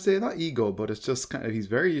 I want to say not ego, but it's just kind of he's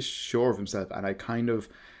very sure of himself, and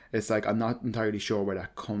it's like I'm not entirely sure where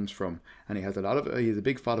that comes from. And he has a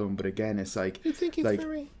big following, but again, it's like You think he's like,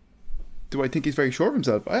 very... Do I think he's very sure of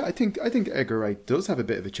himself? I think Edgar Wright does have a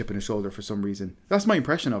bit of a chip in his shoulder for some reason. That's my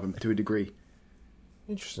impression of him to a degree.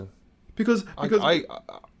 Interesting. Because I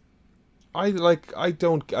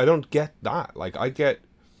don't get that. Like, I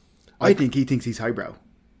think he thinks he's highbrow.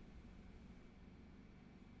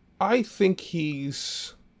 I think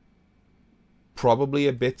he's probably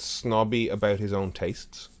a bit snobby about his own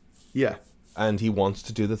tastes. Yeah. And he wants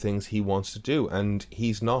to do the things he wants to do. And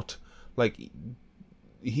he's not 10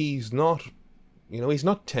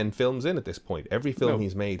 films in at this point. Every film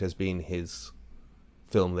he's made has been his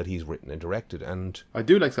film that he's written and directed. And I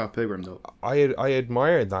do like Scott Pilgrim, though. I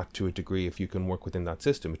admire that to a degree if you can work within that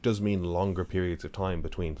system. It does mean longer periods of time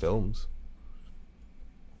between films.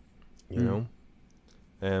 You know?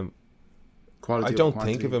 I don't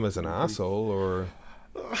think of him as an asshole, or...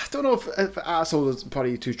 I don't know if asshole is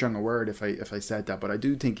probably too strong a word if I said that, but I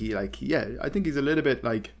do think I think he's a little bit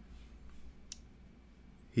like...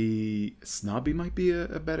 snobby might be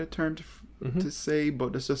a better term to say,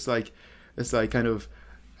 but it's just like... It's like kind of...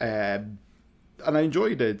 and I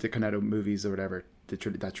enjoy the Cornetto movies or whatever,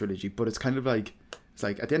 that trilogy, but it's kind of like... It's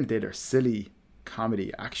like, at the end of the day, they're silly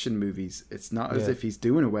comedy action movies. It's not as if he's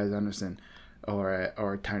doing a Wes Anderson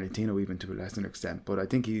or Tarantino even to a lesser extent, but I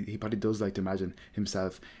think he probably does like to imagine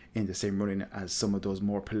himself in the same running as some of those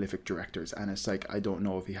more prolific directors, and it's like I don't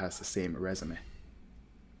know if he has the same resume.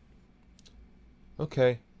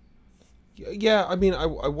 Okay. Yeah, I mean, I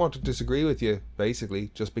want to disagree with you,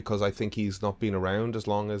 basically, just because I think he's not been around as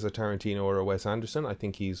long as a Tarantino or a Wes Anderson. I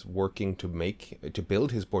think he's working to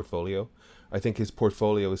build his portfolio. I think his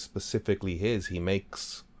portfolio is specifically his. He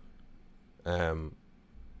makes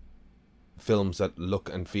films that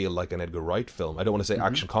look and feel like an Edgar Wright film. I don't want to say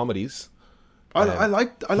action comedies. I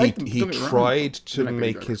like them. He tried to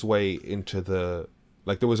make his way into the...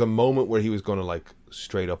 Like, there was a moment where he was going to, like,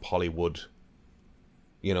 straight up Hollywood...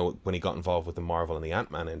 You know, when he got involved with the Marvel and the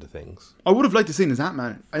Ant-Man end of things. I would have liked to have seen his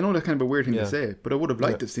Ant-Man. I know that's kind of a weird thing to say, but I would have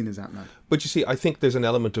liked to have seen his Ant-Man. But you see, I think there's an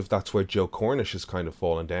element of that's where Joe Cornish has kind of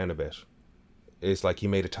fallen down a bit. is like he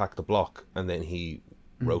made Attack the Block, and then he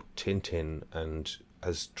wrote Tintin, and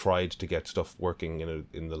has tried to get stuff working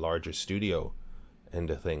in the larger studio end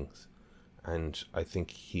of things. And I think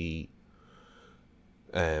he,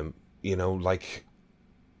 like,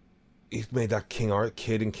 he's made that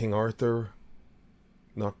Kid in King Arthur.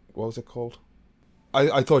 Not, what was it called?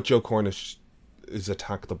 I thought Joe Cornish's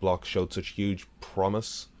Attack the Block showed such huge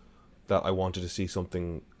promise that I wanted to see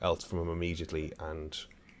something else from him immediately, and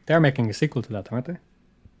They're making a sequel to that, aren't they?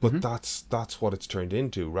 but that's what it's turned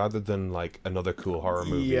into, rather than like another cool horror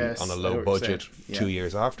movie Yes, on a I know low what you're budget. saying. Yeah. 2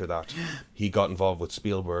 years after that, he got involved with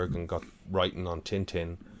Spielberg and got writing on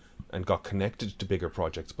Tintin and got connected to bigger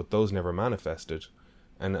projects, but those never manifested.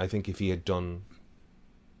 And I think if he had done,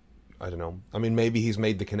 I don't know, I mean, maybe he's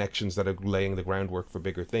made the connections that are laying the groundwork for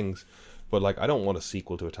bigger things, but like, I don't want a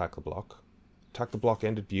sequel to Attack the Block. Attack the Block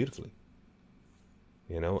ended beautifully.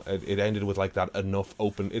 You know, it ended with like that enough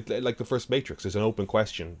open, like the first Matrix. There's an open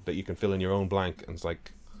question that you can fill in your own blank, and it's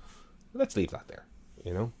like, let's leave that there.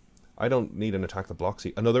 You know, I don't need an Attack the Block.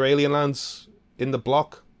 See, another alien lands in the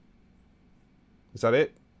block. Is that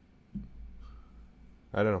it?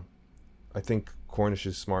 I don't know. I think Cornish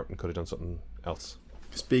is smart and could have done something else.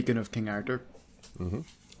 Speaking of King Arthur,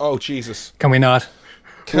 Oh Jesus! Can we not?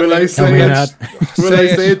 will I Can say we it? not? Will I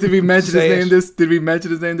say it? Did we mention his Say name it. this? Did we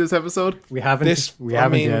mention his name this episode? We haven't. I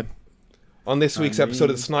haven't mean, yet. On this week's episode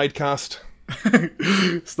of the Snidecast,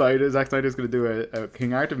 Zack Snyder's going to do a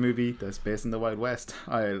King Arthur movie that's based in the Wild West.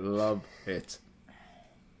 I love it.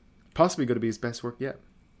 Possibly going to be his best work yet.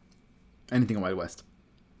 Anything in Wild West.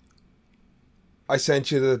 I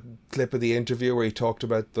sent you the clip of the interview where he talked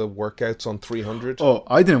about the workouts on 300. Oh,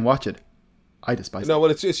 I didn't watch it. I despise No, it.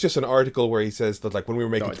 well, it's just an article where he says that, like, when we were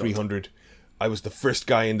making I don't. 300, I was the first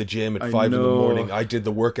guy in the gym at I 5 in the know. morning. I did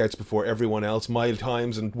the workouts before everyone else. My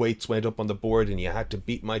times and weights went up on the board, and you had to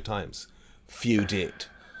beat my times. Few did.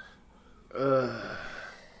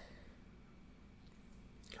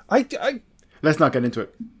 Let's not get into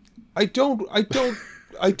it. I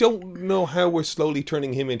don't know how we're slowly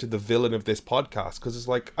turning him into the villain of this podcast, because it's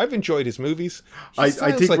like, I've enjoyed his movies. He I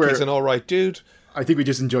sounds think like we're- he's an all right dude. I think we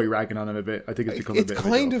just enjoy ragging on him a bit. I think it's become a It's bit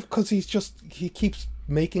kind a of because he keeps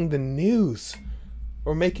making the news,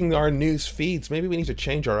 or making our news feeds. Maybe we need to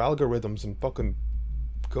change our algorithms and fucking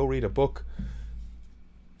go read a book.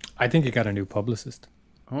 I think he got a new publicist.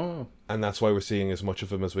 Oh, And that's why we're seeing as much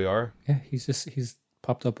of him as we are. Yeah, he's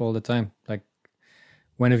popped up all the time. Like,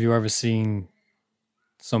 when have you ever seen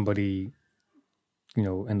somebody,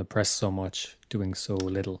 in the press so much doing so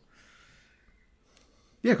little?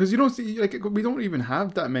 yeah, because you don't see, like, we don't even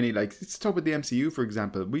have that many, like, let's talk about the MCU, for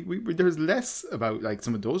example. We there's less about, like,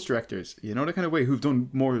 some of those directors, the kind of way, who've done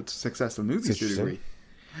more successful movies to a degree.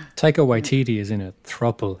 Taika Waititi is in a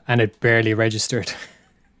throuple, and it barely registered.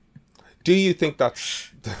 Do you think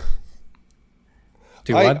that's...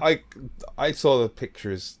 Do what? I saw the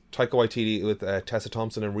pictures. Taika Waititi with Tessa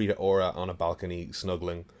Thompson and Rita Ora on a balcony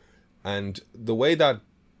snuggling. And the way that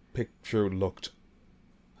picture looked...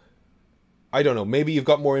 I don't know, maybe you've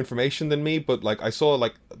got more information than me, but like I saw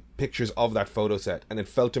like pictures of that photo set, and it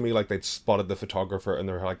felt to me like they'd spotted the photographer and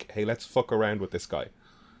they're like, hey, let's fuck around with this guy.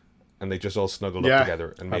 And they just all snuggled Yeah. up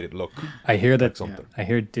together and made it look I hear that. something. I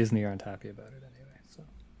hear Disney aren't happy about it anyway. So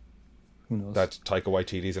who knows? That Taika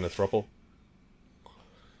Waititi's in a throuple.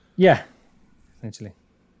 Yeah, essentially.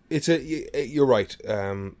 You're right.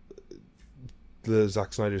 The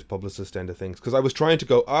Zack Snyder's publicist end of things, because I was trying to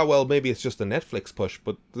go, well, maybe it's just a Netflix push,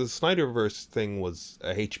 but the Snyderverse thing was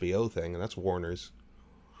a HBO thing, and that's Warner's.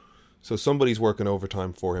 So somebody's working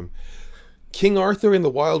overtime for him. King Arthur in the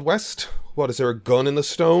Wild West. What, is there a gun in the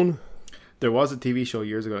stone? There was a TV show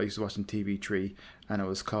years ago I used to watch on TV3, and it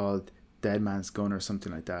was called Dead Man's Gun or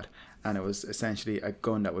something like that. And it was essentially a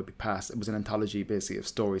gun that would be passed. It was an anthology, basically, of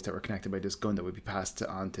stories that were connected by this gun that would be passed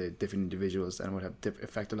on to different individuals and would have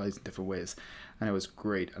affect their lives in different ways. And it was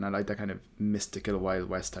great. And I like that kind of mystical Wild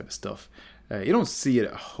West type of stuff. You don't see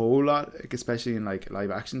it a whole lot, like, especially in like live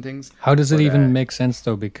action things. How does it But, even make sense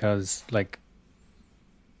though? Because like,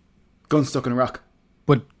 gun stuck in a rock.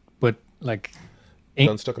 but like,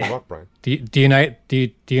 Gun stuck in a rock, Brian. the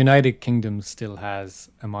United Kingdom still has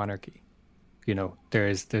a monarchy.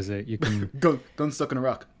 There's a you can Gun stuck in a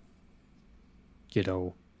rock.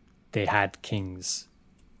 they had kings.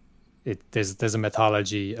 There's a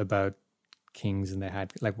mythology about kings, and they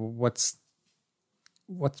had like what's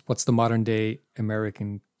the modern day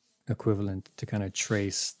American equivalent to kind of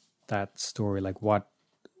trace that story? Like what?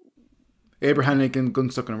 Abraham Lincoln, gun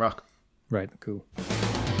stuck in a rock. Right, cool.